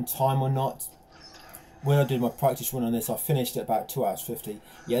if I'm on time or not. When I did my practice run on this, I finished at about 2 hours 50.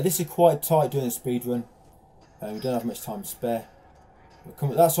 Yeah, this is quite tight doing a speed run. We don't have much time to spare.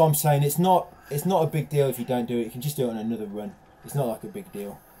 That's what I'm saying. It's not a big deal if you don't do it. You can just do it on another run. It's not like a big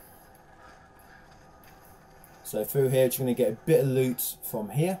deal. So through here, you're going to get a bit of loot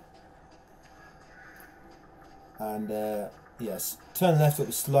from here. And yes, turn left up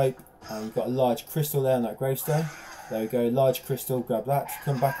the slope, and you've got a large crystal there on that gravestone. There we go, large crystal. Grab that.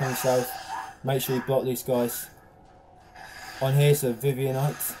 Come back on yourself. Make sure you block these guys. On here's a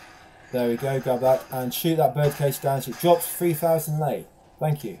Vivianite. There we go, grab that and shoot that birdcage down so it drops 3000 lay.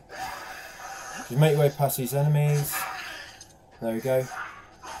 Thank you. Just make your way past these enemies. There we go.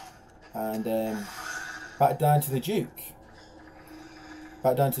 And back down to the Duke.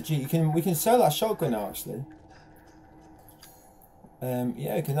 Back down to Duke. We can sell that shotgun now, actually.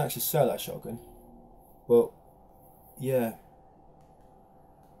 Yeah, we can actually sell that shotgun. But yeah.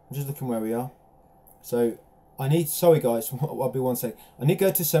 I'm just looking where we are. So sorry guys, I'll be one sec. I need to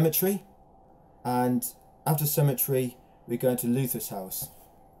go to cemetery, and after cemetery we're going to Luther's house.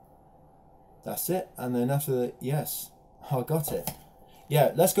 That's it. And then after the, yes, I got it.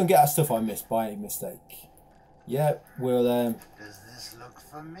 Yeah, let's go and get that stuff I missed by mistake. Yeah, we'll Does this look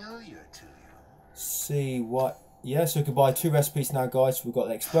familiar to you? see what Yeah, so we can buy 2 recipes now, guys. We've got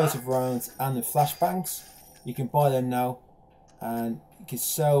the explosive rounds and the flashbangs. You can buy them now, and you can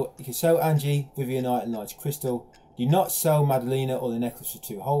sell Angie, Vivianite, and Large Crystal. Do not sell Madalena or the necklace with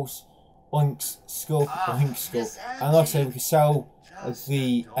 2 holes. Oink's skull, Oink's skull, and like I said, we can sell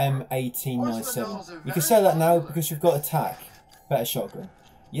the M1897. You can sell that now because you've got attack, better shotgun.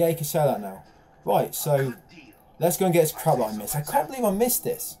 Yeah, you can sell that now. Right, so let's go and get this crap that I missed. I can't believe I missed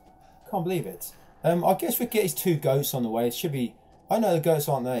this. Can't believe it. I guess we get his 2 goats on the way. It should be. I know the goats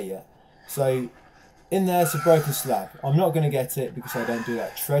aren't there yet. So in there's a broken slab. I'm not going to get it because I don't do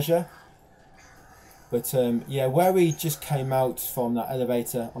that treasure. But yeah, where we just came out from that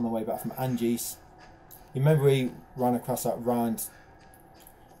elevator on the way back from Angie's. You remember we ran across that round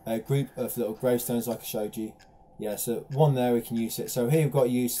group of little gravestones like I showed you. Yeah, so one there we can use it. So here we've got to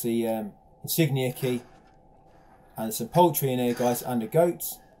use the insignia key. And some poultry in here, guys, and a goat.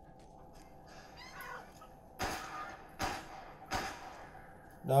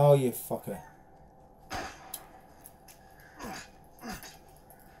 No, you fucker.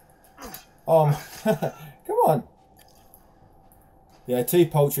 Come on. Yeah, 2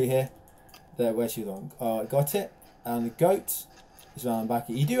 poultry here. There, where's she gone? Got it. And the goat is around the back.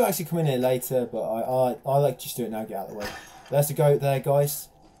 You do actually come in here later, but I like to just do it now, get out of the way. There's the goat there, guys.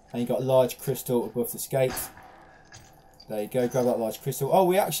 And you got a large crystal above this gate. There you go, grab that large crystal. Oh,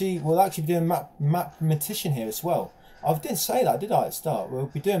 we'll actually be doing Mapmatician here as well. I didn't say that, did I, at the start? We'll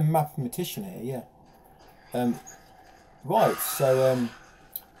be doing Mapmatician here, yeah. Right, so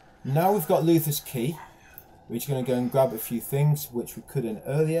now we've got Luther's key. We're just going to go and grab a few things, which we couldn't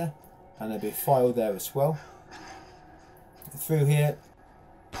earlier. And there'll be a file there as well. Through here.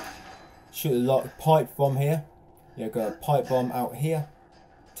 Shoot a lot of pipe bomb here. Yeah, got a pipe bomb out here.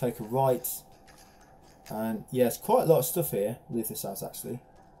 Take a right. And yeah, it's quite a lot of stuff here. Luther's house, actually.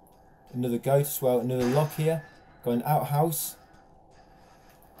 Another goat as well. Another lock here. Got an outhouse.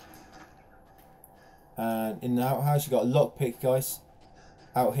 And in the outhouse, you've got a lockpick, guys.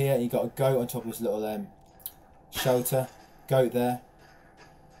 Out here, you got a goat on top of this little shelter. Goat there.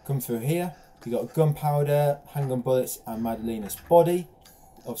 Come through here. You got gunpowder, handgun bullets, and Madalena's body.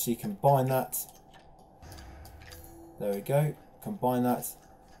 Obviously, combine that. There we go. Combine that.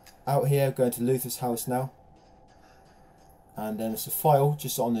 Out here, going to Luther's house now. And then it's a file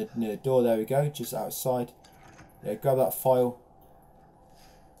just on the near the door. There we go. Just outside. Yeah, grab that file.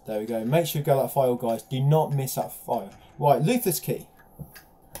 There we go. Make sure you grab that file, guys. Do not miss that file. Right, Luther's key.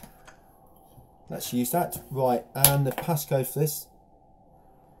 Let's use that. Right, and the passcode for this.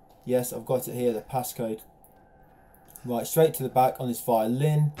 Yes, I've got it here, the passcode. Right, straight to the back on this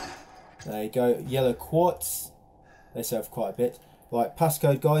violin. There you go. Yellow quartz. They serve quite a bit. Right,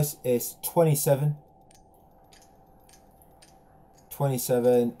 passcode, guys, is 27.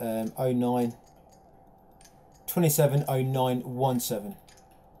 2709. 270917.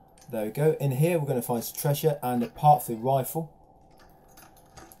 There we go. In here we're going to find some treasure and a part for the rifle.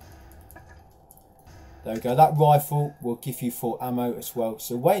 There we go. That rifle will give you full ammo as well.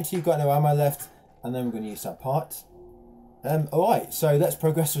 So wait until you've got no ammo left, and then we're going to use that part. Alright, so let's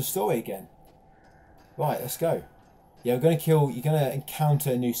progress the story again. Right, let's go. Yeah, you're going to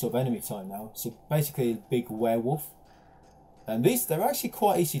encounter a new sort of enemy type now. So basically a big werewolf. And they're actually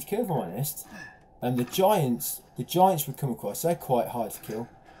quite easy to kill, if I'm honest. And the giants we come across, they're quite hard to kill.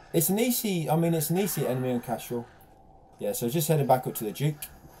 It's an easy enemy on Casual. Yeah, so just heading back up to the Duke.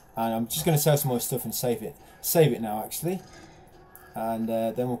 And I'm just going to sell some more stuff and save it. Save it now, actually. And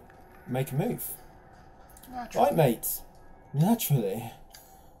then we'll make a move. Naturally. Right, mate. Naturally.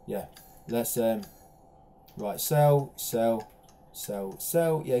 Yeah, let's, right, sell. Yeah,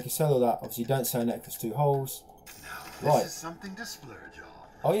 you can sell all that. Obviously, don't sell necklace 2 holes. Now, this is something to splurge on.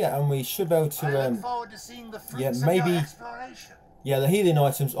 Oh yeah, and we should be able to, I look forward to seeing the fruits yeah, maybe, of your exploration. Yeah, the healing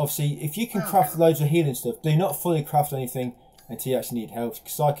items, obviously, if you can craft loads of healing stuff, do not fully craft anything until you actually need health,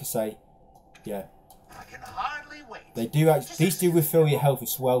 because like I say, yeah, I can hardly wait. they do actually, these do refill your health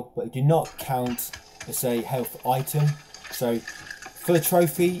as well, but they do not count as a health item. So, for the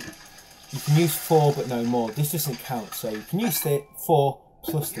trophy, you can use 4 but no more. This doesn't count, so you can use 4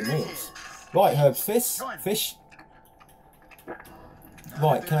 plus the meals. Right, herbs, fish.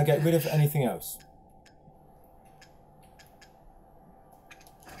 Right, can I get rid of anything else?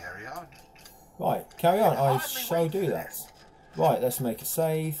 Carry on. Right, carry on. I shall do that. Right, let's make a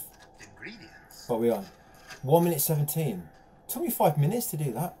save. Ingredients. What are we on? 1 minute 17. Took me 5 minutes to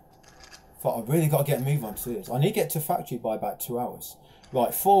do that. Thought I've really got to get a move on to this. I need to get to factory by about 2 hours.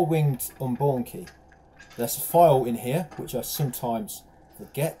 Right, 4-winged unborn key. There's a file in here, which I sometimes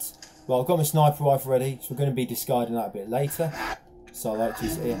forget. Well, I've got my sniper rifle ready, so we're going to be discarding that a bit later. So I like to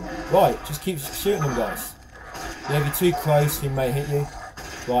use it here. Right, just keep shooting them, guys. Yeah, if you're too close, he may hit you.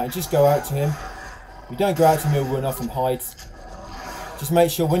 Right, and just go out to him. If you don't go out to him, he'll run off and hide. Just make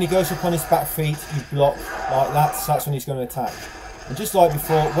sure when he goes up on his back feet, you block like that. So that's when he's going to attack. And just like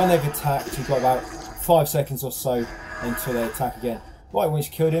before, when they've attacked, you've got about 5 seconds or so until they attack again. Right, once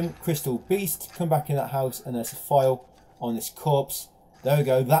you've killed him, Crystal Beast, come back in that house, and there's a file on this corpse. There we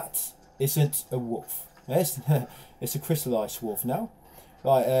go, that isn't a wolf. It's a crystallized wolf now.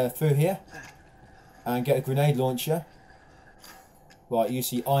 Right, through here, and get a grenade launcher. Right,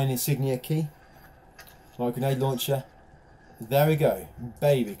 use the iron insignia key. Right, grenade launcher. There we go,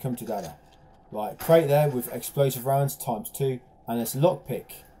 baby, come to dada. Right, crate there with explosive rounds ×2, and there's a lockpick.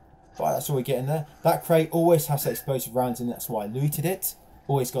 Right, that's all we're getting there. That crate always has explosive rounds in, that's why I looted it.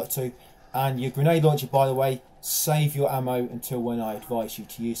 Always got to. And your grenade launcher, by the way, save your ammo until when I advise you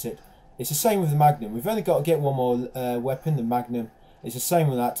to use it. It's the same with the Magnum. We've only got to get one more weapon, the Magnum. It's the same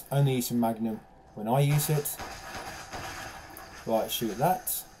with that, only use the Magnum when I use it. Right, shoot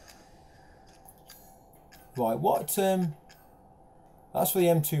that. Right, what, that's for the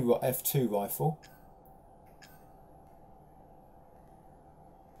F2 rifle.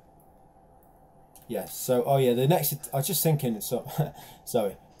 Yes, so, oh yeah, the next, I was just thinking, so,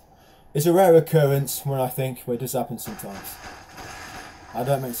 sorry. It's a rare occurrence when I think, well, it does happen sometimes. That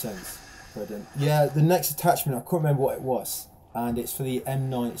don't make sense. But, yeah, the next attachment, I can't remember what it was. And it's for the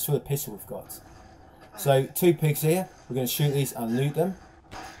M9, it's for the pistol we've got. So, 2 pigs here. We're going to shoot these and loot them.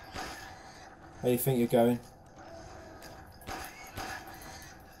 Where do you think you're going?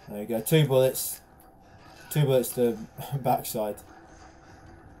 There you go, 2 bullets. 2 bullets to the backside.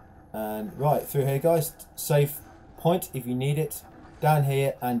 And right, through here guys, save point if you need it. Down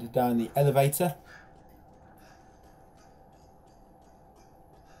here and down the elevator.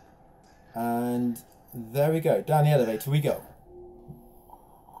 And there we go, down the elevator we go.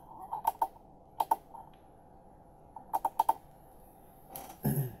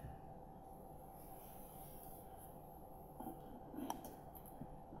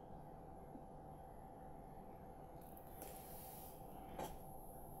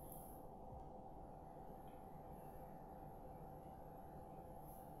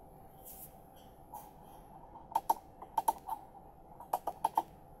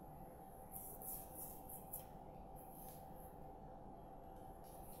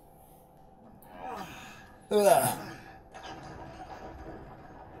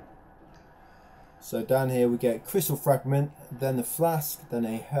 So down here we get crystal fragment, then the flask, then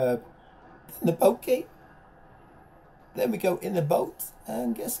a herb, then the boat key. Then we go in the boat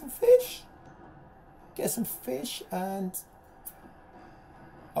and get some fish. Get some fish and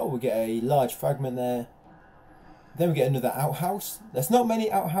oh, we get a large fragment there. Then we get another outhouse. There's not many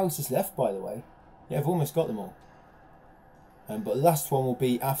outhouses left, by the way. Yeah, I've almost got them all. But the last one will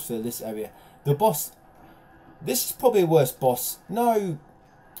be after this area. The boss. This is probably the worst boss. No,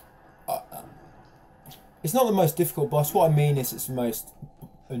 it's not the most difficult boss. What I mean is it's the most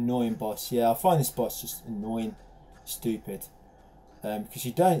annoying boss. Yeah, I find this boss just annoying, stupid. Because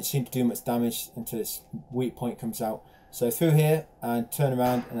you don't seem to do much damage until this weak point comes out. So through here and turn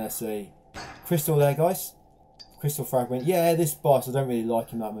around and there's a crystal there, guys. Crystal fragment. Yeah, this boss, I don't really like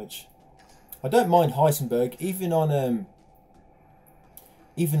him that much. I don't mind Heisenberg, even on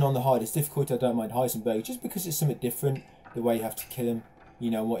the hardest difficulty. I don't mind Heisenberg just because it's something different. The way you have to kill him, you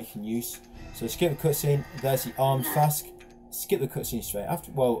know, what you can use. So skip the cutscene. There's the armed flask. Skip the cutscene straight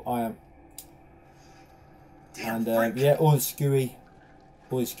after. Well, I am. And yeah, all the screwy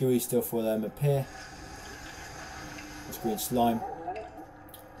stuff will appear. There's green slime.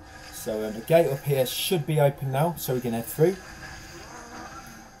 So the gate up here should be open now, so we can head through.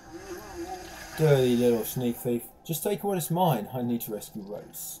 Dirty little sneak thief. Just take what is mine. I need to rescue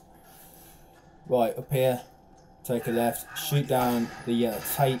Rose. Right, up here. Take a left. Shoot down the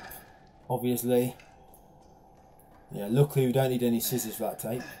tape, obviously. Yeah, luckily we don't need any scissors for that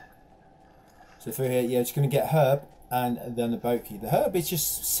tape. So through here, yeah, just going to get herb and then the boat key. The herb is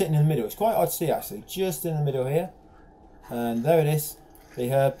just sitting in the middle. It's quite hard to see actually. Just in the middle here. And there it is. The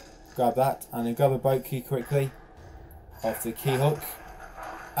herb. Grab that and then grab a boat key quickly off the key hook.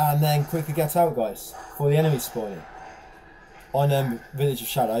 And then quickly get out, guys, before the enemy spawning. On Village of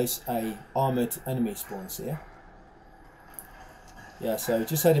Shadows, a armoured enemy spawns here. Yeah, so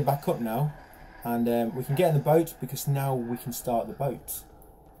just heading back up now. And we can get in the boat because now we can start the boat.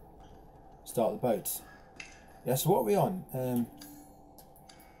 Yeah, so what are we on? I'm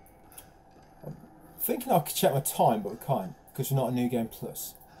thinking I could check my time, but we can't because we're not a New Game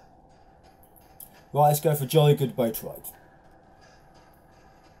Plus. Right, let's go for a jolly good boat ride.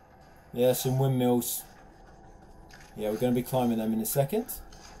 Yeah, some windmills. Yeah, we're going to be climbing them in a second.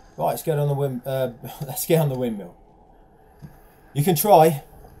 Right, let's get on the let's get on the windmill. You can try,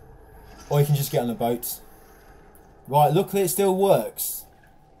 or you can just get on the boat. Right, luckily it still works.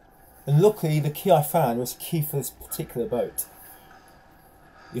 And luckily the key I found was a key for this particular boat.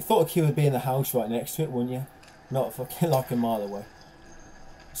 You thought a key would be in the house right next to it, wouldn't you? Not fucking like a mile away.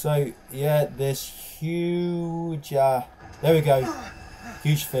 So, yeah, there's huge... there we go.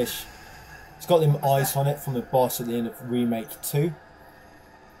 Huge fish. It's got them eyes on it from the boss at the end of Remake 2.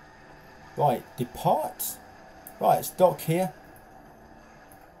 Right, depart. Right, it's dock here.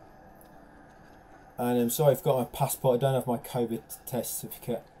 And I'm sorry, I've got my passport. I don't have my COVID test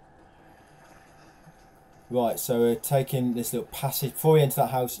certificate. Right, so we're taking this little passage. Before we enter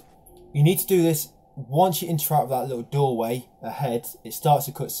that house, you need to do this. Once you interact with that little doorway ahead, it starts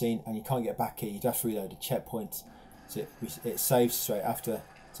a cutscene and you can't get back here. You have to reload a checkpoint. So it saves straight after.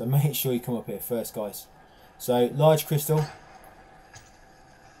 So make sure you come up here first, guys. So, large crystal.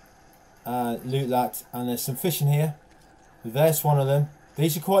 Loot that. And there's some fish in here. There's one of them.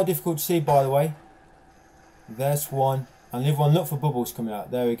 These are quite difficult to see, by the way. There's one. And the other one, look for bubbles coming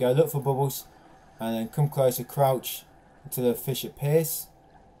out. There we go, look for bubbles. And then come closer, crouch until the fish appears.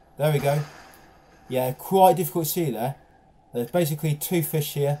 There we go. Yeah, quite difficult to see there. There's basically 2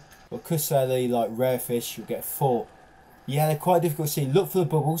 fish here. But because they're the like rare fish, you'll get 4. Yeah, they're quite difficult to see. Look for the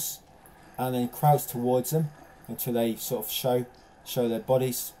bubbles. And then crouch towards them until they sort of show their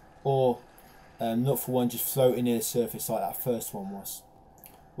bodies. Or look for one just floating near the surface like that first one was.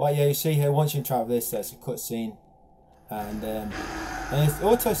 Right, yeah, you see here, once you interact with this, there's a cutscene. And it's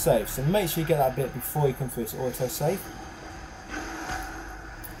autosave, so make sure you get that bit before you come through. It's autosave.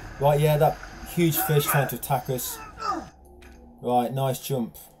 Right, yeah, that huge fish trying to attack us. Right, nice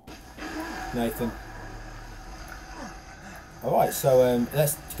jump, Nathan. Alright, so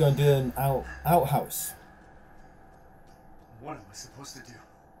let's go and do an outhouse. What am I supposed to do?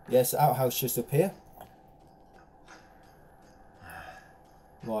 Yes, outhouse just up here.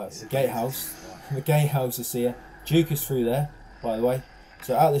 Right, the gatehouse. The gatehouse is here. Duke is through there, by the way.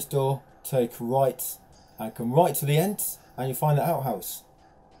 So out this door, take right, and come right to the end, and you find the outhouse.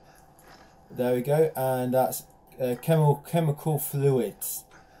 There we go, and that's chemical fluids.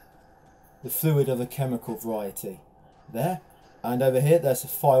 The fluid of the chemical variety. There. And over here, there's a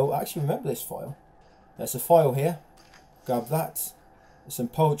file. Actually, remember this file. There's a file here. Grab that. There's some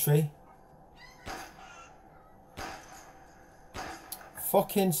poultry.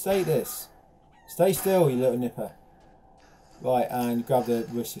 Fucking stay this. Stay still, you little nipper. Right, and grab the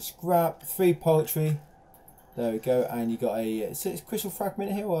rest of scrap. 3 poultry. There we go. And you got a... Is it a crystal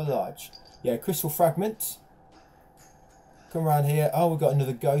fragment here or a large? Yeah, crystal fragment. Come around here. Oh, we've got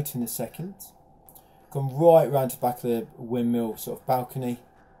another goat in a second. Come right round to the back of the windmill sort of balcony.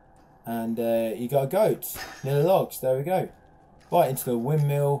 And you got a goat near the logs. There we go. Right into the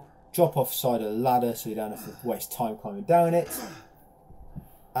windmill. Drop off the side of the ladder so you don't have to waste time climbing down it.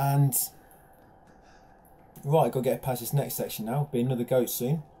 And... Right, got to get past this next section now. Be another goat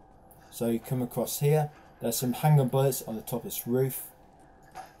soon. So you come across here. There's some hanger bullets on the top of this roof.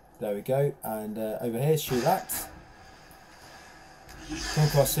 There we go. And over here, shoot that. Come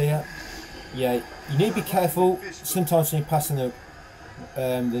across here. Yeah, you need to be careful. Sometimes when you're passing the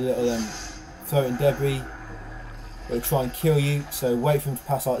little floating debris, it'll try and kill you. So wait for him to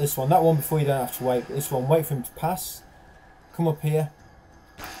pass like this one. That one before you don't have to wait. But this one, wait for him to pass. Come up here.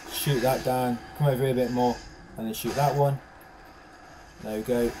 Shoot that down. Come over here a bit more. And then shoot that one. There we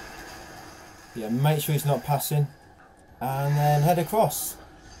go. Yeah, make sure he's not passing. And then head across.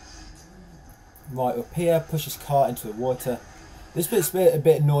 Right up here, push his cart into the water. This bit's a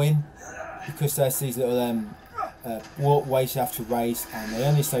bit annoying because there's these little walkways you have to raise, and they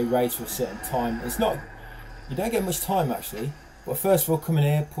only stay raised for a certain time. It's not, you don't get much time actually. But first of all, come in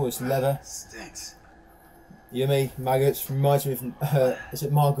here, pull this lever. Stinks. Yummy maggots. Reminds me of is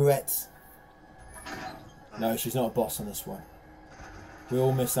it Margaret? No, she's not a boss on this one. We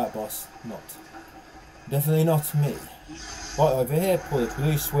all miss that boss. Not. Definitely not me. Right over here, pull the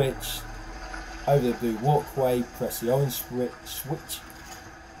blue switch. Over the blue walkway, press the orange switch.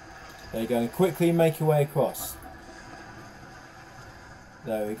 There you go, and quickly make your way across.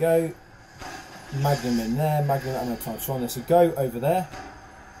 There we go. Magnum in there, Magnum ammo times 1. So go over there.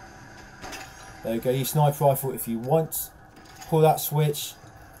 There you go, use sniper rifle if you want. Pull that switch.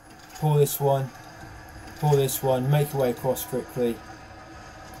 Pull this one. Pull this one. Make your way across quickly.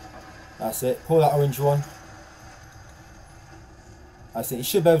 That's it. Pull that orange one. That's it. You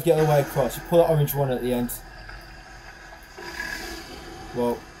should be able to get all the way across. You pull that orange one at the end.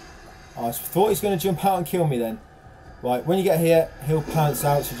 Well, I thought he was going to jump out and kill me then. Right, when you get here, he'll pounce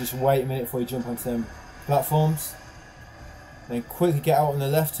out, so just wait a minute before you jump onto them platforms. Then quickly get out on the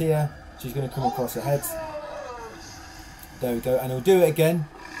left here. She's going to come across ahead. There we go. And he'll do it again.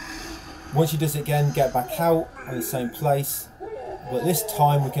 Once he does it again, get back out in the same place. But this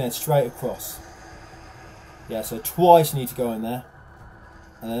time we can head straight across. Yeah, so twice you need to go in there.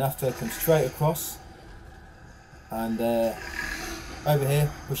 And then after, come straight across. And over here,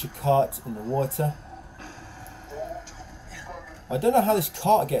 push your cart in the water. I don't know how this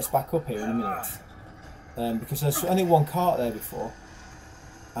cart gets back up here in a minute. Because there's only one cart there before.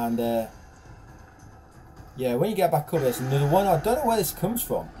 And yeah, when you get back up, there's another one. I don't know where this comes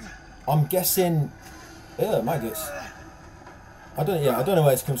from. I'm guessing... Ugh, maggots. I don't know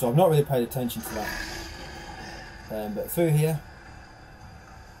where this comes from. I've not really paid attention to that. But through here.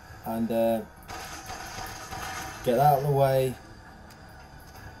 And get that out of the way.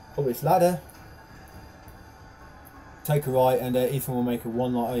 Up this ladder. Take a right, and Ethan will make a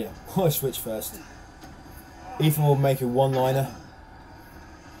one-liner. Oh yeah, I'll switch first. Ethan will make a one-liner.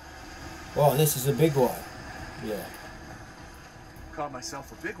 Wow, this is a big one. Yeah. Caught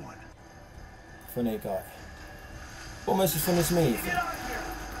myself a big one. Funny guy. Almost as fun as me, Ethan.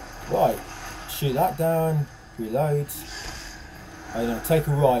 Right. Shoot that down. Reload. Oh no, take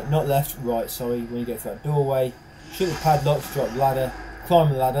a right, not left, right, sorry, when you get through that doorway. Shoot the padlocks, drop the ladder,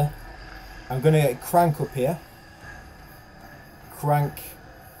 climb the ladder. I'm going to get Crank up here. Crank.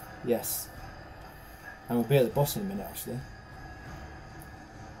 Yes. And we'll be at the boss in a minute, actually.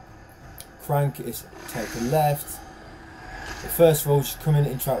 Crank is take a left. But first of all, just come in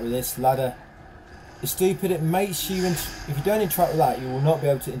and interact with this ladder. It's stupid, it makes you, if you don't interact with that, you will not be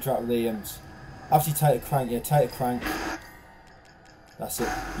able to interact with the after you take a crank, yeah, take a crank. That's it.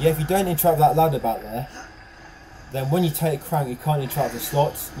 Yeah, if you don't interact with that ladder back there, then when you take a crank, you can't interact with the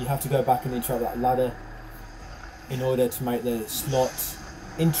slots. You have to go back and interact with that ladder in order to make the slots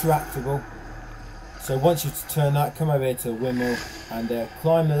interactable. So once you turn that, come over here to the windmill and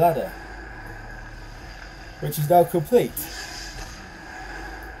climb the ladder, which is now complete.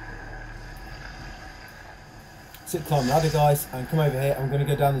 So climb the ladder, guys, and come over here. I'm going to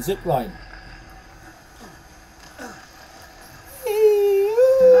go down the zip line.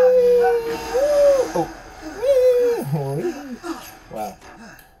 Wow,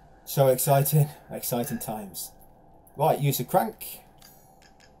 so exciting times. Right, use a crank.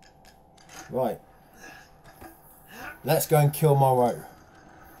 Right, let's go and kill Moreau.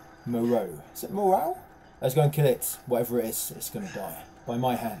 Is it Moreau? Let's go and kill it. Whatever it is, it's going to die by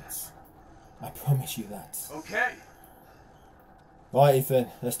my hands. I promise you that. Okay. Right, Ethan,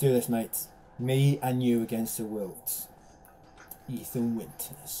 let's do this, mate. Me and you against the world. Ethan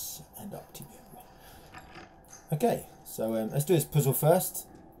Winters, and up to you. Okay, so let's do this puzzle first.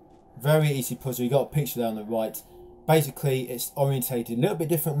 Very easy puzzle. You got a picture there on the right. Basically, it's orientated a little bit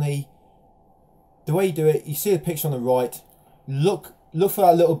differently. The way you do it, you see the picture on the right. Look for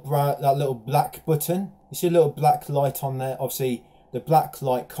that little black button. You see a little black light on there. Obviously, the black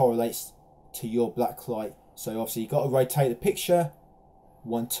light correlates to your black light. So obviously, you got to rotate the picture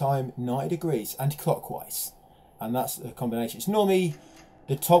one time 90 degrees anti-clockwise, and that's the combination. It's normally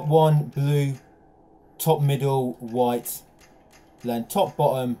the top one blue, top middle white, then top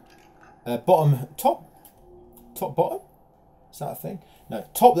bottom, top bottom. Is that a thing? No,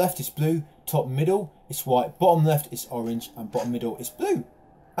 top left is blue, top middle is white, bottom left is orange, and bottom middle is blue,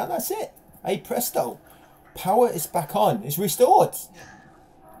 and that's it. Hey presto, power is back on. It's restored.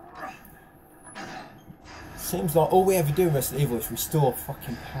 Seems like all we ever do in Resident Evil is restore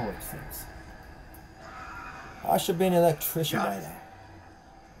fucking power to things. I should be an electrician by now.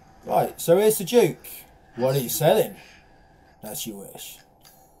 Right, so here's the Duke. What are you selling? That's your wish.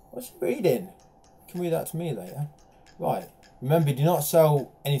 What's he reading? You can read that to me later. Right, remember, do not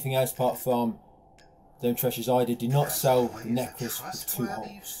sell anything else apart from them treasures I did. Do not sell the necklace with 2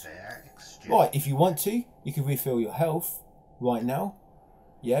 holes. Right, if you want to, you can refill your health right now.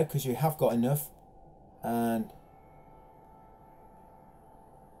 Yeah, because you have got enough. And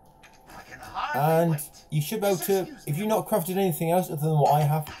you should be able to, if you've not crafted anything else other than what I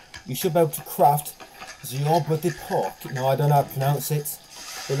have, you should be able to craft Zioba de Pork. Now I don't know how to pronounce it,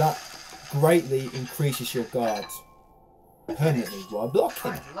 but that greatly increases your guard permanently while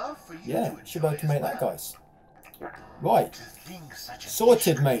blocking. Yeah, should be able to make that, guys. Right,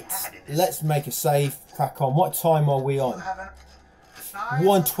 sorted, mates. Let's make a save. Crack on. What time are we on?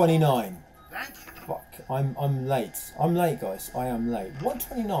 1:29. Fuck, I'm late. I'm late, guys. I am late.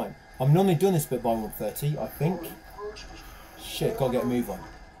 1:29. I'm normally doing this bit by 1:30, I think. Shit, gotta get a move on.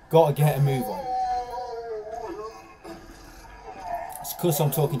 Gotta get a move on. It's because I'm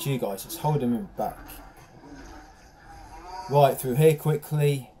talking to you guys. It's holding me back. Right, through here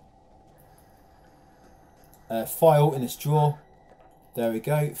quickly. File in this drawer. There we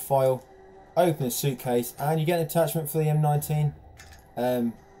go. File. open the suitcase, and you get an attachment for the M19.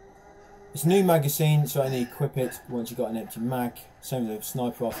 It's a new magazine, so I only equip it once you've got an empty mag. Same with the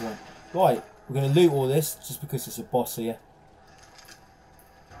sniper rifle one. Right, we're going to loot all this just because it's a boss here.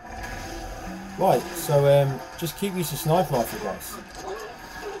 Right, so just keep using sniper rifle, guys.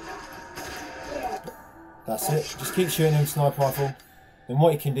 That's it. Just keep shooting him sniper rifle. And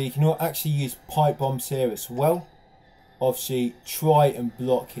what you can do, you can actually use pipe bombs here as well. Obviously, try and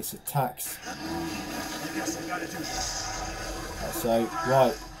block his attacks. So,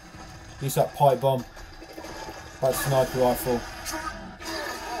 right. Use that pipe bomb. That sniper rifle.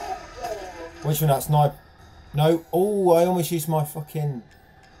 Which one that sniper? No. Oh, I almost used my fucking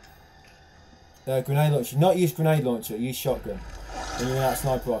grenade launcher. Not use grenade launcher, use shotgun. When you're in that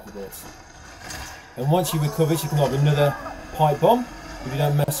sniper rifle bullets. And once you recover it, you can have another pipe bomb. If you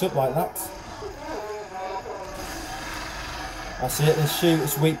don't mess up like that. That's it, then shoot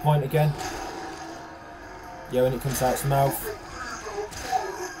its weak point again. Yeah, when it comes out its mouth.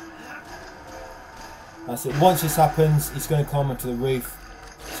 That's it. Once this happens, it's going to climb onto the roof.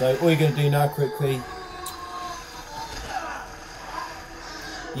 So all you're going to do now quickly.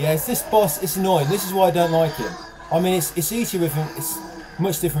 Yes, this boss, it's annoying. This is why I don't like him. I mean, it's easier with him. It's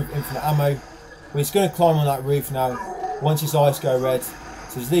much different with infinite ammo. But it's going to climb on that roof now. Once his eyes go red.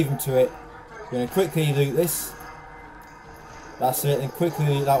 So just leave him to it. We're going to quickly loot this. That's it. And quickly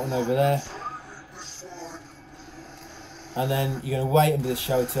loot that one over there. And then you're going to wait under the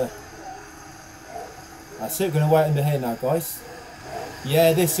shelter. That's it. We're going to wait under here now, guys.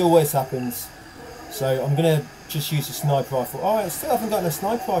 Yeah, this always happens. So I'm going to just use a sniper rifle. Oh, I still haven't got no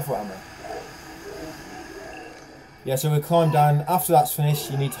sniper rifle ammo. Yeah, so we'll climb down. After that's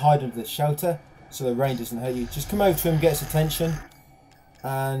finished, you need to hide under the shelter so the rain doesn't hurt you. Just come over to him, get his attention.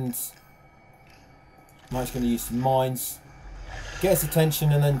 And I'm just going to use some mines. Get his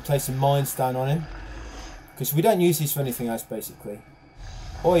attention and then place some mines down on him. Because we don't use these for anything else, basically.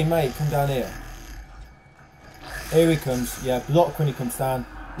 Oi, mate, come down here. Here he comes. Yeah, block when he comes down.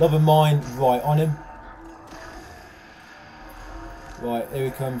 Lob a mine right on him. Right, here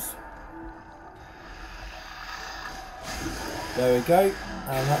he comes. There we go.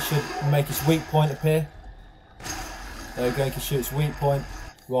 And that should make his weak point appear. There we go, you can shoot its weak point.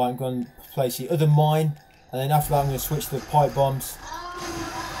 Right, I'm going to place the other mine. And then after that I'm going to switch to the pipe bombs.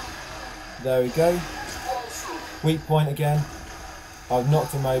 There we go. Weak point again. I've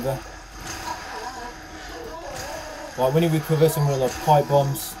knocked him over. Right, when he recovers I'm going to load pipe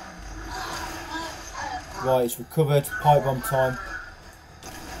bombs. Right, it's recovered. Pipe bomb time.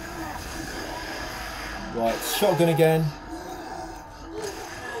 Right, shotgun again.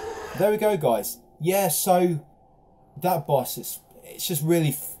 There we go, guys. Yeah, so that boss, it's just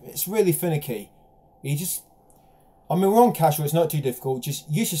really, it's really finicky. You just, I mean, we're on casual. It's not too difficult. Just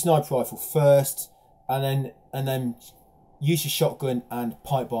use your sniper rifle first, and then use your shotgun and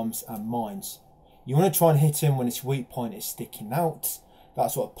pipe bombs and mines. You want to try and hit him when his weak point is sticking out.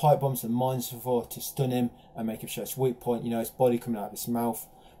 That's what pipe bombs and mines are for, to stun him and make him show his weak point. You know, his body coming out of his mouth.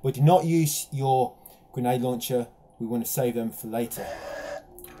 But do not use your grenade launcher. We want to save them for later.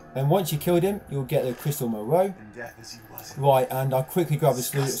 And once you killed him, you'll get the crystal Moreau. Right, and I'll quickly grab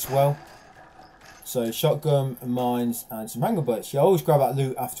this loot as well. So shotgun, mines, and some handgun bullets. You always grab that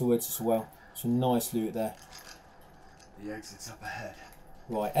loot afterwards as well. Some nice loot there. The exit's up ahead.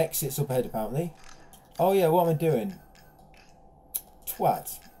 Right, exit's up ahead apparently. Oh yeah, what am I doing?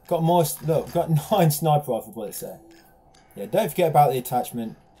 Twat. Got more, look, got 9 sniper rifle bullets there. Yeah, don't forget about the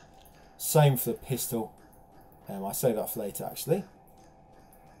attachment. Same for the pistol. I'll save that for later actually.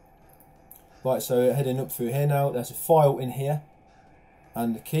 Right, so heading up through here now. There's a file in here.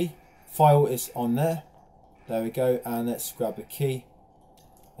 And the key. File is on there. There we go. And let's grab the key.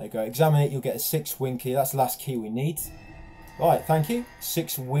 There you go. Examine it. You'll get a 6 wing key. That's the last key we need. Right, thank you.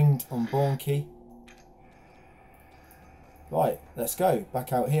 6 winged unborn key. Right, let's go.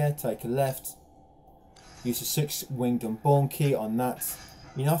 Back out here. Take a left. Use the 6 winged unborn key on that.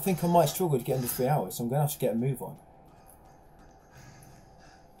 You know, I think I might struggle to get under 3 hours. So I'm going to have to get a move on.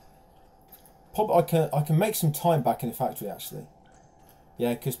 Probably I can make some time back in the factory actually.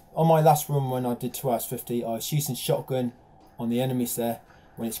 Yeah, because on my last run when I did 2 hours 50, I was using shotgun on the enemies there.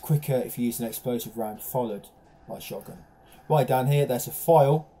 When it's quicker if you use an explosive round followed by shotgun. Right down here, there's a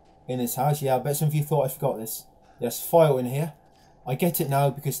file in this house. Yeah, I bet some of you thought I forgot this. There's a file in here. I get it now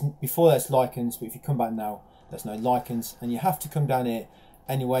because before there's lichens, but if you come back now, there's no lichens. And you have to come down here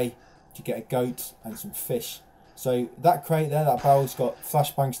anyway to get a goat and some fish. So that crate there, that barrel's got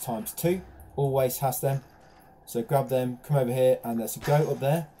flashbangs ×2. Always has them. So grab them, come over here, and there's a goat up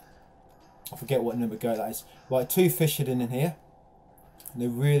there. I forget what number goat that is. Right, 2 fish hidden in here. And they're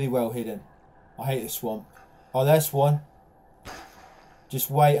really well hidden. I hate this swamp. Oh, there's one. Just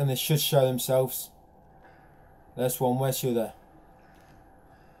wait and they should show themselves. There's one. Where's the other?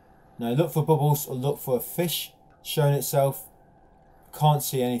 No, look for bubbles or look for a fish showing itself. Can't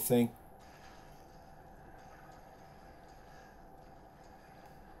see anything.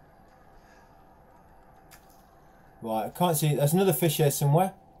 Right, I can't see. There's another fish here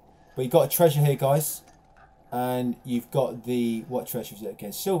somewhere. But you've got a treasure here, guys. And you've got the... What treasure is it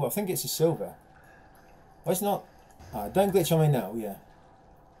again? Silver. I think it's a silver. Oh, it's not. Ah, don't glitch on me now. Yeah.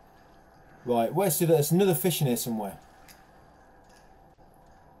 Right, where's the... There's another fish in here somewhere.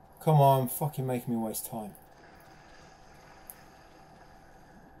 Come on, fucking making me waste time.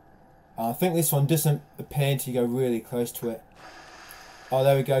 I think this one doesn't appear until you go really close to it. Oh,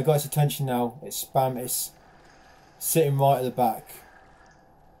 there we go. Got its attention now. It's spam. It's sitting right at the back.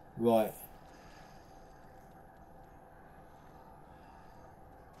 Right.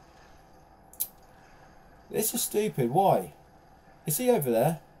 This is stupid. Why? Is he over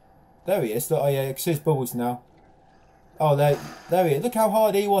there? There he is. Look, oh yeah, I can see his bubbles now. Oh, there he is. Look how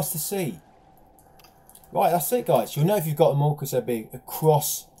hard he was to see. Right, that's it, guys. You'll know if you've got them all because there'll be a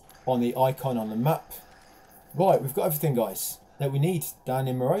cross on the icon on the map. Right, we've got everything, guys, that we need down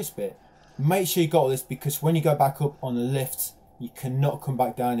in Moreau's bit. Make sure you got all this because when you go back up on the lift, you cannot come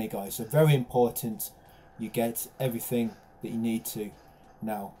back down here, guys. So very important you get everything that you need to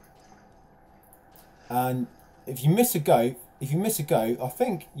now. And if you miss a goat, I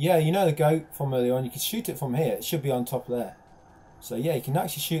think, yeah, you know the goat from earlier on, you can shoot it from here. It should be on top of there. So yeah, you can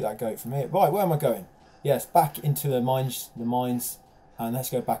actually shoot that goat from here. Right, where am I going? Yes, back into the mines, and let's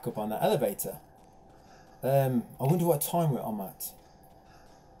go back up on that elevator. I wonder what time I'm at.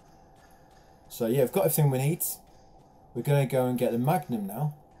 So yeah, we've got everything we need. We're going to go and get the Magnum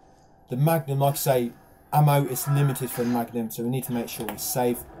now. The Magnum, like I say, ammo is limited for the Magnum, so we need to make sure we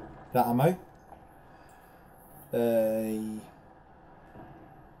save that ammo. Yeah,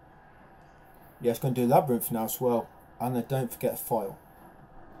 it's going to do Labyrinth now as well. And then don't forget a file.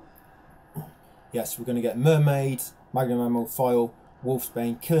 Yes, we're going to get Mermaid, Magnum ammo, file,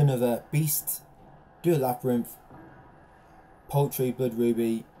 Wolfsbane, kill another beast, do a Labyrinth, poultry, blood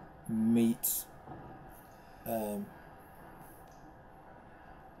ruby, meat.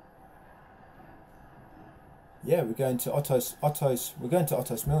 Yeah, we're going to Otto's. We're going to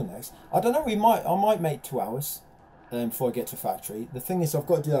Otto's Mill next. I don't know. I might make 2 hours before I get to factory. The thing is, I've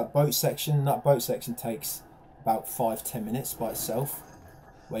got to do that boat section. That boat section takes about 5-10 minutes by itself.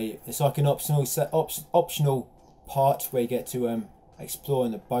 Where it's like an optional part where you get to explore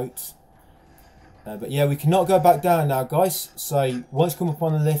in the boat. But yeah, we cannot go back down now, guys. So once you come up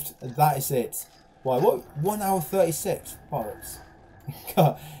on the lift, that is it. Why? What? 1 hour 36. Bollocks.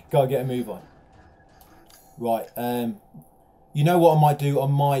 Gotta get a move on. Right. You know what I might do? I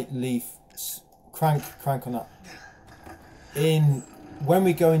might leave crank on that. When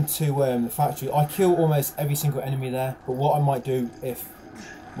we go into the factory, I kill almost every single enemy there. But what I might do, if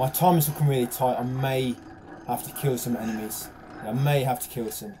my time is looking really tight, I may have to kill some enemies. I may have to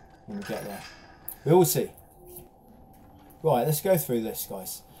kill some when we get there. We will see. Right, let's go through this,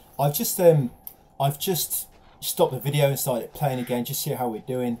 guys. I've just stopped the video and started playing again, just see how we're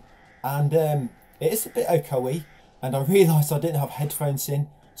doing. And it is a bit echoey, and I realised I didn't have headphones in,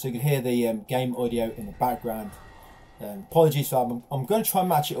 so you could hear the game audio in the background. Apologies for that. I'm going to try and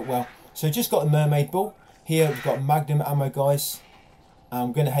match it up well. So just got the mermaid ball. Here we've got Magnum ammo, guys. And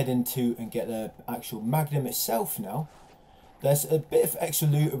I'm going to head into and get the actual Magnum itself now. There's a bit of extra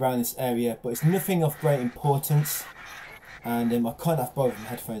loot around this area, but it's nothing of great importance. And I can't have both of my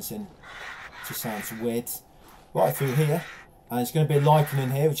headphones in. It just sounds weird. Right through here. And it's going to be a lichen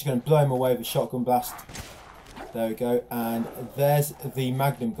in here, which is going to blow him away with a shotgun blast. There we go. And there's the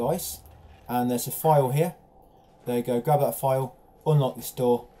Magnum, guys. And there's a file here. There you go. Grab that file. Unlock this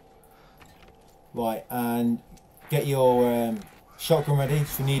door. Right. And get your shotgun ready.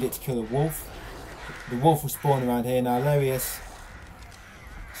 If you need it to kill a wolf. The wolf will spawn around here now. There he is.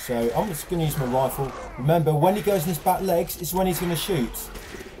 So I'm just going to use my rifle. Remember, when he goes in his back legs, it's when he's going to shoot.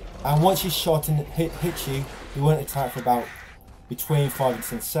 And once he's shot and hits you, he won't attack for about between 5 and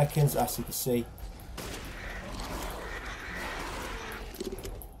 10 seconds, as you can see.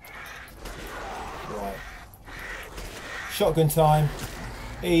 Right. Shotgun time.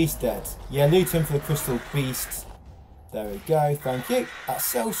 He's dead. Yeah, loot him for the crystal beast. There we go, thank you. That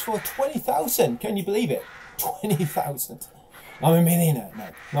sells for 20,000. Can you believe it? 20,000. I'm a millionaire. No,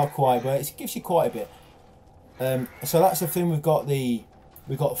 not quite, but it gives you quite a bit. So that's the thing. We've got a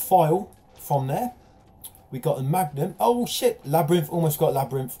file from there. We got the Magnum. Oh shit! Labyrinth. Almost got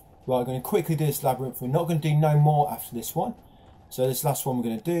Labyrinth. Right, I'm going to quickly do this Labyrinth. We're not going to do no more after this one. So this last one we're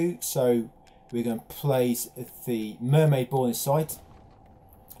going to do. So we're going to place the mermaid ball inside.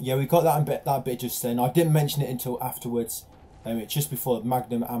 Yeah, we got that bit just then. I didn't mention it until afterwards. It's just before the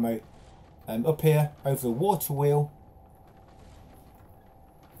magnum ammo. Up here, over the water wheel.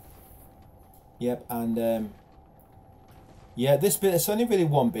 Yep, and yeah, this bit, it's only really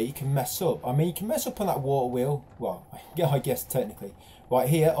one bit you can mess up. I mean, you can mess up on that water wheel. Well, yeah, I guess technically. Right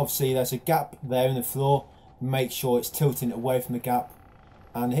here, obviously, there's a gap there in the floor. Make sure it's tilting away from the gap.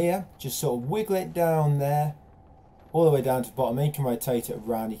 And here, just sort of wiggle it down there, all the way down to the bottom. You can rotate it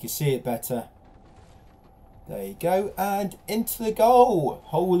around, you can see it better. There you go, and into the goal.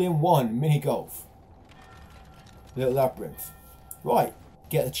 Hole in one, mini golf. Little labyrinth. Right,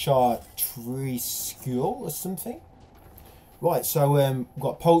 get the Chartreuse or something. Right, so we've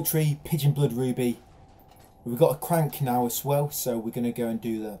got poultry, pigeon blood ruby. We've got a crank now as well, so we're going to go and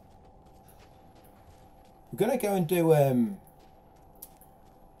do the... We're going to go and do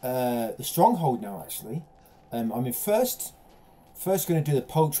the stronghold now, actually. I mean, first going to do the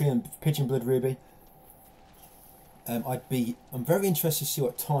poultry and pigeon blood ruby. I'm very interested to see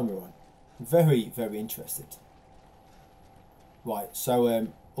what time we're on. Very, very interested. Right, so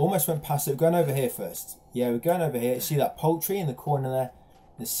almost went past it. We're going over here first. Yeah, we're going over here. See that poultry in the corner there,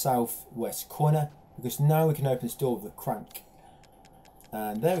 the southwest corner, because now we can open this door with a crank.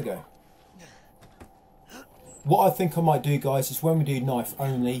 And there we go. What I think I might do, guys, is when we do knife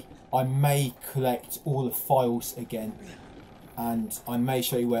only, I may collect all the files again, and I may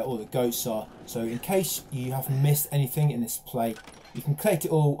show you where all the goats are. So in case you have missed anything in this play, you can collect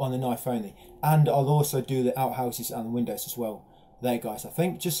it all on the knife only. And I'll also do the outhouses and the windows as well. There, guys, I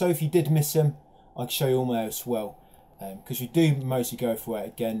think, just so if you did miss them, I can show you all there as well. Because we do mostly go for it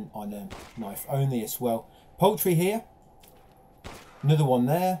again on knife only as well. Poultry here. Another one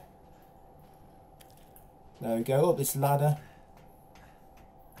there. There we go, up this ladder.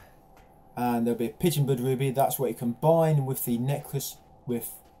 And there'll be a pigeon blood ruby. That's what you combine with the necklace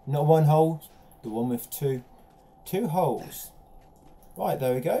with not one hole, the one with two holes. Right,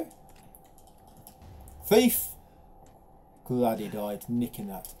 there we go. Thief. Glad he died, nicking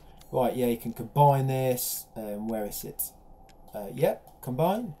that. Right, yeah, you can combine this. Where is it? Yep,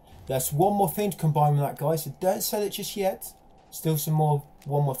 combine. There's one more thing to combine with that, guys. So don't sell it just yet. Still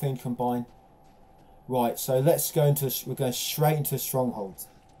one more thing to combine. Right, so let's go into. We're going straight into the stronghold.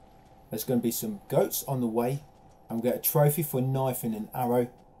 There's going to be some goats on the way. And we'll get a trophy for a knife and an arrow.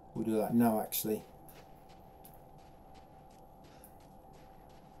 We'll do that now, actually.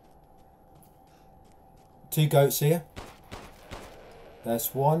 Two goats here.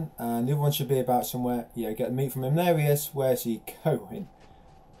 There's one, and the other one should be about somewhere. Yeah, get the meat from him. There he is. Where's he going?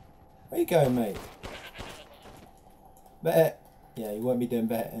 Where you going, mate? Bet. Yeah, you won't be doing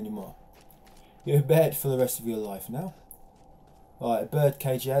bet anymore. You're bet for the rest of your life now. Right, a bird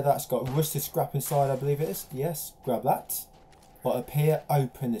cage, yeah, that's got rusted scrap inside, I believe it is. Yes, grab that. But up here,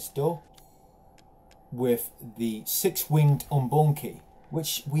 open this door with the six-winged unborn key,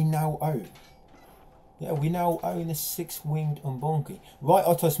 which we now own. Yeah, we now own a six-winged unborn key. Right,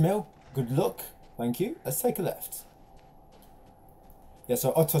 Otto's Mill, good luck. Thank you. Let's take a left. Yeah,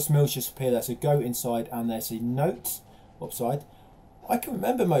 so Otto's Mill's just up here. There's a goat inside and there's a note upside. I can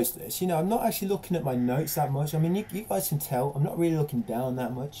remember most of this. You know, I'm not actually looking at my notes that much. I mean, you guys can tell. I'm not really looking down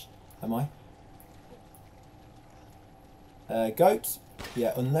that much, am I? Goat.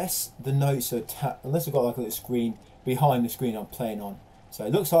 Yeah, unless the notes are unless I've got like a little screen behind the screen I'm playing on. So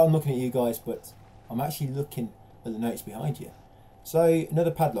it looks like I'm looking at you guys, but I'm actually looking at the notes behind you. So,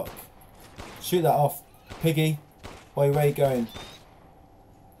 another padlock. Shoot that off. Piggy. Where are you going?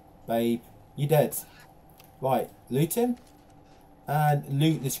 Babe, you dead. Right, loot him. And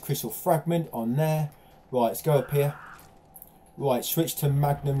loot this crystal fragment on there. Right, let's go up here. Right, switch to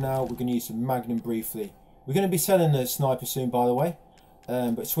Magnum now. We're going to use the Magnum briefly. We're going to be selling the sniper soon, by the way.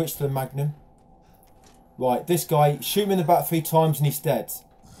 But switch to the Magnum. Right, this guy, shoot him in the back 3 times and he's dead.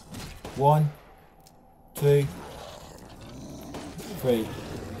 1, 2, 3.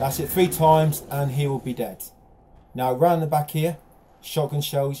 That's it, 3 times and he will be dead. Now around the back here, shotgun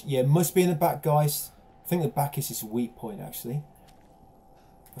shells. Yeah, must be in the back, guys. I think the back is his weak point, actually.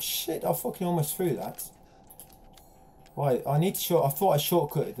 Oh shit, I fucking almost threw that. Right, I need to I thought I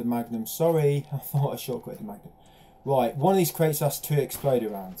shortcutted the Magnum. Sorry, I thought I shortcutted the Magnum. Right, one of these crates has 2 exploder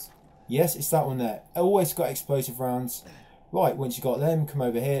rounds. Yes, it's that one there. Always got explosive rounds. Right, once you got them, come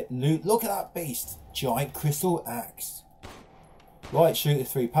over here. Loot. Look at that beast. Giant crystal axe. Right, shoot the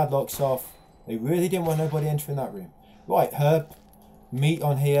 3 padlocks off. They really didn't want nobody entering that room. Right, herb. Meat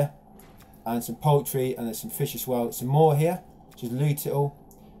on here. And some poultry. And there's some fish as well. Some more here. Just loot it all.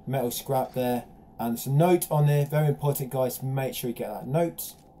 Metal scrap there. And there's a note on there. Very important, guys. Make sure you get that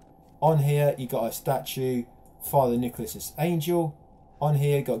note. On here, you got a statue, Father Nicholas's angel. On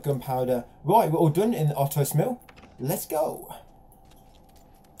here, you got gunpowder. Right, we're all done in the Outhouses mill. Let's go.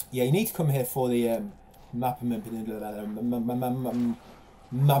 Yeah, you need to come here for the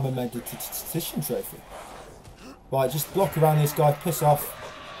Mapmatician trophy. Right, just block around these guys, piss off.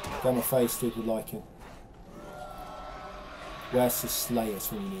 Get my face, stupid like him. Where's the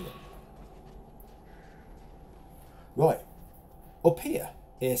slayers when you need it? Right, up here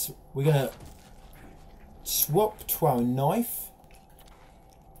is we're gonna swap to our knife,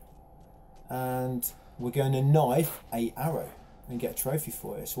 and we're going to knife a arrow and get a trophy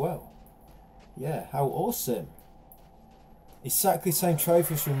for it as well. Yeah, how awesome! Exactly the same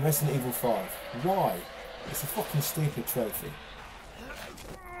trophies from Resident Evil 5. Why? It's a fucking stupid trophy.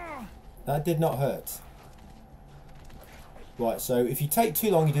 That did not hurt. Right, so if you take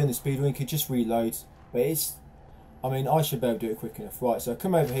too long you're doing the speedrun, you could just reload. But it's, I mean, I should be able to do it quick enough. Right, so I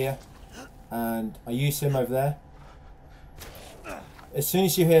come over here and I use him over there. As soon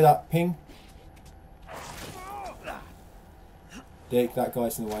as you hear that ping, dick, that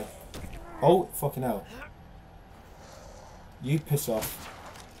guy's in the way. Oh, fucking hell. You piss off.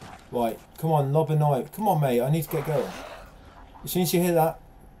 Right, come on, lob a knife. Come on, mate, I need to get going. As soon as you hear that,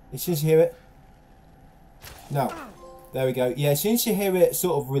 as soon as you hear it. No. There we go. Yeah, as soon as you hear it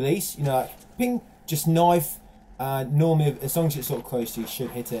sort of release, you know, like ping, just knife. And normally, as long as it's sort of close to you, you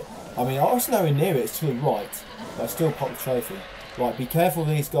should hit it. I mean, I was nowhere near it, it's to the right. But I still pop the trophy. Right, be careful of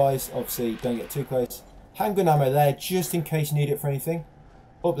these guys. Obviously, don't get too close. Handgun ammo there, just in case you need it for anything.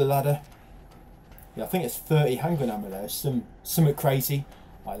 Up the ladder. Yeah, I think it's 30 handgun ammo there. Something crazy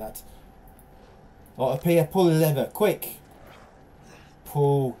like that. Right, up here, pull the lever, quick.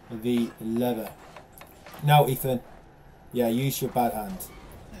 Pull the lever. Now, Ethan. Yeah, use your bad hand.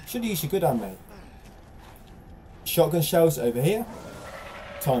 Should use your good hand, mate. Shotgun shells over here.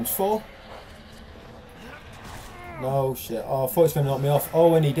 ×4. No, shit. Oh, I thought it was going to knock me off.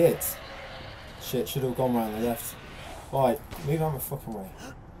 Oh, and he did. Shit, should have gone round the left. Right, move out my fucking way.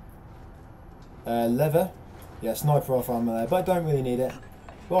 Lever. Yeah, sniper off ammo there, but I don't really need it.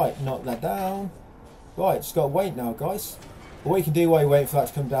 Right, knock that down. Right, just got to wait now, guys. But what you can do while you wait for that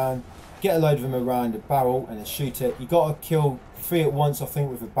to come down, get a load of them around a barrel and then shoot it. You got to kill 3 at once, I think,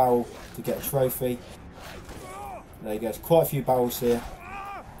 with a barrel to get a trophy. There you go, there's quite a few barrels here.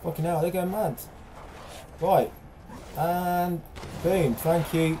 Fucking hell, they're going mad. Right, and boom,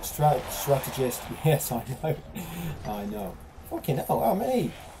 thank you, strategist. Yes, I know. I know. Fucking hell, how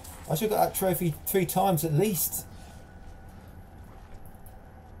many? I should have got that trophy 3 times at least.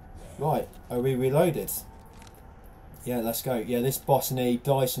 Right, are we reloaded? Yeah, let's go. Yeah, this boss need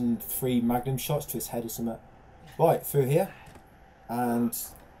dice and 3 magnum shots to his head or something. Right, through here. And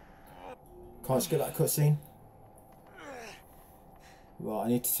can't skip that cutscene. Right, I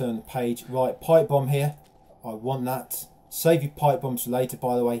need to turn the page. Right, pipe bomb here. I want that. Save your pipe bombs for later,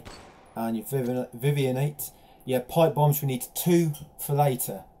 by the way. And your Vivianate. Yeah, pipe bombs we need 2 for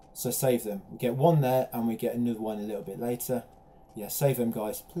later. So save them. We get 1 there and we get another one a little bit later. Yeah, save them,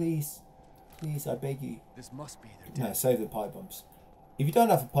 guys. Please. Please, I beg you. This must be their No, save the pipe bombs. If you don't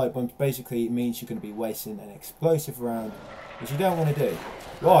have a pipe bomb, basically it means you're going to be wasting an explosive round, which you don't want to do.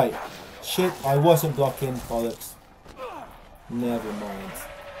 Right. Shit, I wasn't blocking. Bollocks. Never mind.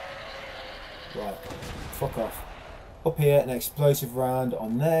 Right. Fuck off. Up here, an explosive round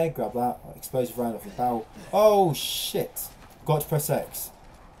on there. Grab that. Explosive round off the barrel. Oh, shit. Got to press X.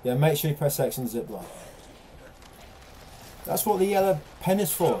 Yeah, make sure you press X and zip line. That's what the yellow pen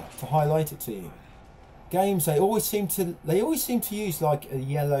is for, to highlight it to you. Games, they always seem to use like a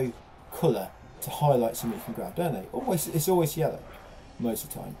yellow colour to highlight something you can grab, don't they? It's always yellow, most of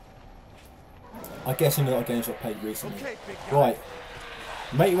the time. I guess in a lot of games I've played recently. Right,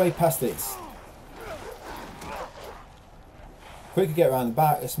 make your way past this. Quickly get around the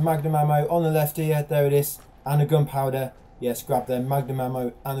back. It's magnum ammo on the left here. There it is, and a gunpowder. Yes, grab them. Magnum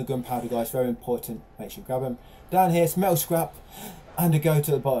ammo and a gunpowder, guys. Very important. Make sure you grab them. Down here, it's metal scrap and a go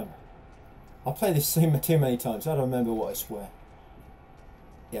to the bottom. I played this too many times. I don't remember what I swear.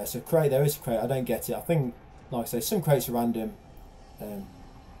 Yeah, so crate. There is a crate. I don't get it. I think, like I say, some crates are random.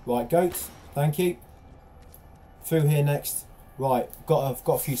 Right, goat. Thank you. Through here next. Right, I've got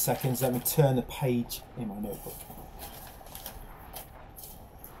a few seconds. Let me turn the page in my notebook.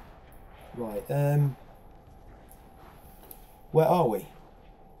 Right. Where are we?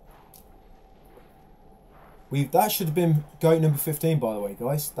 That should have been goat number 15, by the way,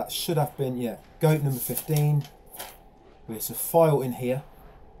 guys. That should have been, yeah, goat number 15. There's a file in here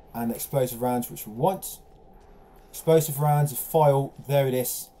and explosive rounds, which we want. Explosive rounds, a file, there it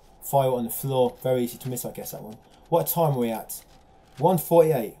is. File on the floor, very easy to miss, I guess, that one. What time are we at?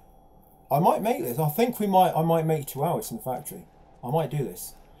 1:48. I might make this. I might make 2 hours in the factory. I might do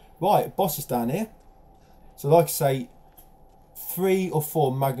this. Right, boss is down here. So like I say, 3 or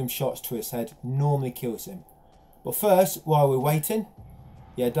 4 magnum shots to his head normally kills him. But first, while we're waiting,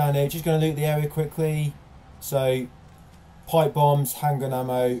 yeah, down here, just going to loot the area quickly. So, pipe bombs, handgun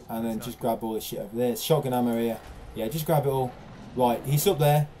ammo, and then just grab all this shit over there. Shotgun ammo here. Yeah, just grab it all. Right, he's up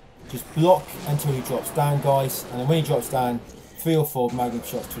there. Just block until he drops down, guys. And then when he drops down, 3 or 4 magnum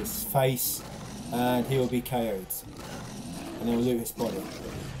shots to his face, and he will be KO'd. And then we'll loot his body.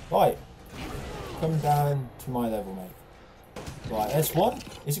 Right, come down to my level, mate. Right, there's 1.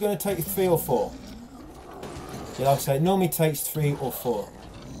 Is it going to take 3 or 4? Yeah, like I say, it normally takes 3 or 4.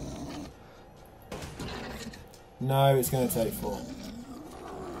 No, it's going to take 4.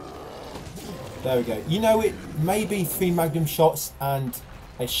 There we go. You know, it may be 3 magnum shots and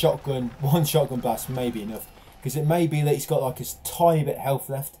a shotgun, 1 shotgun blast may be enough. Because it may be that he's got like a tiny bit of health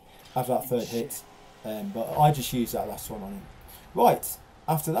left after that 3rd hit. But I just used that last one on him. Right,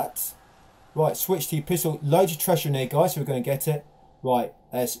 after that, right, switch to your pistol. Loads of treasure in here, guys, so we're going to get it. Right,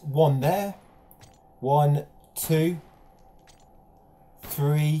 there's 1 there. 1, 2,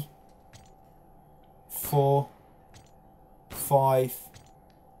 3, 4, 5,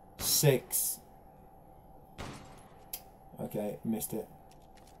 6. Okay, missed it.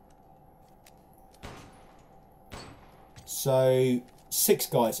 So 6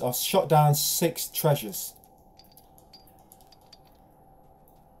 guys. I've shot down 6 treasures.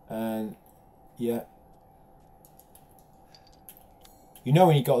 And yeah. You know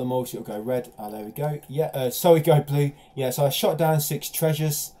when you got them all, so it'll go red. Oh, there we go. Yeah, sorry, go blue. Yeah, so I shot down 6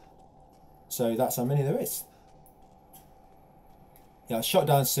 treasures. So that's how many there is. Yeah, I shot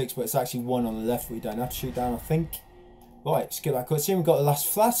down 6, but it's actually 1 on the left we don't have to shoot down, I think. Right, skip that cutscene. We've got the last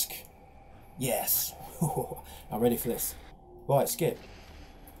flask. Yes. I'm ready for this. Right, skip.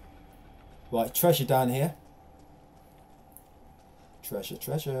 Right, treasure down here. Treasure,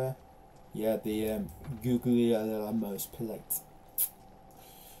 treasure. Yeah, the googly most plate.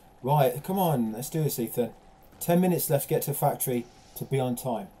 Right, come on, let's do this, Ethan. 10 minutes left to get to the factory to be on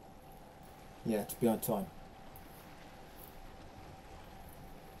time. Yeah, to be on time.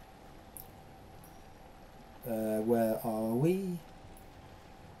 Where are we?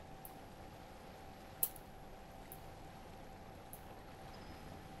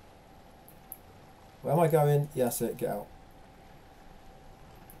 Where am I going? Yeah, that's it, get out.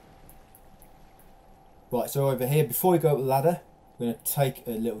 Right, so over here, before we go up the ladder, we're going to take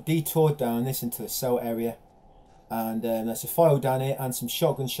a little detour down this into the cell area. And there's a file down here and some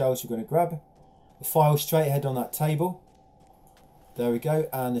shotgun shells we're going to grab. The file straight ahead on that table. There we go.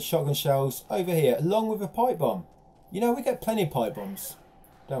 And the shotgun shells over here, along with a pipe bomb. You know, we get plenty of pipe bombs,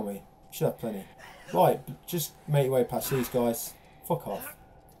 don't we? We should have plenty. Right, just make your way past these guys. Fuck off.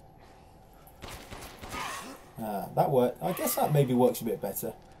 That worked. I guess that maybe works a bit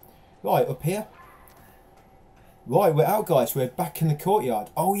better. Right, up here. Right, we're out, guys. We're back in the courtyard.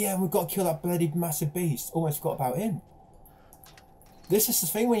 Oh yeah, we've got to kill that bloody massive beast. Almost forgot about him. This is the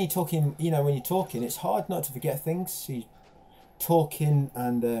thing when you're talking, you know, when you're talking, it's hard not to forget things. You're talking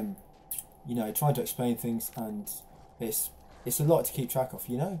and, you know, trying to explain things, and it's a lot to keep track of,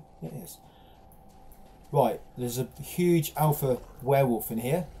 you know? It is. Right, there's a huge alpha werewolf in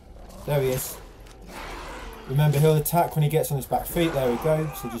here. There he is. Remember, he'll attack when he gets on his back feet. There we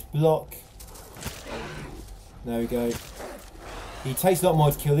go. So just block. There we go. He takes a lot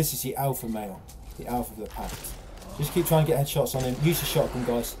more to kill. This is the alpha male. The alpha of the pack. Just keep trying to get headshots on him. Use your shotgun,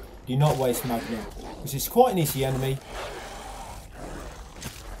 guys. Do not waste magnum. Because it's quite an easy enemy.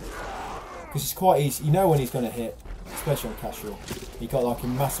 Because it's quite easy. You know when he's going to hit. Especially on casual. You got like a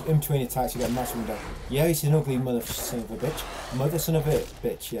massive... In between attacks, you got a massive window. Yeah, he's an ugly mother son of a bitch. Mother son of a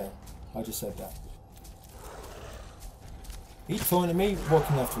bitch, yeah. I just said that. He's pointing at me,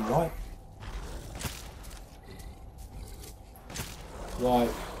 walking left and right. Right.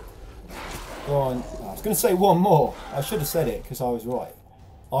 Go on. I was going to say one more. I should have said it because I was right.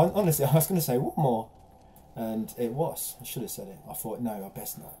 Honestly, I was going to say one more. And it was. I should have said it. I thought, no, I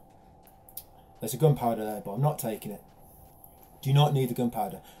best not. There's a gunpowder there, but I'm not taking it. Do not need the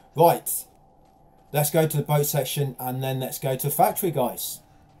gunpowder. Right. Let's go to the boat section and then let's go to the factory, guys.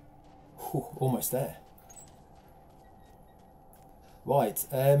 Whew, almost there. Right.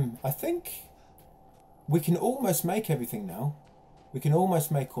 I think we can almost make everything now. We can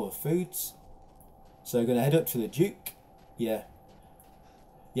almost make all the foods. So we're going to head up to the Duke. Yeah.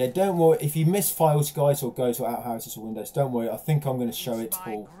 Yeah, don't worry. If you miss files, guys, or go to outhouses or windows, don't worry. I think I'm going to show it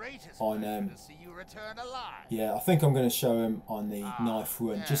all on... yeah, I think I'm going to show them on the knife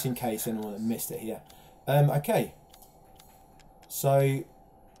run, just in case anyone missed it here. Okay. So,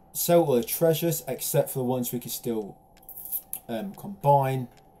 sell all the treasures except for the ones we can still combine.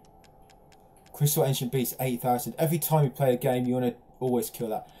 Crystal Ancient Beast 8,000. Every time you play a game you want to always kill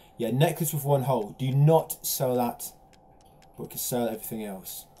that. Yeah, necklace with 1 hole. Do not sell that, but we can sell everything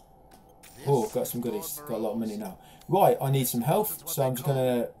else. Oh, got some goodies. Got a lot of money now. Right, I need some health, so I'm just going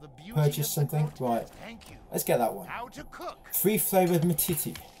to purchase something. Right, let's get that one. 3 flavoured my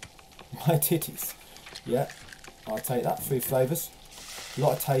titties. Yeah, I'll take that. 3 flavours. A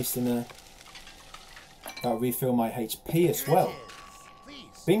lot of taste in there. That'll refill my HP as well.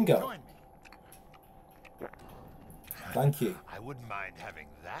 Bingo. Thank you. I wouldn't mind having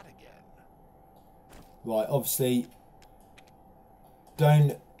that again. Right, obviously,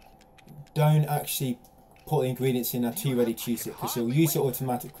 don't actually put the ingredients in until you're ready to use it, because it'll use it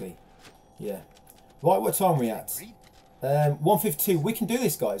automatically. Yeah. Right, what time are we at? 1:52. We can do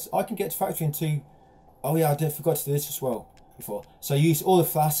this, guys. I can get to factory in 2. Oh yeah, I forgot to do this as well before. So use all the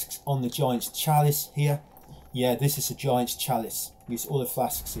flasks on the giant's chalice here. Yeah, this is a giant's chalice. Use all the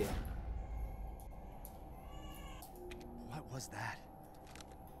flasks here. What was that?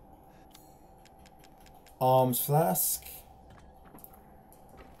 Arms flask.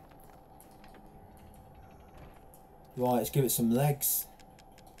 Right, let's give it some legs.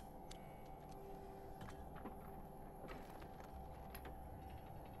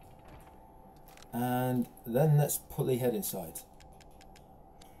 And then let's put the head inside.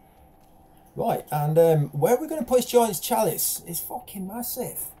 Right, and where are we going to put this giant's chalice? It's fucking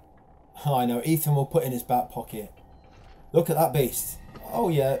massive. I know, Ethan will put it in his back pocket. Look at that beast. Oh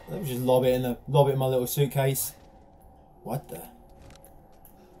yeah, let me just lob it in my little suitcase. What the?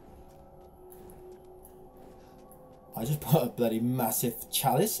 I just put a bloody massive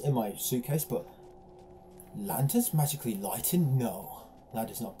chalice in my suitcase, but lanterns magically lighting? No,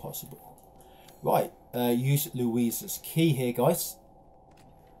 that is not possible. Right, use Louisa's key here, guys.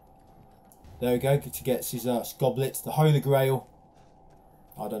 There we go, to get Caesar's goblet, the Holy Grail.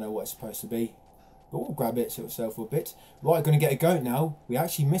 I don't know what it's supposed to be, but we'll grab it so it'll sell for a bit. Right, going to get a goat now. We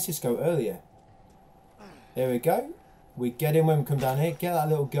actually missed this goat earlier. There we go. We get in when we come down here. Get that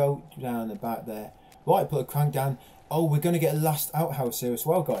little goat down the back there. Right, put a crank down. Oh, we're going to get a last outhouse here as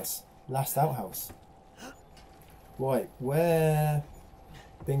well, guys. Last outhouse. Right, where?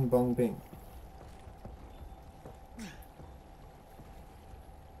 Bing, bong, bing.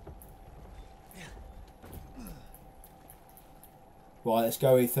 Right, let's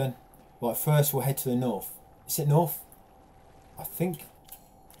go, Ethan. Right, first we'll head to the north. Is it north? I think.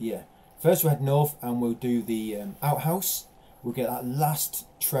 Yeah. First we'll head north and we'll do the outhouse. We'll get that last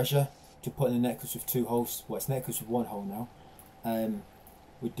treasure to put in the necklace with 2 holes. Well, it's necklace with 1 hole now.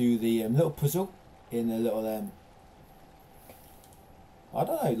 We'll do the little puzzle in the little, I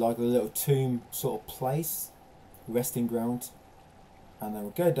don't know, like a little tomb sort of place. Resting ground. And then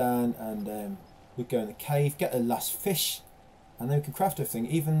we'll go down and we'll go in the cave, get the last fish. And then we can craft everything,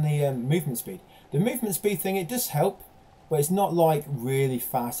 even the movement speed. The movement speed thing, it does help, but it's not like really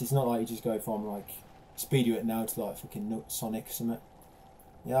fast. It's not like you just go from like speed you at now to like fucking Sonic or something.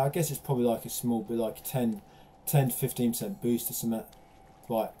 Yeah, I guess it's probably like a small bit, like 10 to 15% boost or something.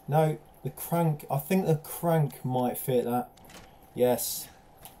 Right, no, the crank, I think the crank might fit that. Yes,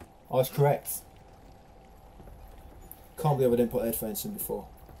 I was correct. Can't believe I didn't put headphones in before.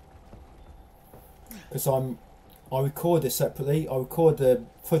 Because I record this separately. I record the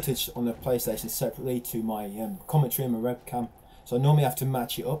footage on the PlayStation separately to my commentary and my webcam. So I normally have to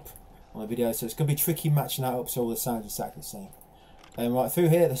match it up on the video. So it's going to be tricky matching that up so all the sounds are exactly the same. Right, through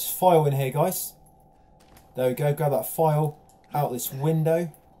here, there's file in here, guys. There we go. Grab that file out this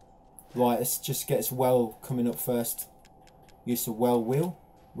window. Right, let's just get this well coming up first. Use the well wheel.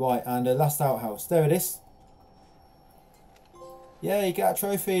 Right, and the last outhouse. There it is. Yeah, you got a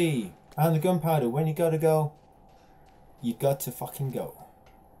trophy. And the gunpowder. When you gotta go, you got to fucking go.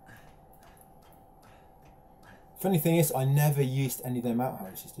 Funny thing is, I never used any of them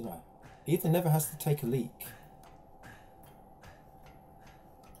outhouses, did I? Ethan never has to take a leak.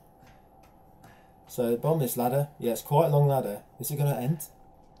 So, bottom of this ladder. Yeah, it's quite a long ladder. Is it going to end?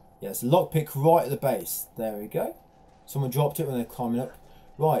 Yeah, it's a lockpick right at the base. There we go. Someone dropped it when they're climbing up.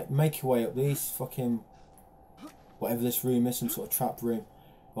 Right, make your way up these fucking... whatever this room is, some sort of trap room.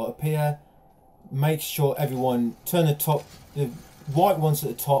 Right, up here. Make sure everyone turn the white ones at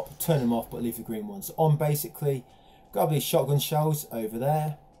the top, turn them off, but leave the green ones on. Basically, grab these shotgun shells over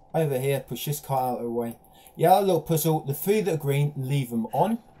there, over here, push this cart out of the way. Yeah, a little puzzle. The 3 that are green, leave them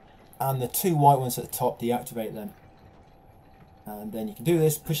on, and the 2 white ones at the top, deactivate them. And then you can do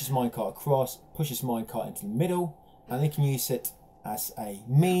this. Push this minecart across, push this minecart into the middle, and you can use it as a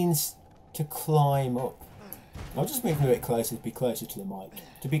means to climb up. I'm just moving a bit closer to be closer to the mic,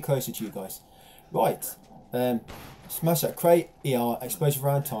 to be closer to you guys. Right, smash that crate, ER, explosive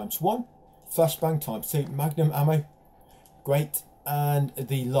round ×1, flashbang ×2, magnum ammo, great, and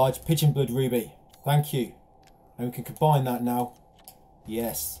the large pigeon blood ruby. Thank you. And we can combine that now.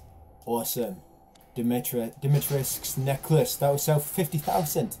 Yes, awesome. Dimitrescu's necklace, that will sell for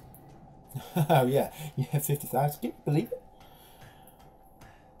 50,000. Oh yeah, 50,000. Can you believe it?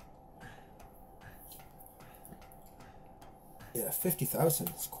 Yeah, 50,000.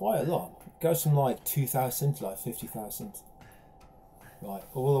 It's quite a lot. It goes from like 2,000 to like 50,000. Right,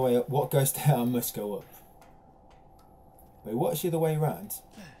 all the way up. What goes down must go up. Wait, what's the other way around?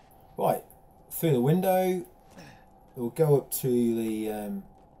 Right, through the window. It will go up to the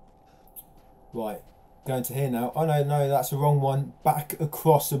right, going to here now. Oh no, that's the wrong one. Back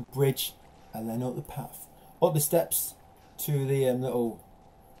across the bridge and then up the path, up the steps to the little,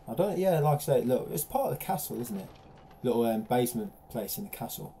 I don't, yeah, like I say, look, it's part of the castle, isn't it? Little basement place in the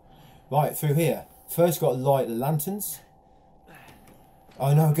castle. Right, through here. First got to light the lanterns.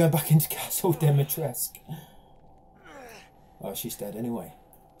 Oh no, going back into Castle Dimitrescu. Oh, she's dead anyway.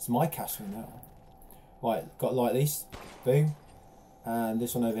 It's my castle now. Right, got to light these. Boom. And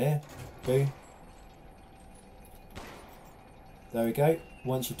this one over here. Boom. There we go.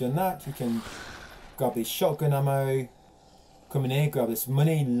 Once you've done that, you can grab this shotgun ammo. Come in here, grab this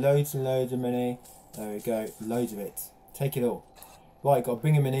money. Loads and loads of money. There we go. Loads of it. Take it all. Right, got to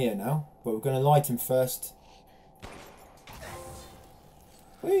bring him in here now. But we're going to light him first.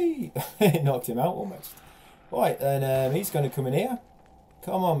 Whee! It knocked him out almost. Right, and he's going to come in here.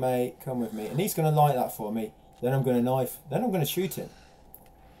 Come on, mate. Come with me. And he's going to light that for me. Then I'm going to knife. Then I'm going to shoot him.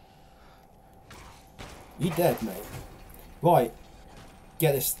 You dead, mate. Right.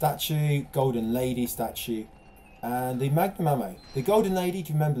 Get this statue. Golden Lady statue. And the magnum ammo. The Golden Lady. Do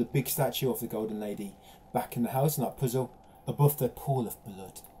you remember the big statue of the Golden Lady back in the house in that puzzle? Above the pool of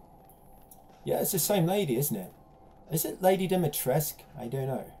blood. Yeah, it's the same lady, isn't it? Is it Lady Dimitrescu? I don't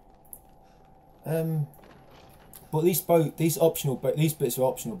know. But these bits are optional,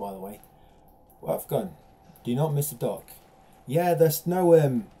 by the way. Where I've gone. Do not miss the dock. Yeah, there's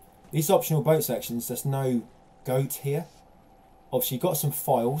no these optional boat sections. There's no goat here. Obviously, you've got some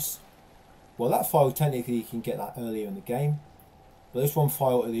files. Well, that file technically you can get that earlier in the game. But there's one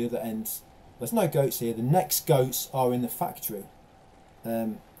file at the other end. There's no goats here. The next goats are in the factory.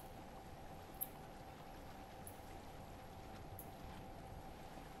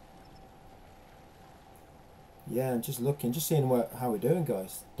 Yeah, I'm just looking, just seeing how we're doing,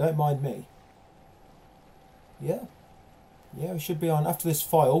 guys. Don't mind me. Yeah. Yeah, we should be on, after this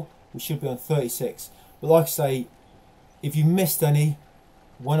file, we should be on 36. But like I say, if you missed any,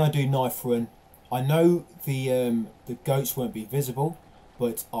 when I do knife run, I know the goats won't be visible,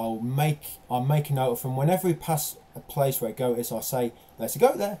 but I'll make a note of them. Whenever we pass a place where a goat is, I'll say, there's a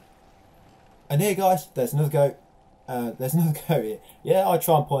goat there. And here, guys, there's another goat. There's another goat here. Yeah, I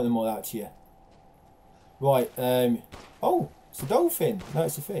try and point them all out to you. Right, oh, it's a dolphin. No,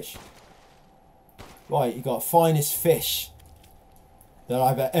 it's a fish. Right, you got finest fish that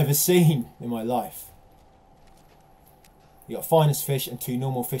I've ever seen in my life. You got finest fish and 2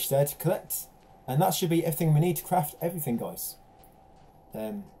 normal fish there to collect. And that should be everything we need to craft everything, guys.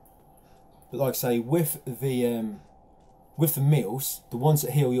 But like I say, with the meals, the ones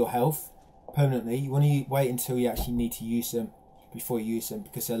that heal your health permanently, you want to wait until you actually need to use them before you use them,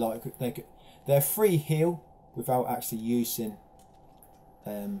 because they're free heal without actually using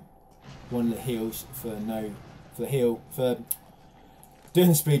one that heals for doing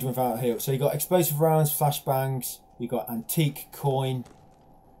the speed without a heal. So you got explosive rounds, flashbangs, you got antique coin,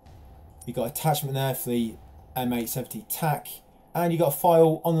 you got attachment there for the M870 TAC, and you got a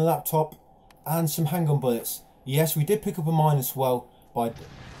file on the laptop and some handgun bullets. Yes, we did pick up a mine as well, but I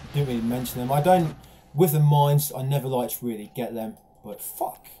didn't really mention them. With the mines, I never like to really get them, but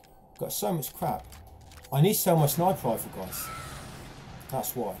fuck. Got so much crap. I need to sell my sniper rifle, guys.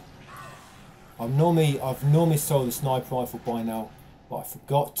 That's why. I've normally sold the sniper rifle by now, but I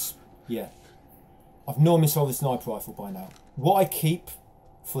forgot. Yeah, I've normally sold the sniper rifle by now. What I keep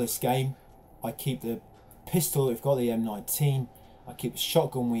for this game, I keep the pistol. We've got the M19. I keep the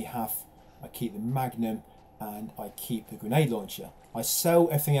shotgun we have. I keep the Magnum, and I keep the grenade launcher. I sell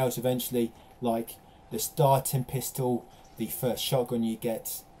everything else eventually, like the starting pistol, the first shotgun you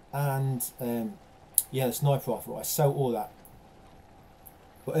get, and yeah, the sniper rifle. I sell all that,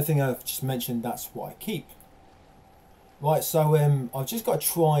 but everything I've just mentioned, that's what I keep. Right, so I've just got to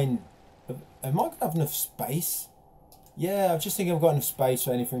try and am I gonna have enough space? Yeah, I'm just thinking I've got enough space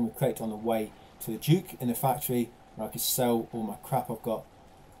for anything we collect on the way to the Duke in the factory, where I can sell all my crap I've got.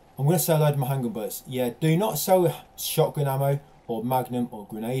 I'm going to sell a load of my handgun bullets. Yeah, do not sell shotgun ammo or magnum or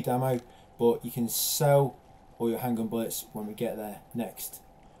grenade ammo, but you can sell all your handgun bullets when we get there next.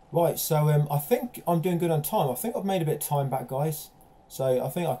 Right, so I think I'm doing good on time. I think I've made a bit of time back, guys. So I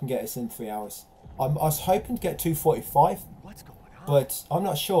think I can get this in 3 hours. I was hoping to get 2:45, but I'm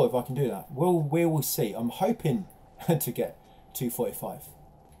not sure if I can do that. We will see. I'm hoping to get 2:45.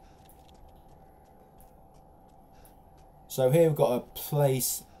 So here we've got a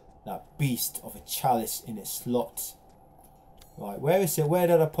place, that beast of a chalice in its slot. Right, where is it? Where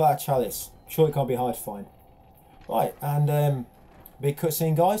did I put that chalice? Sure, it can't be hard to find. Right, and big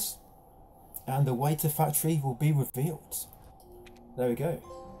cutscene, guys, and the way to factory will be revealed. There we go.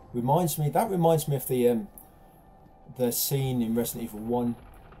 That reminds me of the scene in Resident Evil 1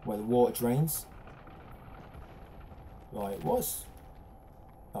 where the water drains. Right, it was.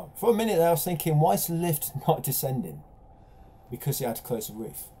 Oh, for a minute there I was thinking, why is the lift not descending? Because it had to close the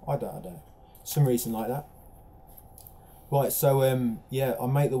roof. I don't know. Some reason like that. Right, so yeah, I'll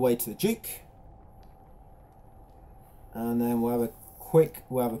make the way to the Duke. And then we'll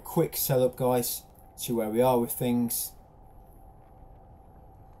have a quick setup, guys, to where we are with things.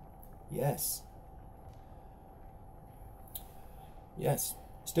 Yes. Yes,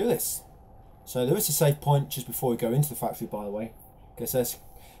 let's do this. So there is a save point just before we go into the factory, by the way, because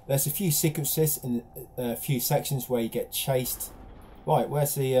there's a few sequences in a few sections where you get chased. Right,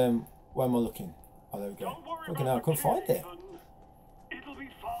 where's the where am I looking? Oh, there we go. Looking now, I couldn't find it. It'll be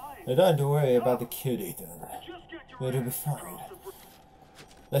fine. I don't worry about the kid either. It'll be fine.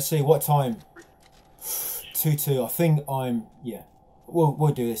 Let's see what time. 2-2. I think I'm. Yeah.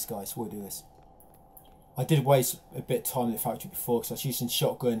 We'll do this, guys. We'll do this. I did waste a bit of time in the factory before because I was using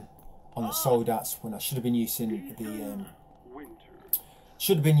shotgun on the soldats when I should have been using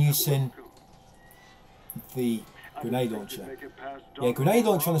the grenade launcher. Yeah, grenade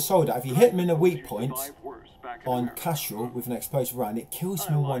launcher on the soldat. If you hit him in a weak point on Castle with an explosive round, it kills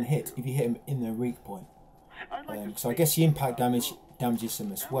him in one hit if you hit him in the weak point. So I guess the impact damages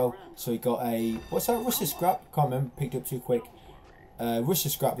him as well. So he got a, what's that, rusted scrap? Can't remember, picked up too quick.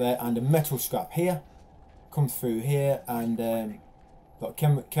 Rusted scrap there and a metal scrap here. Come through here and got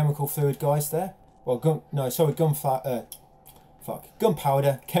chemical fluid, guys, there. Well,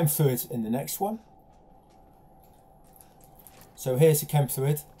 gunpowder, chem fluid in the next one. So here's the chem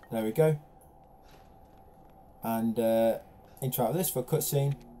fluid. There we go. And interact with this for a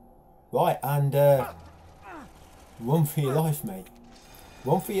cutscene. Right, and run for your life, mate.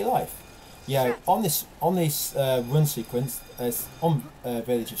 Run for your life. Yeah, on this run sequence, on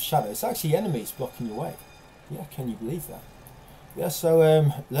Village of Shadow, it's actually enemies blocking your way. Yeah, can you believe that? Yeah,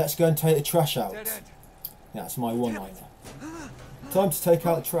 so let's go and take the trash out. That's my one-liner. Time to take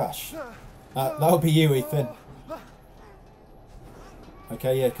out the trash. That'll be you, Ethan.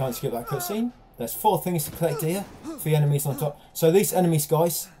 Okay, yeah, can't skip that cutscene. There's 4 things to collect here. 3 enemies on top. So these enemies,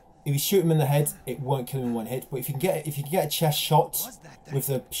 guys, if you shoot them in the head, it won't kill them in one hit. But if you can get a chest shot with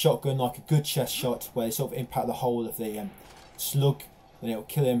the shotgun, like a good chest shot, where they sort of impact the whole of the slug, then it'll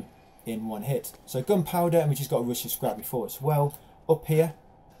kill him in one hit. So gunpowder, and we just got a rusted scrap before as well. Up here,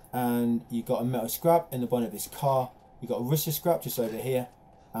 and you got a metal scrap in the bonnet of this car. You got a rusted scrap just over here,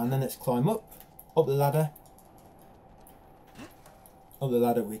 and then let's climb up the ladder. Up the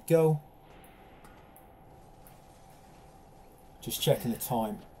ladder we go. Just checking the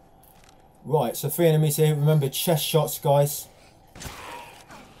time. Right, so 3 enemies here. Remember, chest shots, guys.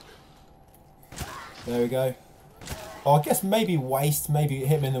 There we go. Oh, I guess maybe waist. Maybe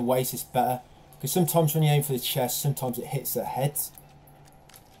hit him in the waist is better. Because sometimes when you aim for the chest, sometimes it hits their heads.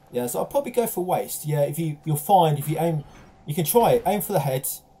 Yeah, so I'll probably go for waist. Yeah, you'll find if you aim, you can try it. Aim for the head,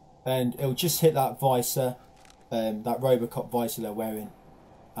 and it'll just hit that visor, that Robocop visor they're wearing,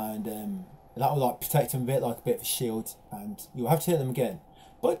 and that will like protect them a bit, like a bit of a shield. And you'll have to hit them again.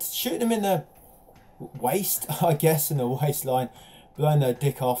 But shoot them in the waist, I guess, in the waistline, blowing their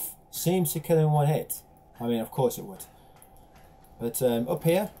dick off, seems to kill them in one hit. I mean, of course it would. But up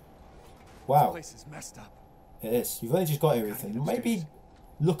here, wow, This place is messed up. it is. You've only just got everything. Maybe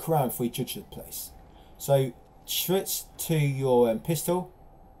look around before you judge the place. So switch to your pistol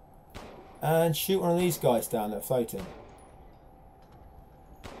and shoot one of these guys down that are floating.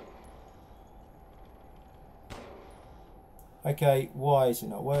 Okay, why is it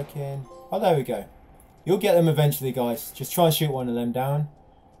not working? Oh, there we go. You'll get them eventually, guys. Just try and shoot one of them down.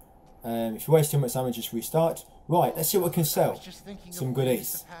 If you waste too much ammo, just restart. Right, let's see what we can sell. Some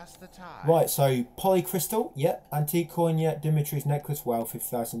goodies. Right, so polycrystal, yep. Antique coin, yep. Dimitri's necklace, wow,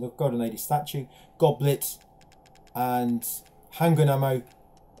 50,000. Look, golden lady statue, goblet, and handgun ammo.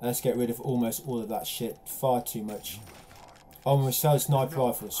 Let's get rid of almost all of that shit. Far too much. Oh, we'll sell a sniper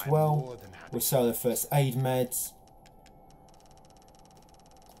rifle as well. We'll sell the first aid meds.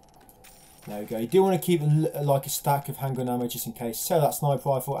 There we go. You do want to keep like a stack of handgun ammo just in case. Sell that sniper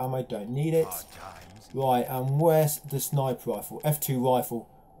rifle ammo, don't need it. Right, and where's the sniper rifle? F2 rifle.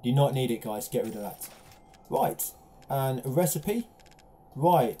 Do not need it, guys. Get rid of that. Right, and a recipe.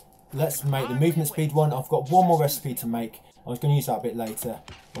 Right, let's make the movement speed one. I've got one more recipe to make. I was going to use that a bit later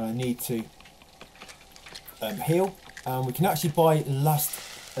when I need to heal. And we can actually buy last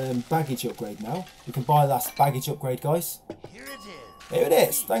baggage upgrade now. We can buy last baggage upgrade, guys. Here it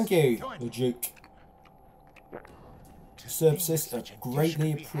is. Thank you, the Duke. Services are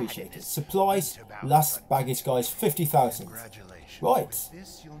greatly appreciated. Supplies, last baggage, guys, 50,000. Right.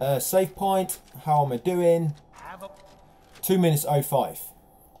 Save point. How am I doing? 2 minutes 05.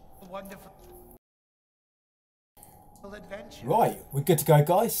 Right, we're good to go,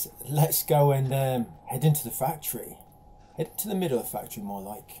 guys. Let's go and head into the factory. Head into the middle of the factory, more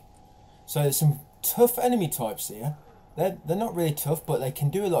like. So there's some tough enemy types here. They're not really tough, but they can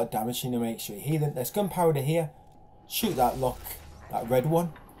do a lot of damage. You know, make sure you heal them. There's gunpowder here. Shoot that that red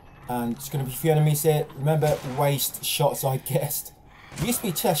one. And it's going to be a few enemies here. Remember, waste shots, I guessed. It used to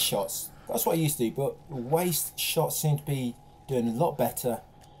be chest shots. That's what I used to do. But waste shots seem to be doing a lot better.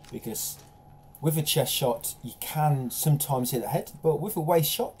 Because with a chest shot, you can sometimes hit the head. But with a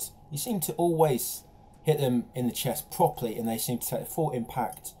waist shot, you seem to always hit them in the chest properly. And they seem to take the full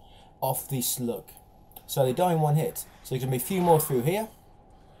impact off the slug. So they die in one hit. So there's going to be a few more through here.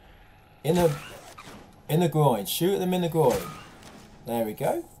 In the groin. Shoot them in the groin. There we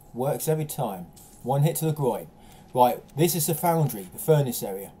go. Works every time. One hit to the groin. Right, this is the foundry, the furnace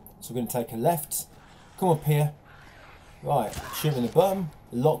area. So we're going to take a left. Come up here. Right, shoot him in the bottom.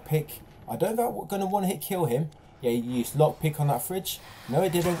 Lockpick. I don't know if I'm going to one hit kill him. Yeah, you used lockpick on that fridge. No,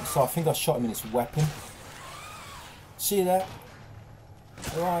 it didn't. So I think I shot him in his weapon. See you there.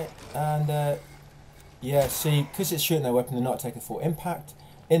 Right, and yeah, see, because it's shooting their weapon, they're not taking full impact.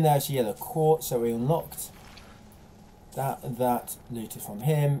 In there's a yellow quartz, so we unlocked that looted from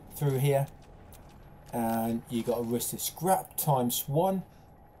him through here. And you got a rusted scrap ×1.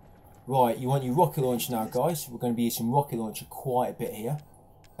 Right, you want your rocket launcher now, guys. We're going to be using rocket launcher quite a bit here.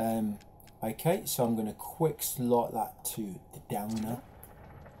 Okay, so I'm going to quick slot that to the downer.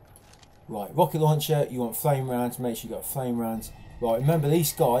 Right, rocket launcher, you want flame rounds, make sure you got flame rounds. Right, remember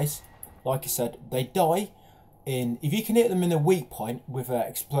these guys, like I said, they die in, if you can hit them in a weak point with an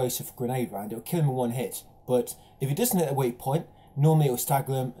explosive grenade round, it'll kill them in one hit. But if it doesn't hit a weak point, normally it'll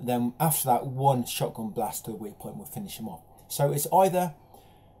stagger them, then after that one shotgun blast to the weak point will finish them off. So it's either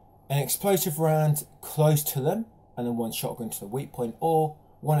an explosive round close to them and then one shotgun to the weak point, or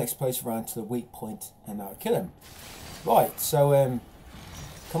one explosive round to the weak point and that'll kill him. Right, so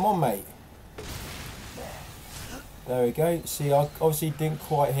come on, mate. There we go. See, I obviously didn't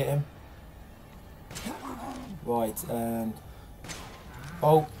quite hit him. Right, and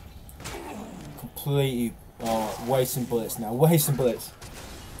oh, completely wasting bullets now. Wasting bullets.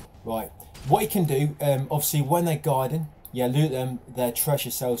 Right, what you can do, obviously when they're guarding, yeah, loot them. Their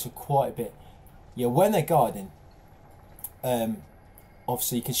treasure sells for quite a bit. Yeah, when they're guarding,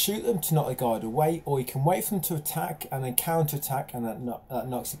 obviously you can shoot them to knock the guard away, or you can wait for them to attack and then counter attack, and that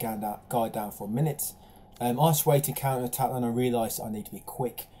knocks the guard down for a minute. I was waiting to counter attack, and I realised I need to be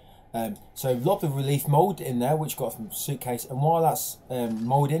quick. So lob the relief mould in there, which got from the suitcase, and while that's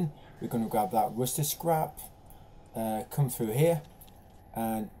moulding, we're going to grab that rusted scrap, come through here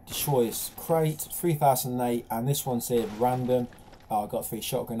and destroy this crate. 3008, and this one's here random. I got 3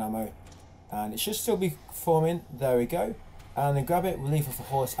 shotgun ammo, and it should still be forming. There we go. And then grab it, relief of the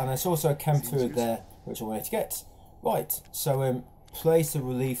horse, and there's also a chem fluid there, which I wanted to get. Right, so place the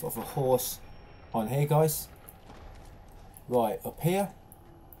relief of a horse on here, guys. Right, up here.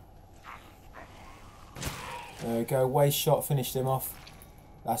 There we go, waist shot, finished him off.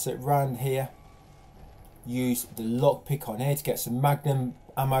 That's it, round here. Use the lockpick on here to get some magnum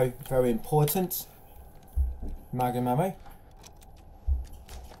ammo, very important. Magnum ammo.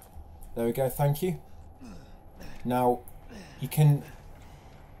 There we go, thank you. Now, you can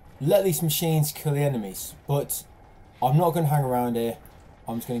let these machines kill the enemies, but I'm not going to hang around here.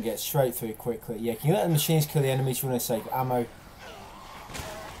 I'm just going to get straight through quickly. Yeah, can you let the machines kill the enemies? You want to save ammo.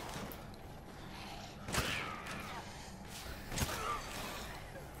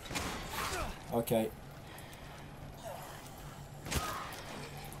 Okay.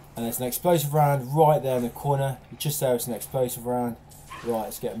 And there's an explosive round right there in the corner. Just there is an explosive round. Right,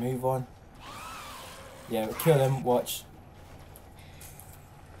 let's get a move on. Yeah, we'll kill him. Watch.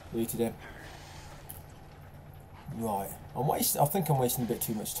 Looted him. Right. I think I'm wasting a bit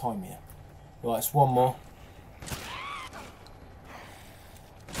too much time here. Right, it's one more.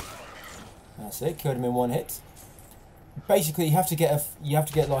 That's it. Killed him in one hit. Basically, you have to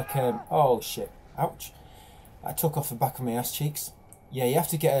get like oh shit! Ouch! That took off the back of my ass cheeks. Yeah, you have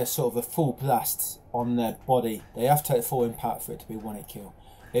to get a sort of a full blast on their body. They have to take full impact for it to be a one-hit kill.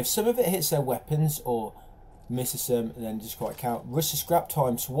 If some of it hits their weapons or misses them, then just quite count. Rush the scrap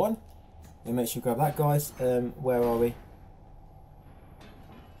 ×1. Then make sure you grab that, guys. Where are we?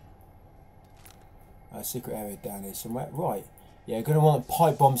 Secret area down here somewhere. Right. Yeah, you're going to want the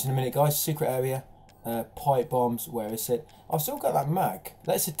pipe bombs in a minute, guys. Secret area. Pipe bombs. Where is it? I've still got that mag.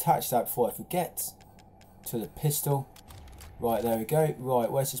 Let's attach that before I forget. To the pistol. Right, there we go.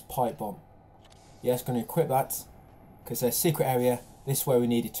 Right, where's this pipe bomb? Yeah, it's going to equip that. Because there's secret area. This is where we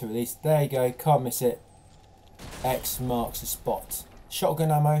need it to release. There you go. Can't miss it. X marks the spot.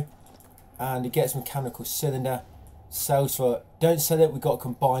 Shotgun ammo. And it gets mechanical cylinder. Sells for... Don't sell it. We've got to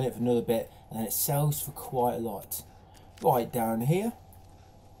combine it for another bit. And then it sells for quite a lot. Right, down here.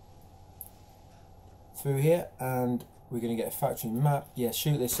 Through here. And we're going to get a factory map. Yeah,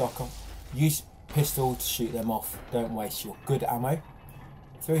 shoot this sucker. Use pistol to shoot them off. Don't waste your good ammo.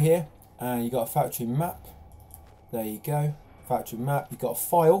 Through here. And you got a factory map. There you go. Factory map. You got a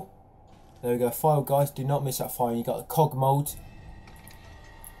file. There we go. File, guys. Do not miss that file. You got the cog mode.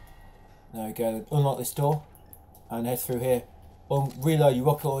 There we go. Unlock this door. And head through here. Reload your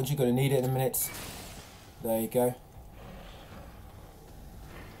rocket launcher. You're going to need it in a minute. There you go.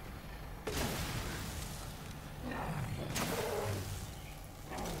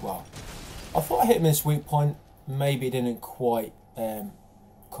 Wow. I thought I hit him in this weak point. Maybe it didn't quite come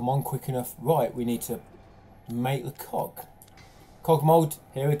on quick enough. Right, we need to make the cog. Cog mode,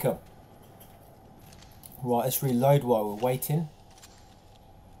 here we come. Right, let's reload while we're waiting.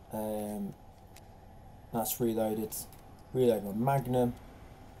 That's reloaded. Reload my magnum.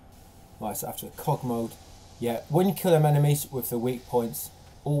 Right, so after the cog mode. Yeah, when you kill them enemies with the weak points,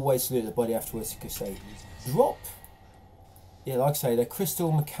 always loot the body afterwards because they drop. Yeah, like I say, the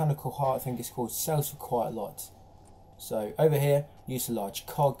crystal mechanical heart, I think it's called, sells for quite a lot. So over here, use a large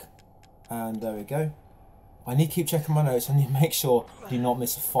cog, and there we go. I need to keep checking my notes. I need to make sure do not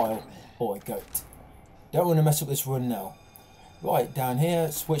miss a file or a goat. Don't want to mess up this run now. Right, down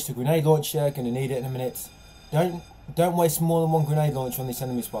here, switch to grenade launcher. Going to need it in a minute. Don't waste more than one grenade launcher on these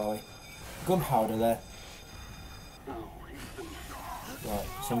enemies, by the way. Gunpowder there. Right,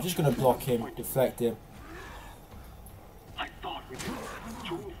 so I'm just going to block him, deflect him. I thought we could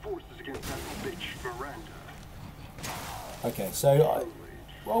join forces against that bitch Miranda. Okay, so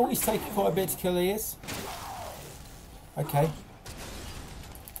well, he's taking quite a bit to kill. He is. Okay.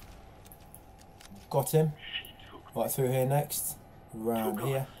 Got him. Right, through here next. Round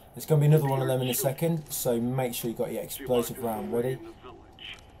here. There's going to be another one of them in a second, so make sure you got your explosive round ready.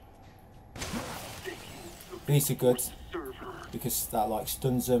 These are good because that like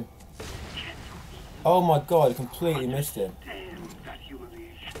stuns them. Oh my god, I completely missed him.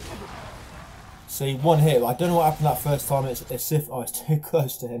 See, one hit. I don't know what happened that first time. It's as if I was too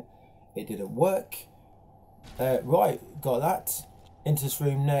close to him. It didn't work. Right, got that. Into this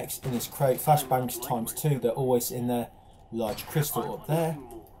room next. In this crate. Flashbangs ×2. They're always in there. Large crystal up there.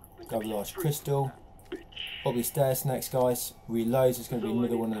 Got a large crystal. Up these stairs next, guys. Reloads. There's going to be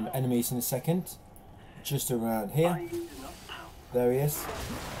another one of them enemies in a second. Just around here. There he is.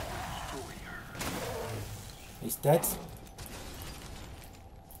 He's dead.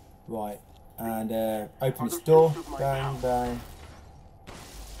 Right. And open this door. Bang, bang.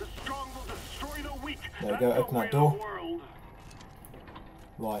 There we go. Open that door.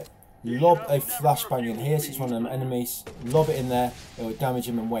 Right. Lob a flashbang in here. So it's one of them enemies. Lob it in there. It will damage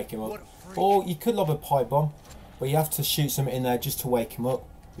him and wake him up. Or you could lob a pipe bomb. But you have to shoot something in there just to wake him up.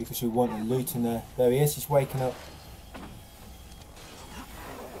 Because we want the loot in there. There he is. He's waking up.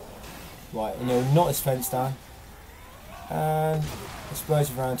 Right. And he'll knock his fence down. And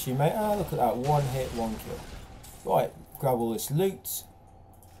explosive round to you, mate. Ah, look at that. One hit, one kill. Right, grab all this loot.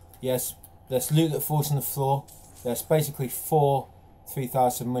 Yes, there's loot that falls on the floor. There's basically 4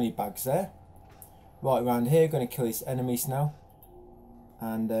 3,000 money bags there. Right, around here, going to kill these enemies now.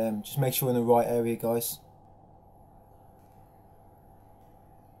 And just make sure we're in the right area, guys.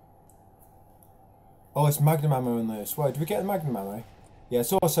 Oh, it's magnum ammo on there as well. Did we get the magnum ammo? Yeah,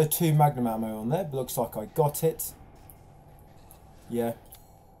 it's also 2 magnum ammo on there, but looks like I got it. Yeah,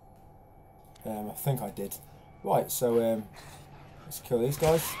 I think I did. Right, so let's kill these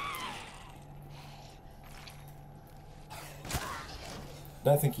guys.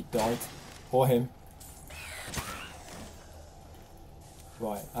 Don't think he died, or him.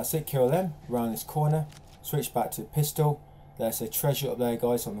 Right, that's it. Kill them. Round this corner. Switch back to pistol. There's a treasure up there,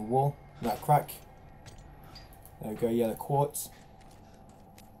 guys, on the wall. That crack. There we go. Yellow quartz.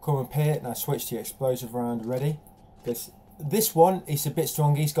 Come up here, now switch to the explosive round ready. This one is a bit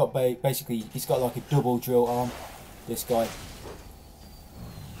stronger. He's got basically, he's got like a double drill arm, this guy.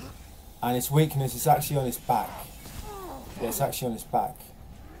 And its weakness is actually on his back. Yeah, it's actually on his back.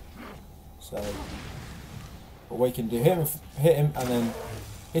 So, what we can do, hit him and then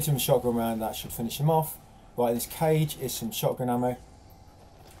hit him with a shotgun round, that should finish him off. Right, in this cage is some shotgun ammo.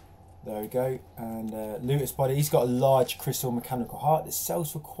 There we go, and loot his body. He's got a large crystal mechanical heart. This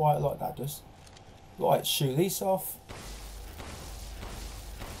sells for quite a lot, that does. Right, shoot these off.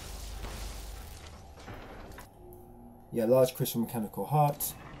 Yeah, large crystal mechanical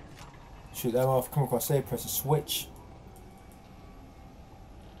heart. Shoot them off, come across here, press a switch.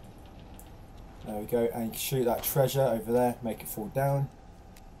 There we go, and shoot that treasure over there, make it fall down.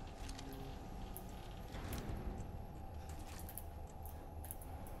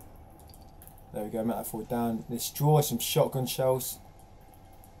 There we go, make that fall down. Let's draw some shotgun shells.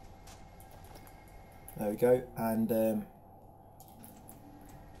 There we go, and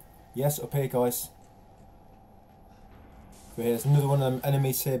yes, up here guys. So here's another one of them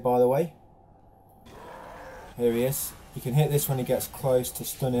enemies here, by the way. Here he is. You can hit this when he gets close to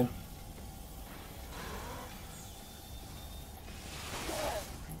stun him.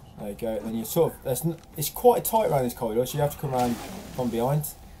 There you go, and then you sort of, it's quite tight around this corridor, so you have to come around from behind.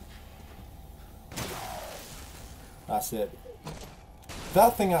 That's it.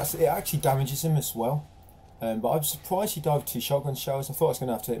 That thing actually damages him as well. But I'm surprised he died with 2 shotgun shells. I thought I was going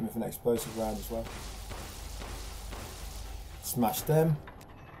to have to hit him with an explosive round as well. Smash them.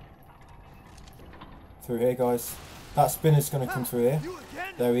 Through here, guys. That spinner's going to come through here.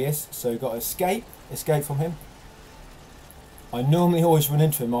 There he is. So you've got to escape from him. I normally always run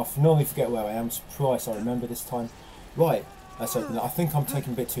into him. I normally forget where I am. Surprised I remember this time. Right, let's open it. I think I'm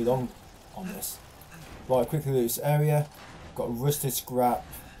taking a bit too long on this. Right, quickly loot this area. Got rusted scrap,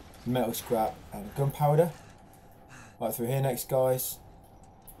 metal scrap, and gunpowder. Right, through here next, guys.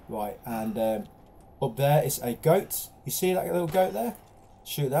 Right, and up there is a goat. You see that little goat there?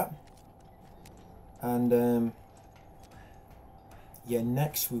 Shoot that. And yeah,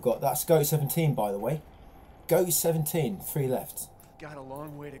 next we've got, that's goat 17, by the way. Goat 17, 3 left. Got a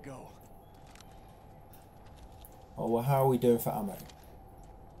long way to go. Oh, well, how are we doing for ammo?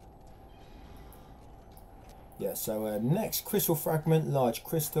 Yeah, so next, crystal fragment, large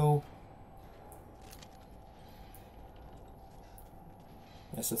crystal.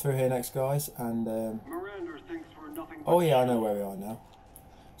 Yeah, so through here next, guys, and Miranda thinks we're nothing but oh yeah, I know where we are now.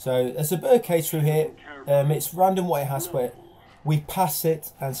 So there's a bird cage through here. It's random what it has, but we pass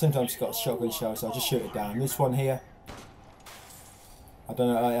it, and sometimes it's got a shotgun shell, so I'll just shoot it down. This one here, I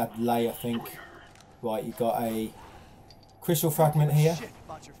don't know, I had lay, I think. Right, you got a crystal fragment here,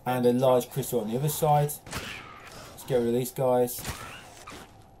 and a large crystal on the other side. Let's get rid of these guys.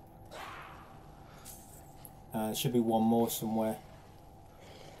 There should be one more somewhere.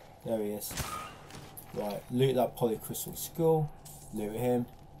 There he is. Right, loot that polycrystal skull. Loot him.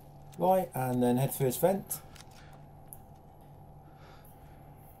 Right, and then head for his vent.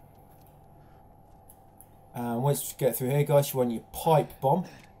 And once you get through here, guys, you want your pipe bomb.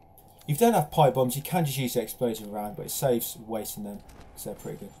 If you don't have pipe bombs, you can just use the explosive round, but it saves wasting them, because they're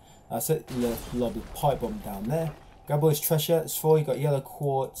pretty good. That's it, lob the pipe bomb down there. Grab all this treasure. It's 4, you got yellow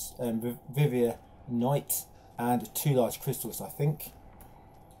quartz, Vivia Knight, and 2 large crystals, I think.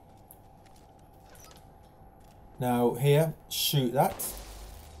 Now here, shoot that.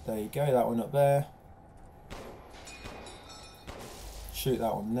 There you go, that one up there. Shoot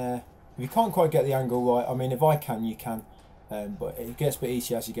that one there. If you can't quite get the angle right, I mean, if I can, you can. But it gets a bit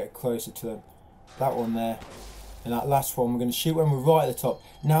easier as you get closer to them. That one there. And that last one, we're going to shoot when we're right at the top.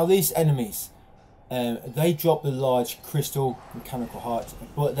 Now these enemies, they drop the large crystal mechanical heart,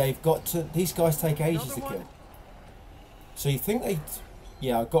 but they've got to, these guys take ages to kill. So you think they,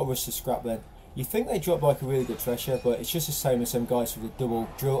 yeah, I've got rusted scrap then. You think they drop like a really good treasure, but it's just the same as them guys with the double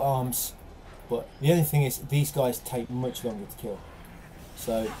drill arms. But the only thing is, these guys take much longer to kill.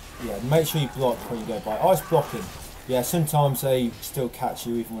 So yeah, make sure you block when you go by. I was blocking. Yeah, sometimes they still catch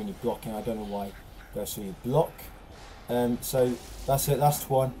you even when you're blocking. I don't know why. Go so you block. So that's it. Last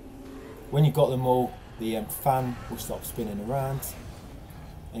one. When you've got them all, the fan will stop spinning around.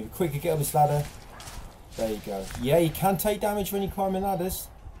 And if you quickly get up this ladder, there you go. Yeah, you can take damage when you're climbing ladders,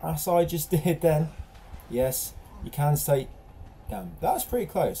 as I just did then. Yes, you can take. Damn, that was pretty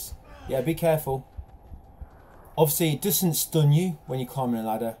close. Yeah, be careful. Obviously, it doesn't stun you when you're climbing a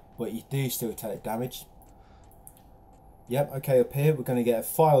ladder, but you do still take damage. Yep, okay, up here we're going to get a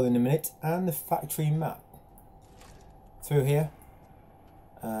file in a minute and the factory map. Through here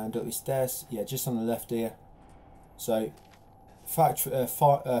and up the stairs, yeah, just on the left here. So factory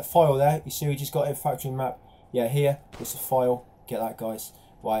file there. You see we just got a factory map. Yeah, here, it's a file. Get that, guys.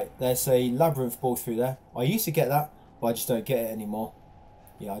 Right, there's a labyrinth ball through there. I used to get that, but I just don't get it anymore.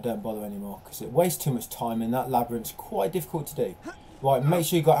 Yeah, I don't bother anymore because it wastes too much time and that labyrinth's quite difficult to do. Right, make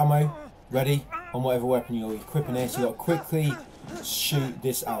sure you got ammo ready on whatever weapon you're equipping here. So you got to quickly shoot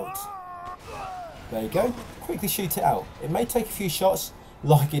this out. There you go. Quickly shoot it out. It may take a few shots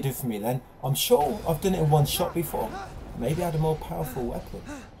like it did for me then. I'm sure I've done it in one shot before. Maybe I had a more powerful weapon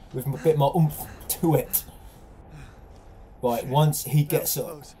with a bit more oomph to it. Right, once he gets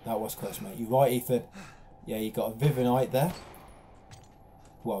up. That was close, mate. You're right, Ethan. Yeah, you got a Vivinite there.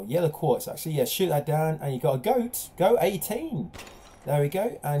 Well, yellow quartz actually. Yeah, shoot that down. And you got a goat. Go 18. There we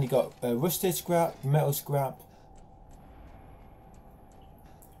go. And you got rusted scrap, metal scrap.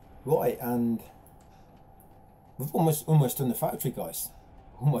 Right, and we've almost done the factory, guys.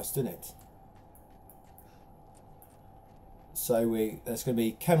 Almost done it. So there's going to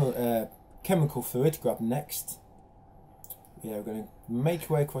be chemical fluid. Grab next. Yeah, we're going to make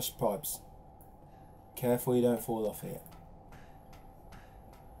your way across the pipes. Careful you don't fall off here.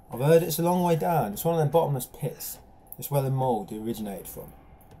 I've heard it's a long way down. It's one of them bottomless pits. It's where the mould originated from.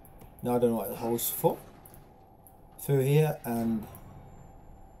 Now I don't know what the hole's for. Through here and...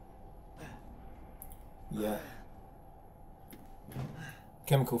 yeah.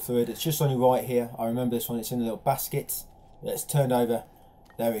 Chemical fluid. It's just on your right here. I remember this one. It's in a little basket. It's turned over.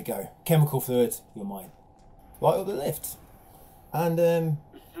 There we go. Chemical fluid. You're mine. Right up the lift. And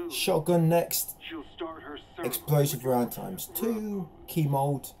shotgun next. Explosive round times 2. Key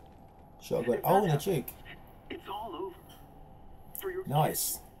mold. Shotgun. Oh, and a Duke. It's all over. For your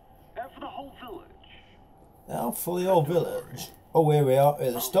nice. Kids, and for the whole village. Now for the whole village. Oh, here we are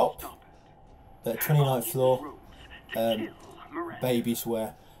at the stop. At 29th floor. Baby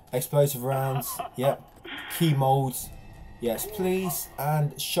swear. Explosive rounds. Yep. Key molds. Yes, please.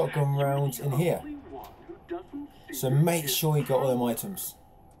 And shotgun rounds in here. So make sure you got all them items.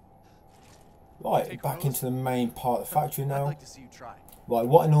 Right, back into the main part of the factory now. Right,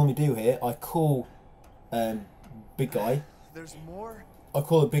 what I normally do here, I call big guy. I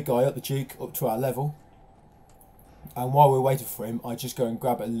call the big guy up, the Duke, up to our level. And while we're waiting for him, I just go and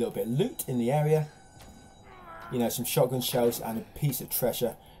grab a little bit of loot in the area. You know, some shotgun shells and a piece of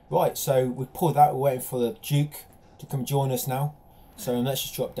treasure. Right, so we pulled that, we're waiting for the Duke to come join us now. So let's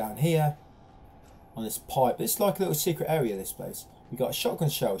just drop down here on this pipe. It's like a little secret area, this place. We got a shotgun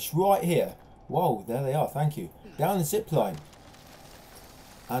shell right here. Whoa, there they are, thank you. Down the zip line.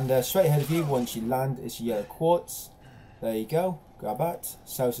 And straight ahead of you, once you land, is your yellow quartz. There you go, grab that.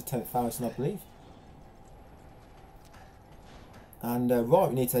 Sells for 10,000, I believe. And right,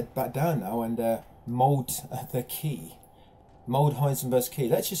 we need to head back down now and mould the key. Mould Heisenberg's key.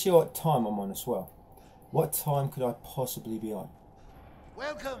 Let's just see what time I'm on as well. What time could I possibly be on?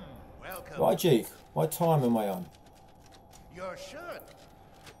 Welcome, welcome. Right, Duke, what time am I on? You're sure.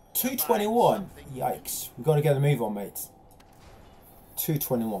 2:21. Yikes. We've got to get a move on, mate.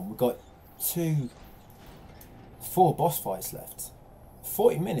 2:21. We've got 4 boss fights left.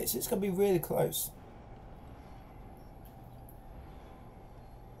 40 minutes. It's going to be really close.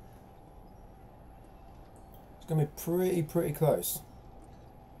 It's going to be pretty close.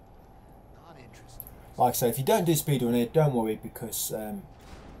 Not interested. Like I say, if you don't do speedrun here, don't worry because...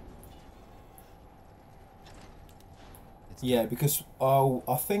 yeah, because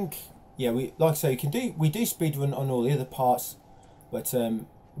I think we like I say we do speedrun on all the other parts, but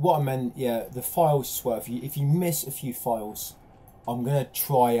what I meant, yeah, the files as well. If you miss a few files, I'm gonna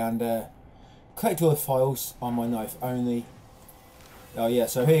try and collect all the files on my knife only. Oh yeah,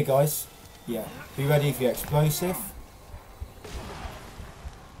 so here guys, yeah, be ready for your explosive.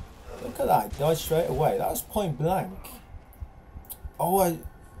 Look at that, died straight away. That was point blank. Oh,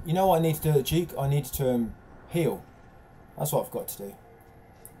 you know what I need to do at Duke? I need to heal. That's what I've got to do.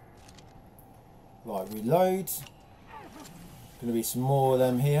 Right, reload. Gonna be some more of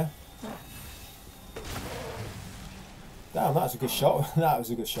them here. Damn, that was a good shot. That was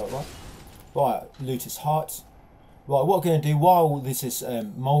a good shot, right? Right, loot his heart. Right, what we're going to do while this is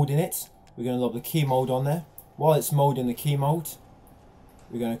moulding it, we're going to lob the key mould on there. While it's moulding the key mould,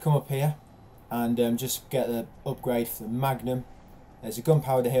 we're going to come up here and just get the upgrade for the Magnum. There's a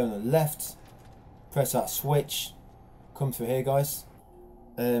gunpowder here on the left. Press that switch. Come through here, guys.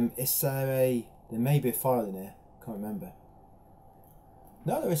 Is there may be a file in here. Can't remember.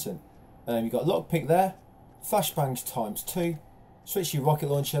 No, there isn't. You've got lockpick there. Flashbangs ×2. Switch your rocket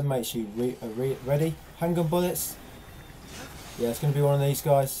launcher. Make sure you're ready. Handgun bullets. Yeah, it's going to be one of these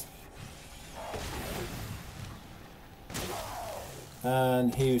guys.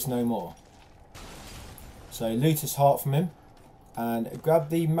 And he was no more. So loot his heart from him. and grab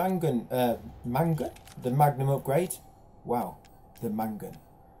the the Magnum upgrade. Wow, the Mangun.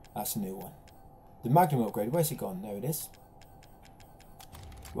 That's a new one. The Magnum upgrade, where's it gone? There it is.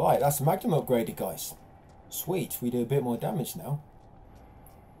 Right, that's the Magnum upgraded, guys. Sweet, we do a bit more damage now.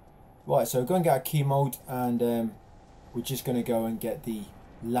 Right, so we're going to get our key mold, and we're just going to go and get the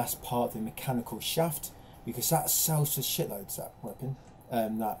last part of the mechanical shaft, because that sells for shitloads, that weapon.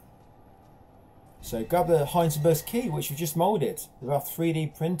 So grab the Heisenberg's key, which we just molded with our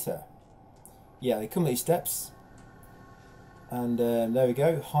 3D printer. Yeah, they come with these steps. And there we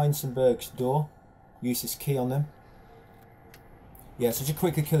go, Heisenberg's door. Use this key on them. Yeah, so just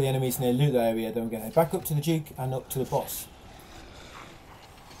quickly kill the enemies in the loot area, then we're going to head back up to the Duke and up to the boss.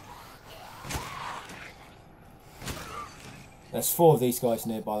 There's 4 of these guys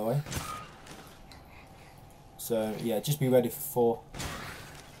in here, by the way. So yeah, just be ready for 4.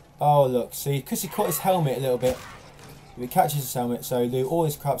 Oh look, see, because he cut his helmet a little bit, if he catches his helmet, so loot all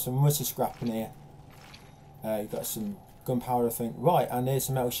this crap, some rust scrap in here. You've got some gunpowder, I think. Right, and there's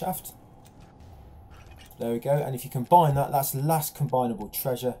the metal shaft. There we go, and if you combine that, that's the last combinable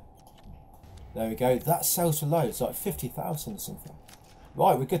treasure. There we go, that sells for loads, like 50,000 or something.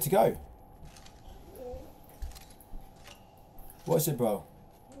 Right, we're good to go. What is it, bro?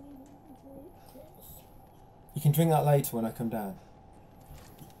 You can drink that later when I come down.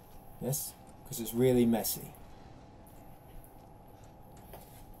 Yes, because it's really messy.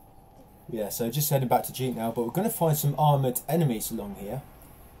 Yeah, so just heading back to Jeep now, but we're going to find some armoured enemies along here.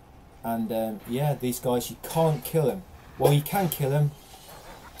 And yeah, these guys, you can't kill them. Well, you can kill them,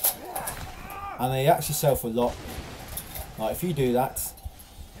 and they actually sell for a lot. Like if you do that,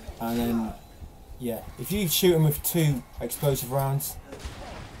 and then yeah, if you shoot them with 2 explosive rounds,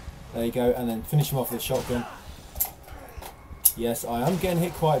 there you go, and then finish them off with a shotgun. Yes, I am getting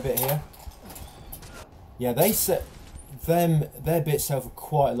hit quite a bit here. Yeah, they set their bits sell for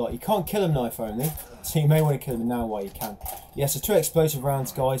quite a lot. You can't kill them knife only, so you may want to kill them now while you can. Yeah, so 2 explosive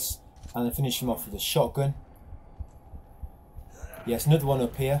rounds, guys, and then finish them off with a shotgun. Yes, another one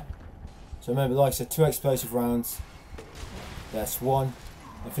up here. So remember, like I said, 2 explosive rounds. That's 1.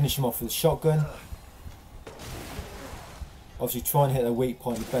 And finish them off with a shotgun. Obviously, try and hit their weak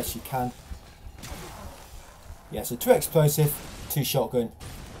point the best you can. Yeah, so 2 explosive, 2 shotgun,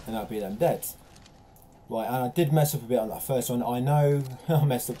 and that'll be them dead. Right, and I did mess up a bit on that first one. I know I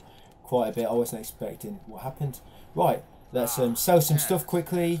messed up quite a bit. I wasn't expecting what happened. Right, let's sell some stuff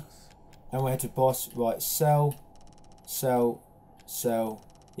quickly, and we'll head to boss. Right, sell.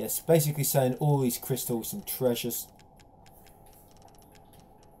 Yes, basically selling all these crystals and treasures.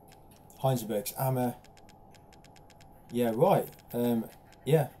 Heisenberg's hammer. Yeah, right.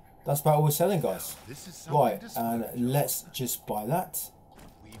 Yeah, that's about all we're selling, guys. Right, and let's just buy that.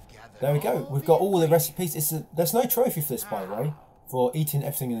 There we go. We've got all the recipes. There's no trophy for this, by the way, for eating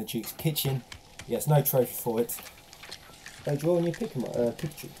everything in the Duke's kitchen. Yeah, there's no trophy for it. They draw in your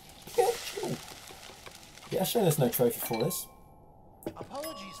picture. Yeah, showing there's no trophy for this.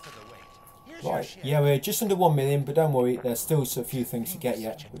 Apologies for the wait. Here's Right, yeah, we're just under 1 million, but don't worry, there's still a few things to get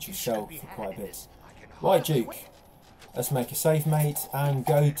yet, which will sell for quite a bit. Right, Duke, let's make a save, mate, and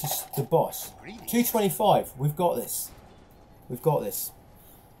go to the boss. 225, we've got this. We've got this.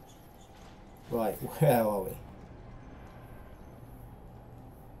 Right, where are we?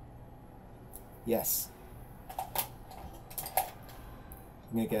 Yes.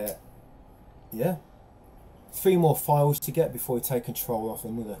 I'm going to get, yeah, 3 more files to get before we take control of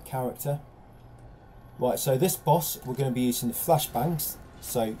another character. Right, so this boss, we're going to be using the flashbangs.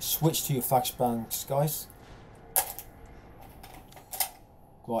 So switch to your flashbangs, guys.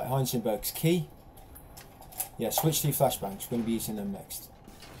 Right, Heisenberg's key. Yeah, switch to your flashbangs. We're going to be using them next.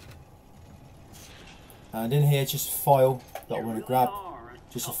 And in here, just a file that I want to grab.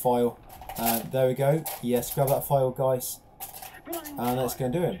 Just a file. And there we go. Yes, grab that file, guys. And let's go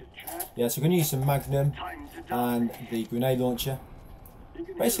and do him. Yeah, so we're going to use some Magnum and the grenade launcher.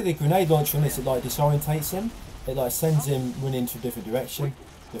 Basically, the grenade launcher on this, it like disorientates him. It like sends him running to a different direction.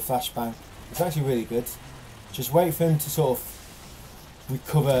 The flashbang. It's actually really good. Just wait for him to sort of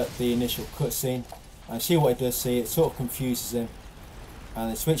recover the initial cutscene. And see what it does. See, it sort of confuses him. And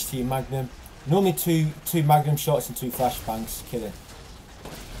then switch to your Magnum. Normally two Magnum shots and 2 flashbangs kill him.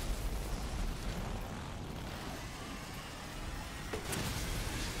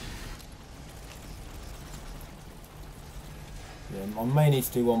 Yeah, I may need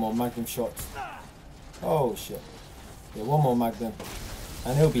to do 1 more Magnum shot. Oh shit. Yeah, 1 more Magnum.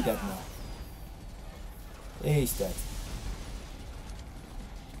 And he'll be dead now. He's dead.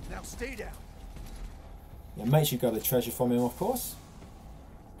 Now stay down. Yeah, make sure you grab the treasure from him, of course.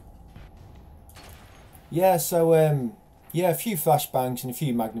 Yeah, so yeah, a few flashbangs and a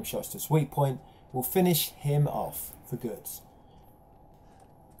few magnum shots to his weak point will finish him off for good.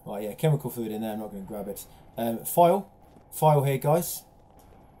 Right, yeah, chemical fluid in there, I'm not going to grab it. File here, guys.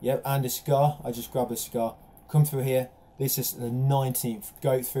 Yep, and a cigar. I just grabbed a cigar. Come through here. This is the 19th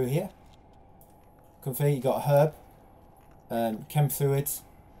goat through here. Come through here, you got a herb, chem fluid,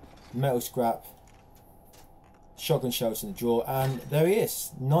 metal scrap, shotgun shells in the drawer, and there he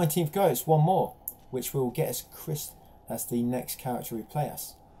is. 19th goat, it's one more, which will get us Chris as the next character we play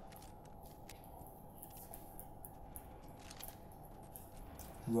as.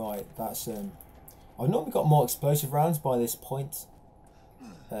 Right, that's I've normally got more explosive rounds by this point.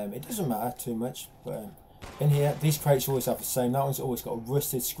 It doesn't matter too much, but in here, these crates always have the same. That one's always got a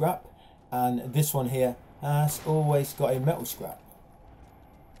rusted scrap, and this one here has always got a metal scrap.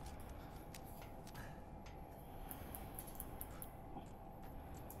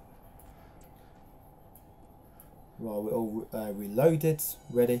 Right, we're all reloaded,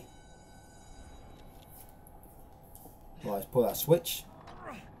 ready. Right, let's pull that switch.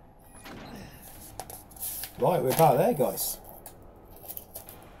 Right, we're about there, guys.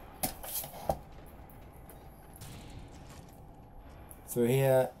 Through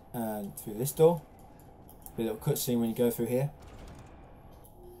here and through this door. A little cutscene when you go through here.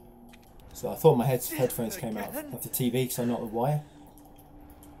 So I thought my headphones came out of the TV because I knocked the wire.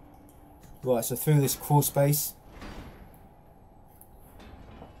 Right, so through this crawl space.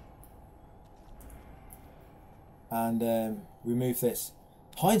 And remove this.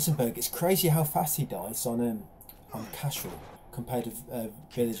 Heisenberg, it's crazy how fast he dies on Castle compared to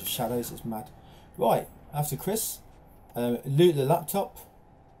Village of Shadows. It's mad. Right, after Chris, loot the laptop.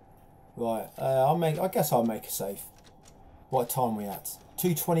 Right, I guess I'll make a save. What time are we at?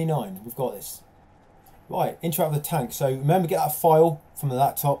 2:29. We've got this. Right, interact with the tank. So remember, get that file from the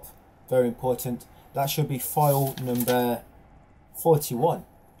laptop. Very important. That should be file number 41.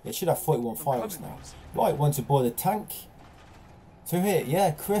 It should have 41 files now. Right, want to board the tank. Through here,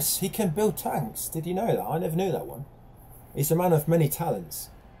 yeah, Chris, he can build tanks. Did you know that? I never knew that one. He's a man of many talents.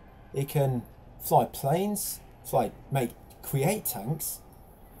 He can fly planes, create tanks.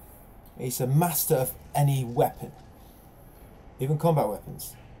 He's a master of any weapon, even combat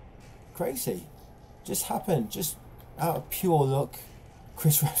weapons. Crazy. Just happened, just out of pure luck.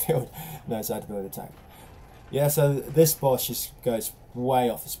 Chris Redfield knows how to build a tank. Yeah, so this boss just goes way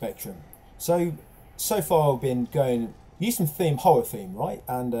off the spectrum. So far I've been going, using horror theme, right?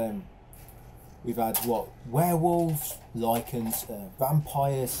 And we've had what? Werewolves, lichens,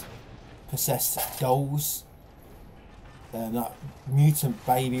 vampires, possessed dolls, that mutant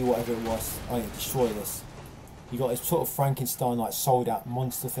baby, whatever it was. Oh yeah, destroy this. You got this sort of Frankenstein like sold out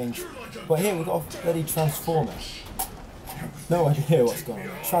monster thing. But here we've got a bloody Transformer. No idea what's going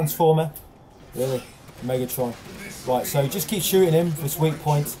on. Transformer? Really? Megatron. Right, so just keep shooting him for his weak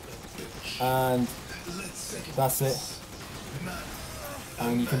point. And that's it.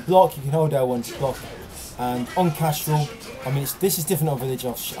 And you can block, you can hold L1 to block. And on Castle, I mean, this is different on Village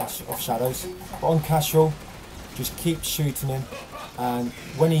of Shadows. But on Castle, just keep shooting him. And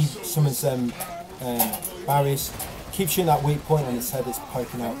when he summons them barriers, keep shooting that weak point on his head that's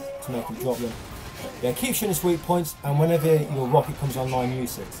poking out to make him drop them. Yeah, keep shooting his weak points, and whenever your rocket comes online,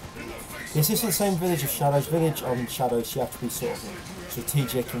 use it. This isn't the same Village of Shadows. Village of Shadows, you have to be sort of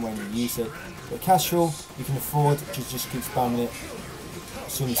strategic in when you use it. But Castle, you can afford to just keep spamming it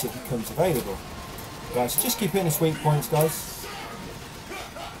as soon as it becomes available. Right, so just keep hitting his weak points, guys.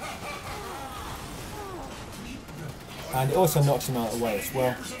 And it also knocks him out of the way as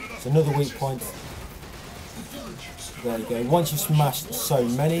well. So another weak point. There you go. Once you've smashed so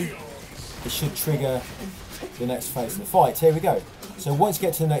many, it should trigger the next phase of the fight. Here we go. So once you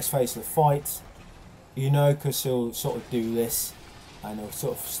get to the next phase of the fight, you know, because he'll sort of do this, and he'll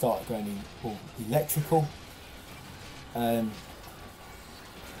sort of start going all electrical.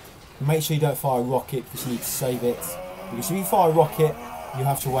 Make sure you don't fire a rocket because you need to save it. Because if you fire a rocket, you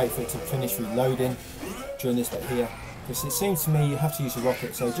have to wait for it to finish reloading during this bit here. Because it seems to me you have to use a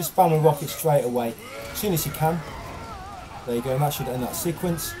rocket. So just spam a rocket straight away as soon as you can. There you go, and that should end that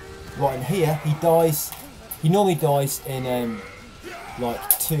sequence. Right in here, he dies. He normally dies in like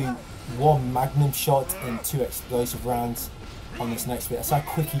one magnum shot and 2 explosive rounds on this next bit. That's how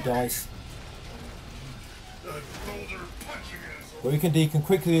quick he dies. What you can do, you can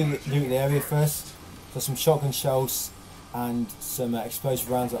quickly loot the area first for some shotgun shells and some explosive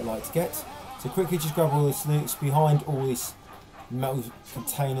rounds that I like to get. So quickly just grab all this loot. It's behind all these metal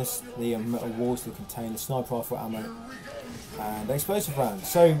containers, the metal walls, the containers, sniper rifle ammo, and explosive rounds.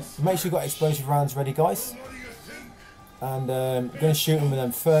 So make sure you've got explosive rounds ready, guys. And I'm going to shoot him with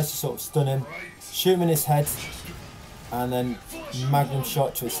them first to sort of stun him. Shoot him in his head. and then magnum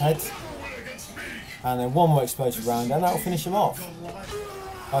shot to his head, and then one more explosive round, and that'll finish him off.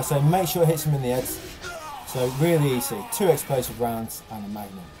 I say make sure it hits him in the head. So really easy, 2 explosive rounds and a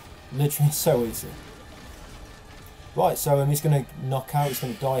magnum. Literally so easy. Right, so he's going to knock out, he's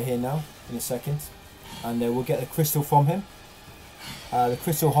going to die here now in a second, and we'll get the crystal from him. The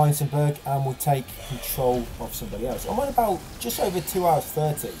crystal Heisenberg, and we'll take control of somebody else. I'm on about just over 2 hours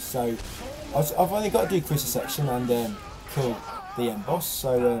 30, so I've only got to do crystal section and kill the end boss.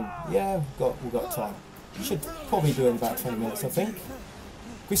 So yeah, we've got time. Should probably do it in about 20 minutes, I think.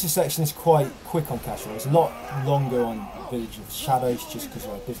 Crystal section is quite quick on Castle. It's a lot longer on Village of Shadows just because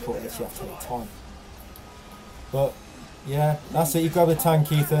of how difficult it is. You have to take time. But yeah, that's it. You grab the tank,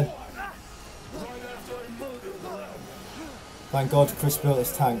 Ethan. Thank God Chris built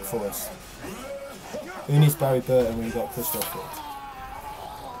this tank for us. Who needs Barry Burton when you got Chris Redfield?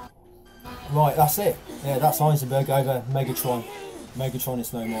 Right, that's it. Yeah, that's Heisenberg over Megatron. Megatron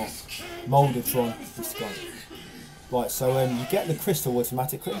is no more. Moldertron is gone. Right, so you get the crystal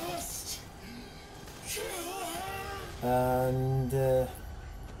automatically. And yeah,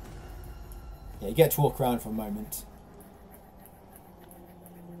 you get to walk around for a moment.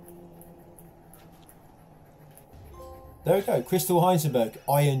 There we go, Crystal Heisenberg,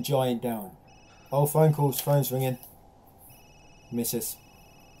 Iron Giant down. Oh, phone calls, phone's ringing. Misses.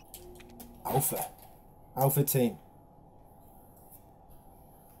 Alpha. Alpha team.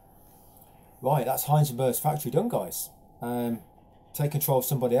 Right, that's Heisenberg's factory done, guys. Take control of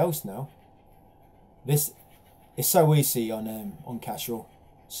somebody else now. This is so easy on Casual.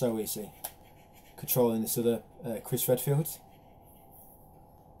 So easy. Controlling this other Chris Redfield.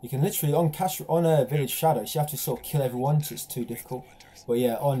 You can literally on Village Shadows, you have to sort of kill everyone, so it's too difficult. But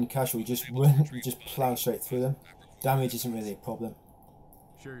yeah, on Casual, you just run, you just plow straight through them. Damage isn't really a problem.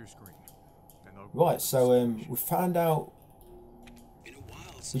 Share your screen. Right, so we found out.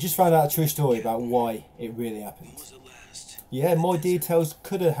 We just found out a true story about why it really happened. Yeah, more details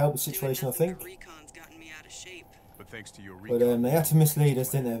could have helped the situation, I think. But they had to mislead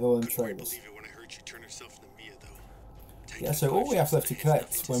us, didn't they, with all them trailers. Yeah, so all we have left to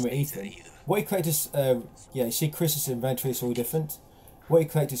collect when we're eating, what you collect is, yeah, you see Chris's inventory is all different. What you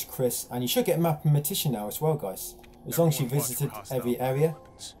collect is Chris, and you should get Mapmatician now as well, guys. As long as you visited every area.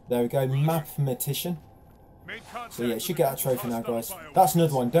 There we go, Mapmatician. So yeah, you should get that trophy now, guys. That's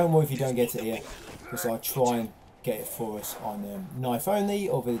another one, don't worry if you don't get it here, because I'll try and get it for us on Knife Only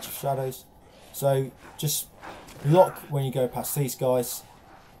or Village of Shadows. So just block when you go past these guys.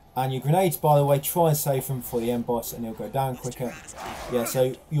 And your grenades, by the way, try and save them for the end boss and they'll go down quicker. Yeah,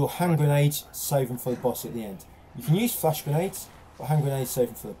 so your hand grenades, save them for the boss at the end. You can use flash grenades, but hand grenades save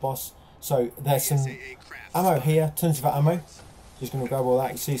them for the boss. So there's some ammo here, tons of ammo. Just going to grab all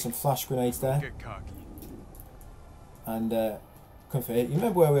that. You see some flash grenades there. And come for it. You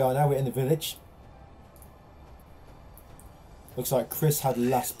remember where we are now? We're in the village. Looks like Chris had the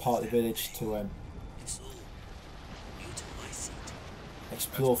last part of the village to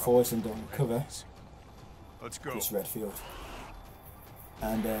explore for us and uncover. Let's go. Chris Redfield.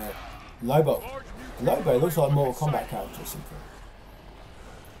 And Lobo. Lobo looks like a Mortal Kombat character or something.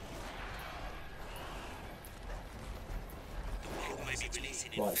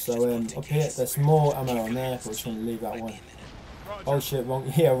 Right, so up here, there's some more ammo on there, but we're just going to leave that one. Oh shit,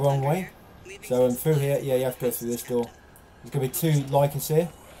 wrong, yeah, wrong way. So through here, yeah, you have to go through this door. There's going to be 2 Lycans here.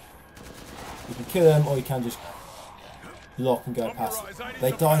 You can kill them, or you can just block and go past.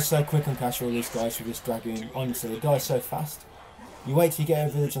 They die so quick on Casual, these guys with this Dragoon. Honestly, they die so fast. You wait till you get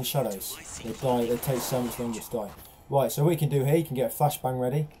a Village on Shadows. They die, they take so much longer to die. Right, so what you can do here, you can get a flashbang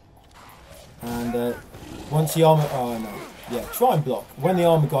ready. And once the armor, oh no. Yeah, try and block. When the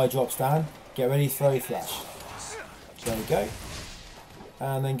armor guy drops down, get ready to throw your flash. There we go.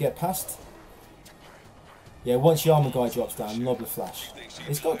 And then get past. Yeah, once your armor guy drops down, lob the flash.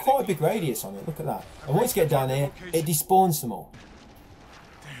 It's got quite a big radius on it, look at that. And once you get down here, it despawns them all.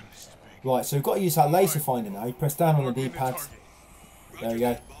 Right, so we've got to use that laser finder now. You press down on the D-pad. There we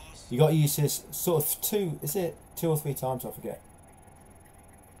go. You got to use this sort of 2 or 3 times, I forget.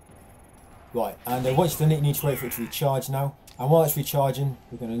 Right, and once you've done it, you need to wait for it to recharge now. And while it's recharging,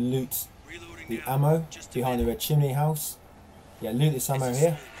 we're going to loot the ammo behind the red chimney house. Yeah, loot this ammo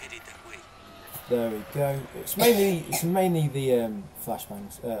here. There we go. It's mainly the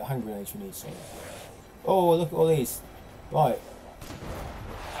flashbangs, hand grenades we need. So. Oh, look at all these. Right.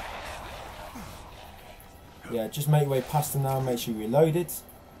 Yeah, just make your way past them now. Make sure you reload it.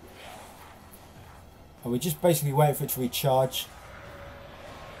 And we're just basically waiting for it to recharge.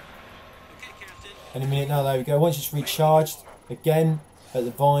 Any minute now, there we go. Once it's recharged, again at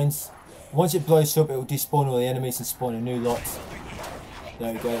the vines, Once it blows up, it will despawn all the enemies and spawn a new lot.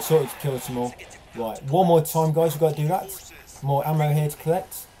 There we go, it sort of kills them all. Right, one more time guys, we've got to do that. More ammo here to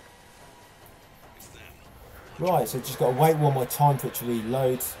collect. Right, so just got to wait one more time for it to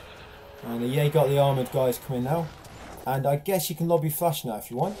reload. And yeah, you got the armoured guys coming now. And I guess you can lobby flash now if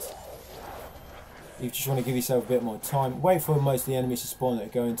you want. You just want to give yourself a bit more time. Wait for most of the enemies to spawn that are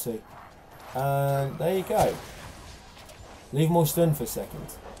going to. And there you go. Leave them all stunned for a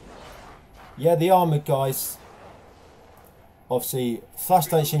second. Yeah, the armoured guys. Obviously, flash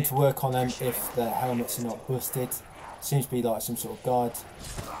don't seem to work on them if their helmets are not busted. Seems to be like some sort of guard.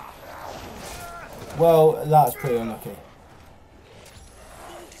 Well, that's pretty unlucky.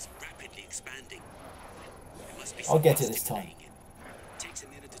 I'll get it this time.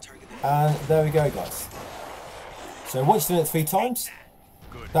 And there we go guys. So once you've done it 3 times,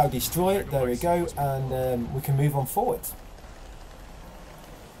 that'll destroy it, there we go, and we can move on forward.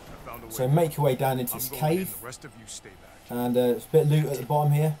 So make your way down into this cave, and there's a bit of loot at the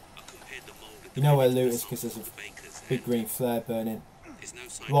bottom here. You know where loot is because there's a big green flare burning.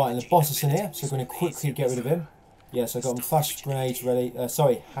 Right, and the boss is in here, so we're going to quickly get rid of him. Yeah, so I've got my flash grenades ready,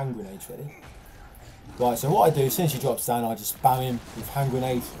 hand grenades ready. Right, so what I do, as soon as he drops down, I just spam him with hand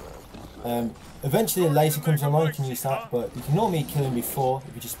grenades. Eventually a laser comes online, you can use that, but you can normally kill him before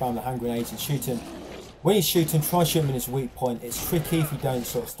if you just spam the hand grenades and shoot him. When you shoot him, try and shoot him in his weak point. It's tricky if you don't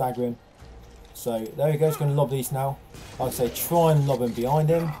sort of stagger him. So there we go, it's going to lob these now. Like I say, try and lob him behind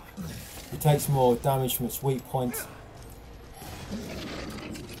him. It takes more damage from its weak point.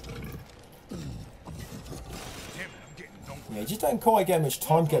 Yeah, you just don't quite get much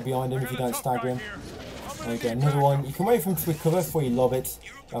time to get behind him if you don't stagger him. There we go, another one. You can wait for him to recover before you lob it.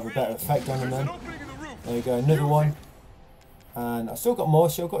 Have a better effect on him then. There we go, another one. And I've still got more,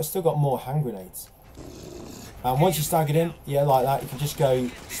 so I've still got more hand grenades. And once you staggered him, yeah, like that, you can just go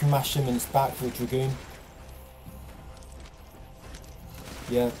smash him in his back with a dragoon.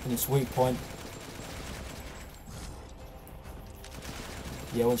 Yeah, in his weak point.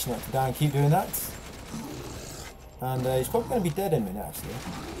 Yeah, once you knock him down, keep doing that. And he's probably going to be dead in a minute, actually.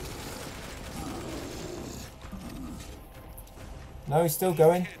 No, he's still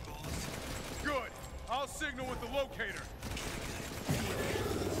going. Good. I'll signal with the locator.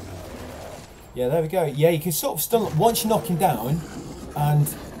 Yeah, there we go. Yeah, you can sort of stun once you knock him down,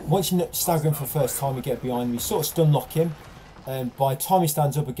 and once you stagger him for the first time, you get behind him. You sort of stun lock him, and by the time he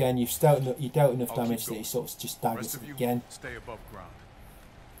stands up again, you dealt enough damage that he sort of just staggers again. Stay above ground.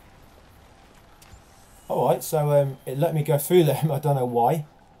 Alright, so it let me go through them. I don't know why.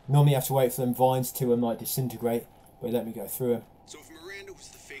 Normally you have to wait for them vines to like disintegrate, but it let me go through them. So if Miranda was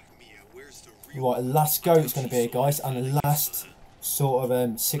the fake Mia, where's the real? Right, last go it's going to be, guys, and the last sort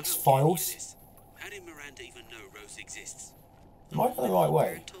of 6 files. How did Miranda even know Rose exists? Am I going the right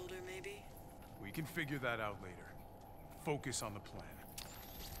way? Told her maybe? We can figure that out later. Focus on the plan.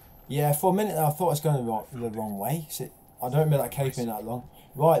 Yeah, for a minute I thought I was going the wrong way. I don't remember that cave being that long.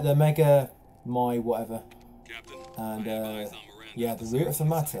 Right, the mega, my whatever. Captain, And yeah, the root of the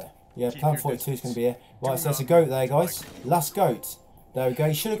matter. Yeah, plan 42 is going to be here. Right, so there's a goat there, guys. Last goat. There we go.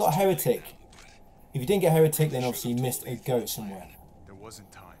 You should have got a heretic. If you didn't get heretic, then obviously you missed a goat somewhere. There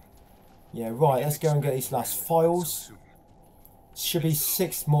wasn't time. Yeah, right, let's go and get these last files. Should be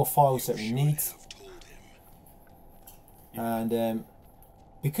 6 more files that we need. And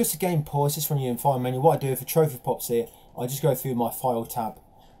because the game pauses when you're in file menu, what I do if a trophy pops here, I just go through my file tab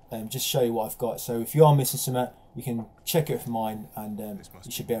and just show you what I've got. So if you are missing something, you can check it from mine, and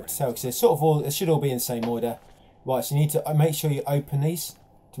you should be able to tell, because sort of all, it should all be in the same order. Right, so you need to make sure you open these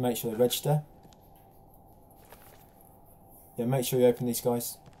to make sure they register. Yeah, make sure you open these,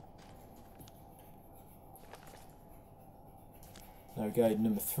 guys. There we go,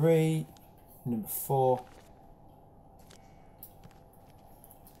 number 3, number 4.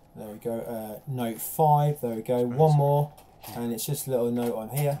 There we go, note 5, there we go, one more, and it's just a little note on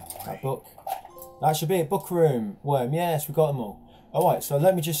here, that book. That should be a book room. Worm, yes, we got them all. Alright, so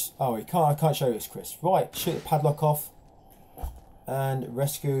let me just, oh, I can't show you this, Chris. Right, shoot the padlock off, and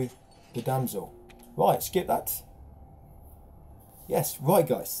rescue the damsel. Right, skip that. Yes, right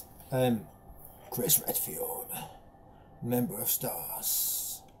guys. Chris Redfield, member of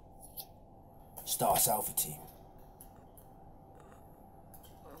Stars Alpha Team.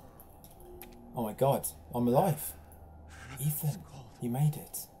 Oh my god, I'm alive. Ethan, you made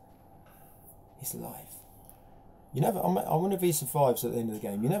it. He's alive. You never, I wonder if he survives at the end of the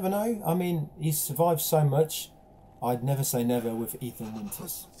game. You never know. I mean, he's survived so much. I'd never say never with Ethan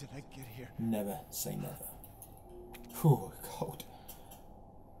Winters. Did I get here? Never say never. Whew, cold.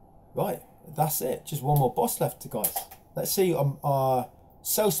 Right, that's it. Just one more boss left, guys. Let's see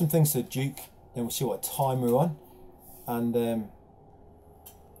sell some things to the Duke, then we'll see what time we're on, and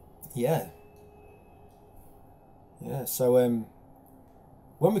yeah. So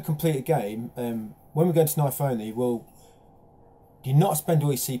when we complete a game, when we go into knife only, we'll do not spend all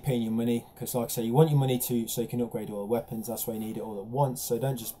your CP and your money, because like I say, you want your money so you can upgrade all the weapons. That's why you need it all at once, so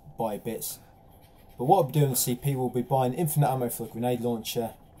don't just buy bits. But what we'll be doing with CP, we'll be buying infinite ammo for the grenade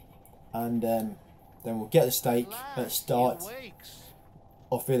launcher, and then we'll get the stake at the start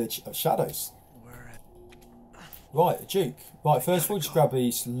of Village of Shadows. Right, Duke. Right, first of all, just grab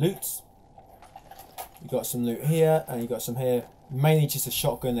these loot. You got some loot here, and you got some here. Mainly just a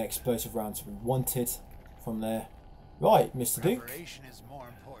shotgun and explosive rounds we wanted from there. Right, Mr. Duke.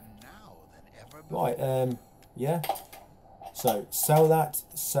 Right, yeah. So sell that,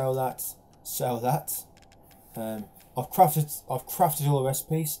 sell that, sell that. I've crafted all the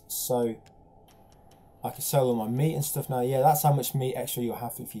recipes, so I can sell all my meat and stuff now. Yeah, that's how much meat extra you'll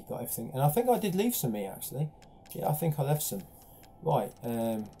have if you've got everything. And I think I did leave some meat actually. Yeah, I think I left some. Right,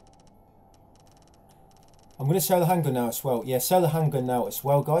 I'm going to sell the handgun now as well. Yeah, sell the handgun now as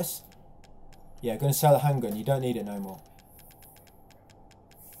well, guys. Yeah, going to sell the handgun. You don't need it no more.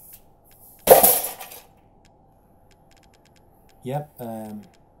 Yep.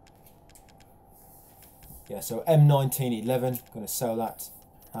 Yeah, so M1911. Going to sell that.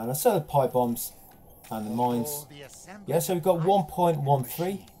 And I'll sell the pipe bombs and the mines. Yeah, so we've got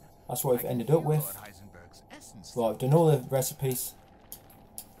 1.13. That's what we've ended up with. Right, we've done all the recipes.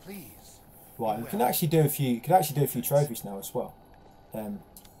 Right, we can actually do a few. Trophies now as well.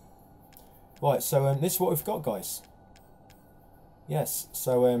 Right, so this is what we've got, guys. Yes,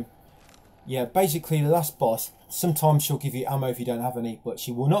 so yeah, basically the last boss. Sometimes she'll give you ammo if you don't have any, but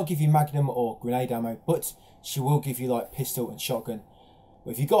she will not give you magnum or grenade ammo. But she will give you like pistol and shotgun.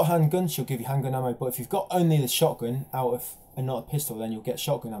 But if you've got handgun, she'll give you handgun ammo. But if you've got only the shotgun out of and not a pistol, then you'll get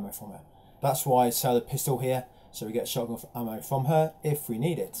shotgun ammo from her. That's why I sell a pistol here, so we get shotgun ammo from her if we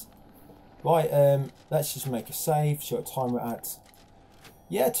need it. Right, let's just make a save. See what time we're at.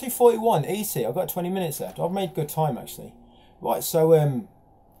 Yeah, 2:41, easy. I've got 20 minutes left. I've made good time actually. Right, so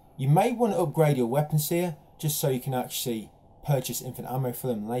you may want to upgrade your weapons here, just so you can actually purchase infinite ammo for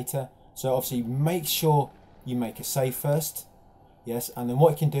them later. So obviously make sure you make a save first. Yes, and then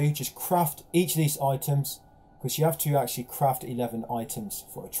what you can do, just craft each of these items, because you have to actually craft 11 items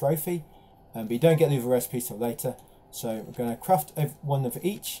for a trophy. But you don't get the other recipes till later. So we're going to craft one of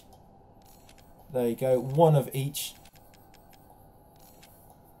each. There you go, one of each.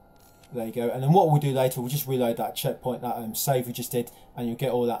 There you go. And then what we'll do later, we'll just reload that checkpoint, that save we just did, and you'll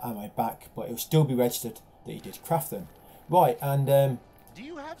get all that ammo back. But it'll still be registered that you did craft them. Right, and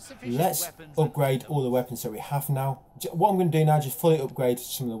let's upgrade all the weapons that we have now. What I'm going to do now is just fully upgrade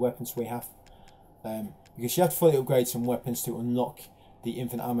some of the weapons we have. Because you have to fully upgrade some weapons to unlock the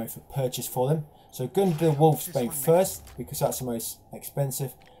infinite ammo for purchase for them. So going to do the Wolf's Bane first, because that's the most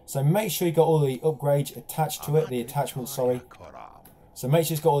expensive. So make sure you got all the upgrades attached to it, the attachments, sorry. So make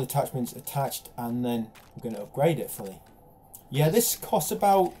sure it's got all the attachments attached, and then we're going to upgrade it fully. Yeah, this costs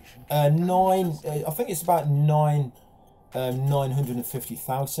about I think it's about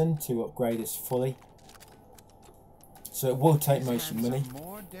 950,000 to upgrade this fully. So it will take most of your money.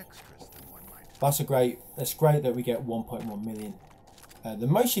 That's great that we get 1.1 million. The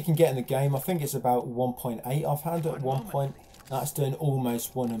most you can get in the game, I think it's about 1.8 I've had at one point. That's doing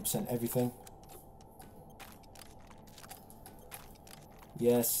almost 100% everything.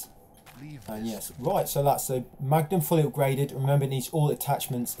 Yes. And yes. Right, so that's the Magnum fully upgraded. Remember, it needs all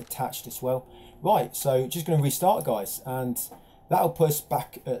attachments attached as well. Right, so just going to restart, guys. And that'll put us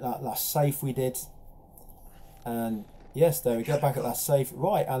back at that last save we did. And yes, there we go, back at that save.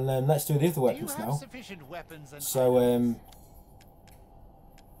 Right, and then let's do the other weapons now. So,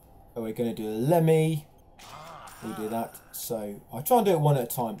 we're going to do a Lemmy. We'll do that. So I'll try and do it one at a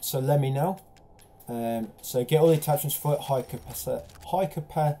time. So Lemmy now. So get all the attachments for it. High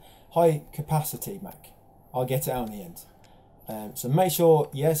capacity Mac. I'll get it out in the end. So make sure,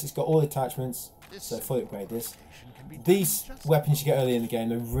 yes, it's got all the attachments. So fully upgrade this. These weapons you get early in the game,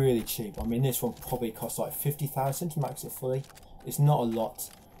 they're really cheap. I mean, this one probably costs like 50,000 to max it fully. It's not a lot.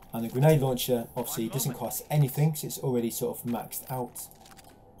 And the grenade launcher obviously doesn't cost anything, so it's already sort of maxed out.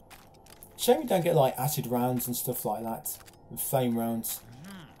 Shame you don't get like acid rounds and stuff like that, and flame rounds,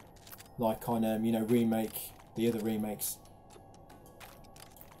 like on you know, the other remakes.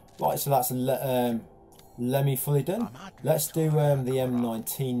 Right, so that's Lemmy fully done. Let's do the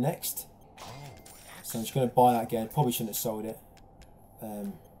M19 next. So I'm just going to buy that again. Probably shouldn't have sold it.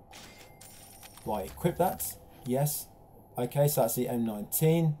 Right, equip that. Yes. Okay, so that's the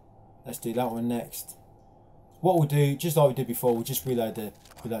M19. Let's do that one next. what we'll do, just like we did before, we'll just reload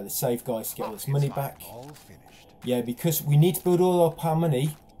the save, guys, to get all this money back. Yeah, because we need to build all our power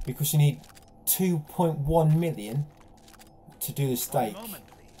money, because we need 2.1 million to do the stake.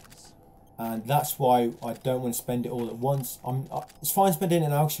 And that's why I don't want to spend it all at once. It's fine spending it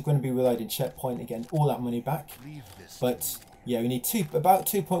now because you're going to be reloading checkpoint and getting all that money back. But yeah, we need about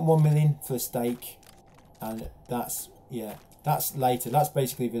 2.1 million for the stake, and that's later. That's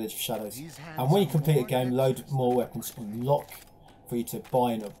basically Village of Shadows. And when you complete a game, load more weapons unlock for you to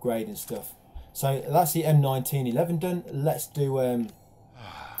buy and upgrade and stuff. So that's the M1911 done. Let's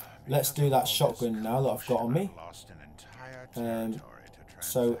do that shotgun now that I've got on me.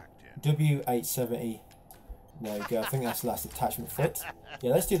 So W870. There we go. I think that's the last attachment for it.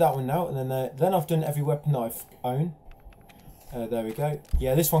 Yeah, let's do that one now. And then I've done every weapon that I've owned. There we go.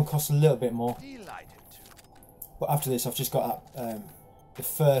 Yeah, this one costs a little bit more. But after this, I've just got the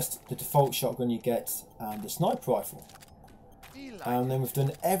default shotgun you get, and the sniper rifle. And then we've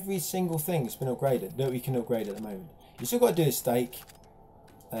done every single thing that's been upgraded that we can upgrade at the moment. You still got to do a stake,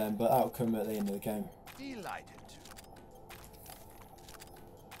 but that'll come at the end of the game.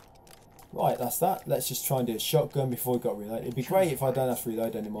 Right, that's that. Let's just try and do a shotgun before we got reload. It'd be great if I don't have to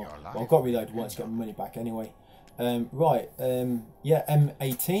reload anymore. Well, I've got reload once, get my money back anyway. Right, yeah,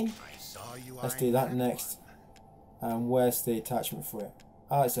 M18. Let's do that next. And where's the attachment for it?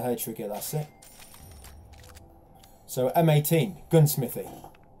 Ah, it's a hair trigger, that's it. So M18, gunsmithy.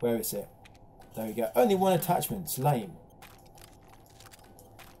 Where is it? There we go. Only one attachment, it's lame.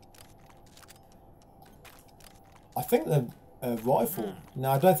 I think the rifle.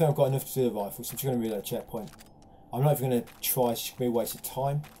 No, I don't think I've got enough to do the rifle, so I'm just going to reload checkpoint. I'm not even going to try, it's going to be a waste of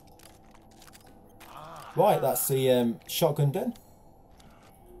time. Right, that's the shotgun done.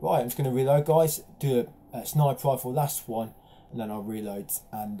 Right, I'm just going to reload, guys. Do a sniper rifle, last one, and then I'll reload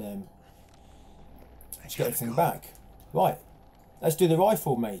and just get everything back. Right, let's do the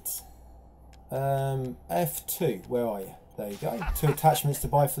rifle, mates. F2, where are you? There you go. 2 attachments to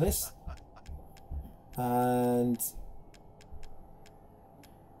buy for this. And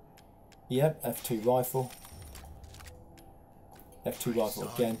yep, F2 rifle. F2 rifle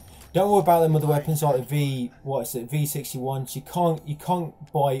again. Don't worry about them other weapons like the V61. You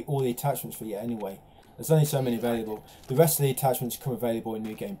can't buy all the attachments for yet anyway. There's only so many available. The rest of the attachments come available in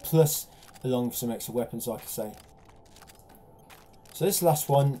new game, plus along with some extra weapons, like I say. So this last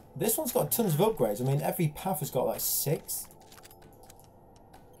one, this one's got tons of upgrades. I mean, every path has got like 6.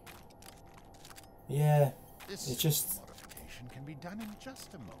 Yeah, it's just. Modification can be done in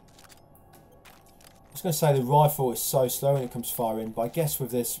just a moment. I was going to say the rifle is so slow when it comes firing, but I guess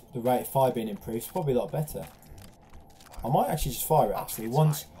with this, the rate of fire being improved, it's probably a lot better. I might actually just fire it actually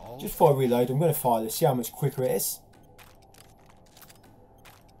once, just before I reload. I'm going to fire this, see how much quicker it is.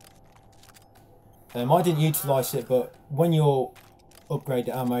 I didn't utilise it, but when you're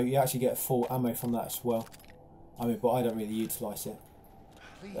upgrading ammo, you actually get full ammo from that as well. I mean, but I don't really utilise it.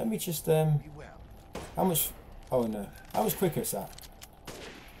 Let me just how much? Oh no, how much quicker is that?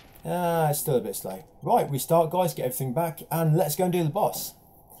 Ah, it's still a bit slow. Right, restart, guys, get everything back, and let's go and do the boss.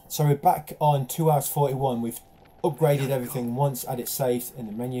 So we're back on 2 hours 41. We've upgraded everything once, had it saved in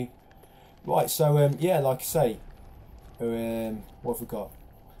the menu. Right, so yeah, like I say, what have we got?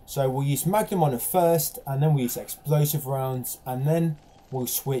 So we'll use Magnum on it first, and then we'll use explosive rounds, and then we'll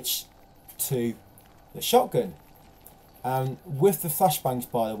switch to the shotgun. With the flashbangs,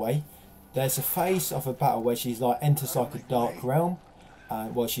 by the way, there's a phase of a battle where she's like enters like a dark realm.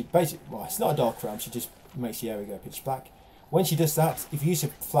 Well, she basically, well, it's not a dark realm, she just makes the area go pitch black. When she does that, if you use a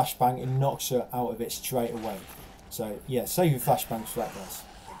flashbang, it knocks her out of it straight away. So yeah, save your flashbangs for that, guys.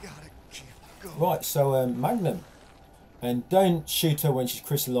 Right, so Magnum. And don't shoot her when she's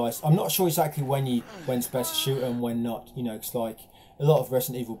crystallised. I'm not sure exactly when it's best to shoot her and when not. You know, because like a lot of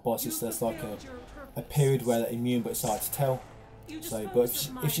Resident Evil bosses, there's like a period where they're immune, but it's hard to tell. So, but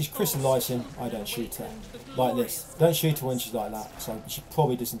if she's crystallising, I don't shoot her like this. Don't shoot her when she's like that. So she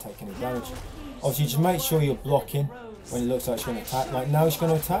probably doesn't take any damage. Obviously, just make sure you're blocking when it looks like she's going to attack. Like now, she's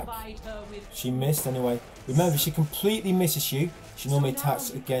going to attack. She missed anyway. Remember, if she completely misses you, she normally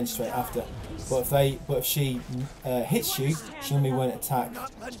attacks again straight after. But if she hits you, she normally won't attack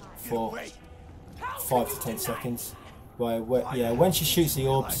for 5 to 10 seconds. Right, yeah, when she shoots the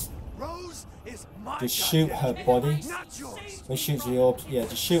orbs, just shoot her body. When she shoots the orbs, yeah,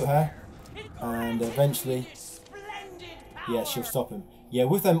 just shoot her, and eventually, yeah, she'll stop him. Yeah,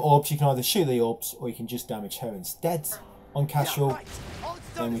 with them orbs, you can either shoot the orbs or you can just damage her instead. On casual,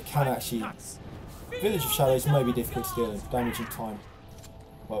 then we can actually. Village of Shadows may be difficult to deal with, damage in time.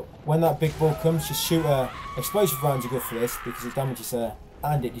 Well, when that big ball comes, just shoot her. Explosive rounds are good for this because it damages her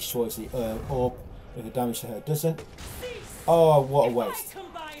and it destroys the orb. if the damage to her doesn't. Oh, what a waste.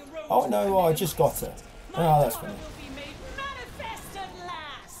 Oh no, I just got her. Oh, that's funny.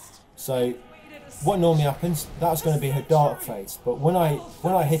 So, what normally happens, that's going to be her dark phase, but when I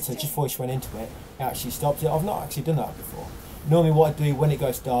hit her just before she went into it, it actually stopped it. I've not actually done that before. Normally what I do when it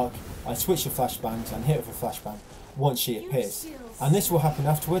goes dark, I switch the flashbangs and hit her with a flashbang once she appears. And this will happen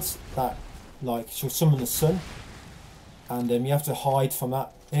afterwards, that like she'll summon the sun, and you have to hide from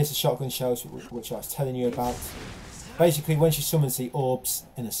that. Here's the shotgun shells which I was telling you about. Basically when she summons the orbs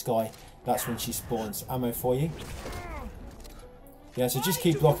in the sky, that's when she spawns ammo for you. Yeah, so just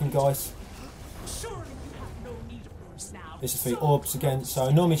keep blocking, guys. This is 3 orbs again, so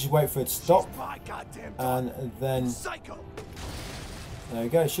I normally just wait for it to stop, and then there we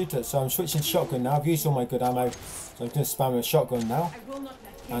go, shoot it. So I'm switching to shotgun now. I've used all my good ammo, so I'm going to spam a shotgun now.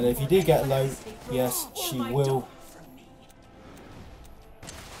 And if you do get low, yes, she will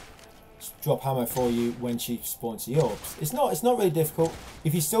drop ammo for you when she spawns the orbs. It's not really difficult.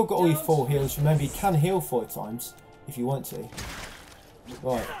 If you still got all your full heals, remember you can heal 4 times if you want to.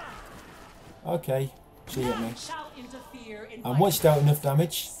 Right. Okay. She hit me. And once you dealt enough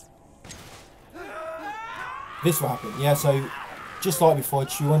damage, this will happen. Yeah, so just like before,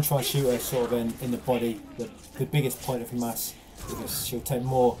 you want to try and shoot her sort of in the body, the biggest point of mass, because she'll take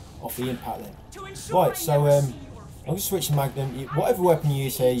more off the impact then. Right, so I'm just switching Magnum. Whatever weapon you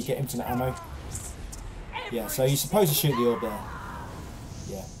use here, you get infinite ammo. Yeah, so you're supposed to shoot the orb there.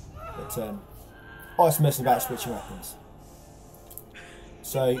 Yeah, but I was messing about switching weapons.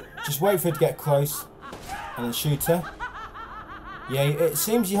 So just wait for her to get close and then shoot her. Yeah, it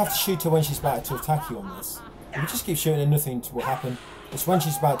seems you have to shoot her when she's about to attack you on this. If you just keep shooting and nothing will happen, it's when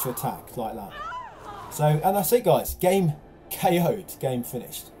she's about to attack, like that. So, and that's it guys. Game KO'd. Game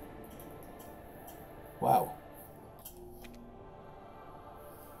finished. Wow.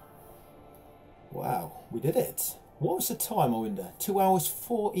 Wow, we did it. What was the time, I wonder? 2 hours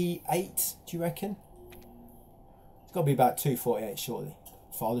 48, do you reckon? It's got to be about 2:48 surely.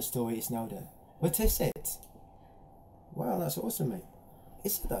 Father's story is now done. But is it? Wow, that's awesome, mate.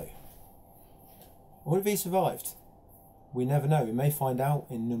 Is it though? What if he survived? We never know. We may find out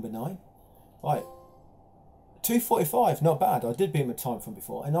in number 9. Right. 2:45, not bad. I did beat my time from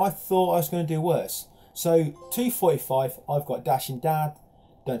before, and I thought I was going to do worse. So 2:45, I've got Dashing Dad.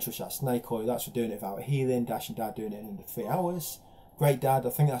 Don't Trust That Snake Oil. That's for doing it without healing. Dashing Dad doing it in under 3 hours. Great Dad. I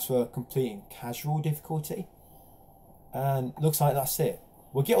think that's for completing casual difficulty. And looks like that's it.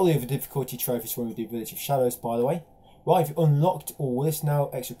 We'll get all the other difficulty trophies when we do Village of Shadows, by the way. Right, I've unlocked all this now.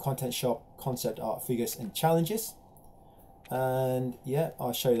 Extra content shop, concept art, figures and challenges. And yeah,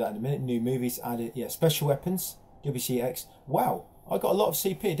 I'll show you that in a minute. New movies added. Yeah, special weapons. WCX. Wow, I got a lot of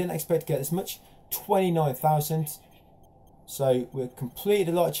CP. Didn't expect to get this much. 29,000. So we've completed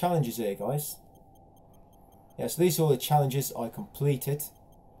a lot of challenges here, guys. Yeah, so these are all the challenges I completed.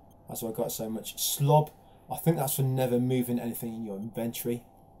 That's why I got so much slob. I think that's for never moving anything in your inventory.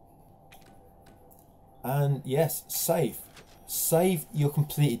 And yes, save. Save your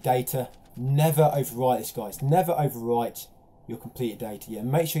completed data. Never overwrite this, guys. Never overwrite your completed data. Yeah,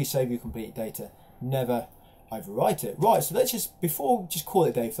 make sure you save your completed data. Never overwrite it. Right, so let's just, before we just call it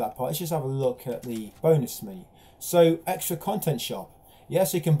a day for that part, let's just have a look at the bonus menu. So, extra content shop. Yeah,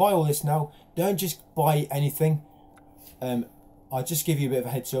 so you can buy all this now. Don't just buy anything. I'll just give you a bit of a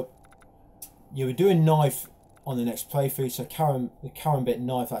heads up. You were doing knife on the next playthrough, so the Karambit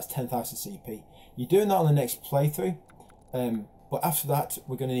knife, that's 10,000 CP. You're doing that on the next playthrough, but after that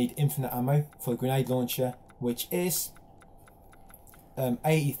we're going to need infinite ammo for the grenade launcher, which is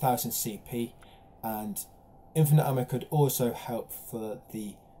 80,000 CP, and infinite ammo could also help for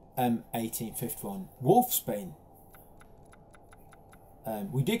the M1851 Wolfsbane.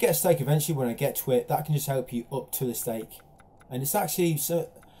 We do get a stake eventually when I get to it. That can just help you up to the stake, and it's actually so.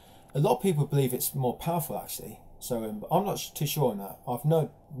 A lot of people believe it's more powerful actually, so I'm not too sure on that. I've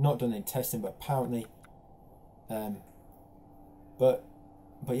not done any testing, but apparently, but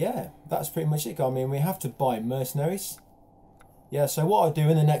yeah, that's pretty much it. I mean, we have to buy mercenaries. Yeah, so what I'll do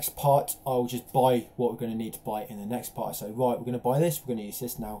in the next part, I'll just buy what we're going to need to buy in the next part. So right, we're going to buy this, we're going to use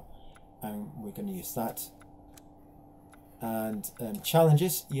this now, and we're going to use that. And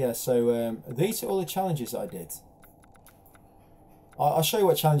challenges, yeah. So these are all the challenges that I did. I'll show you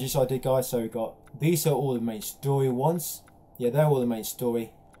what challenges I did, guys. So we got, these are all the main story ones. Yeah, they're all the main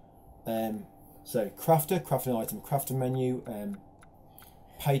story. So crafter, crafting item, crafter menu,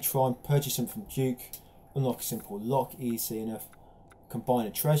 patron, purchase something from Duke, unlock a simple lock, easy enough. Combine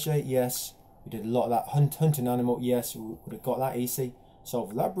a treasure, yes, we did a lot of that. Hunt an animal, yes, we would have got that easy.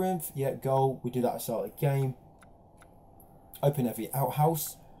 Solve a labyrinth, yeah. Goal, we did that at the start of the game. Open every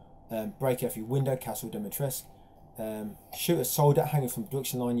outhouse. break every window, Castle Dimitrescu. Shoot a soldier hanging from the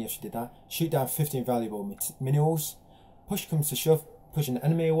production line, yes you did that. Shoot down 15 valuable minerals. Push comes to shove, push an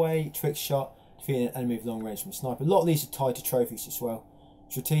enemy away, trick shot, defeating an enemy with long range from a sniper. A lot of these are tied to trophies as well.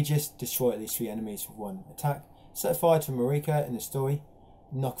 Strategist, destroy at least 3 enemies with 1 attack. Set fire to Marika in the story.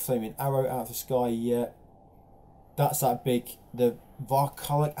 Knock a flaming arrow out of the sky, yeah. That's that big, the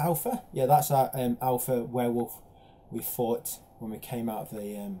Varkalic Alpha. Yeah, that's that Alpha werewolf we fought when we came out of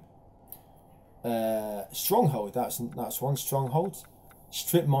the stronghold. That's one stronghold.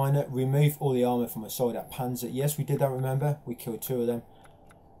 Strip miner, remove all the armor from a soldier Panzer. Yes, we did that, remember? We killed 2 of them.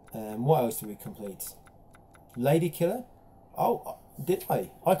 What else did we complete? Lady Killer? Oh, did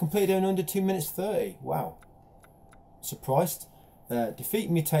I? I completed it in under 2 minutes 30. Wow. Surprised. Defeat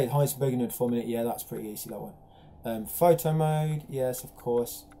mutated Heisenberg in under 4 minutes. Yeah, that's pretty easy, that one. Photo mode, yes, of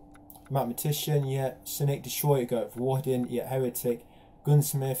course. Mapmatician, yeah. Cynic, destroy, go for Warden, yeah. Heretic,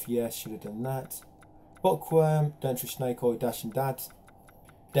 Gunsmith, yes, should have done that. Bookworm, don't trust Snake Oil, Dashing Dad,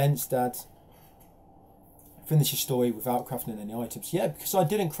 Dense Dad. Finish your story without crafting any items. Yeah, because I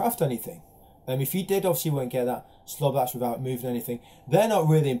didn't craft anything. If you did, obviously you won't get that. Slob Axe without moving anything. They're not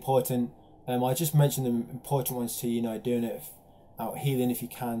really important. I just mentioned the important ones to you, you know, doing it out healing if you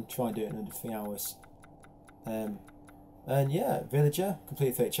can. Try and do it in under 3 hours. And yeah, villager,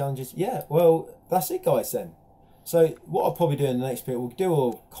 complete 30 challenges. Yeah, well, that's it guys then. So what I'll probably do in the next bit, we'll do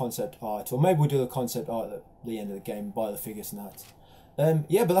a concept art, or maybe we'll do a concept art at the end of the game, buy the figures and that.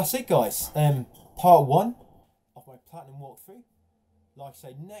 Yeah, but that's it guys. Part 1 of my platinum walkthrough. Like I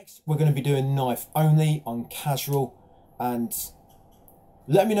say, next we're going to be doing knife only on casual, and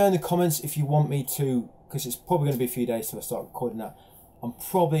let me know in the comments if you want me to, because it's probably going to be a few days till I start recording that. I'm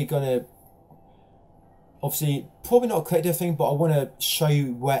probably going to, obviously, probably not collect everything, but I want to show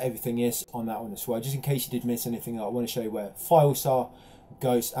you where everything is on that one as well. Just in case you did miss anything, I want to show you where files are,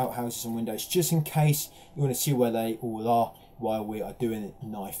 ghosts, outhouses and windows, just in case you want to see where they all are while we are doing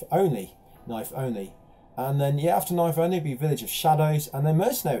knife only. Knife only. And then, yeah, after knife only, be Village of Shadows, and then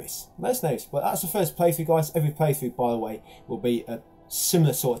Mercenaries. Mercenaries. But that's the first playthrough, guys. Every playthrough, by the way, will be a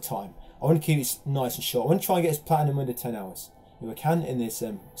similar sort of time. I want to keep it nice and short. I want to try and get this platinum under 10 hours, if I can, in this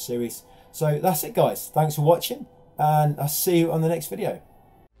series. So that's it guys, thanks for watching, and I'll see you on the next video.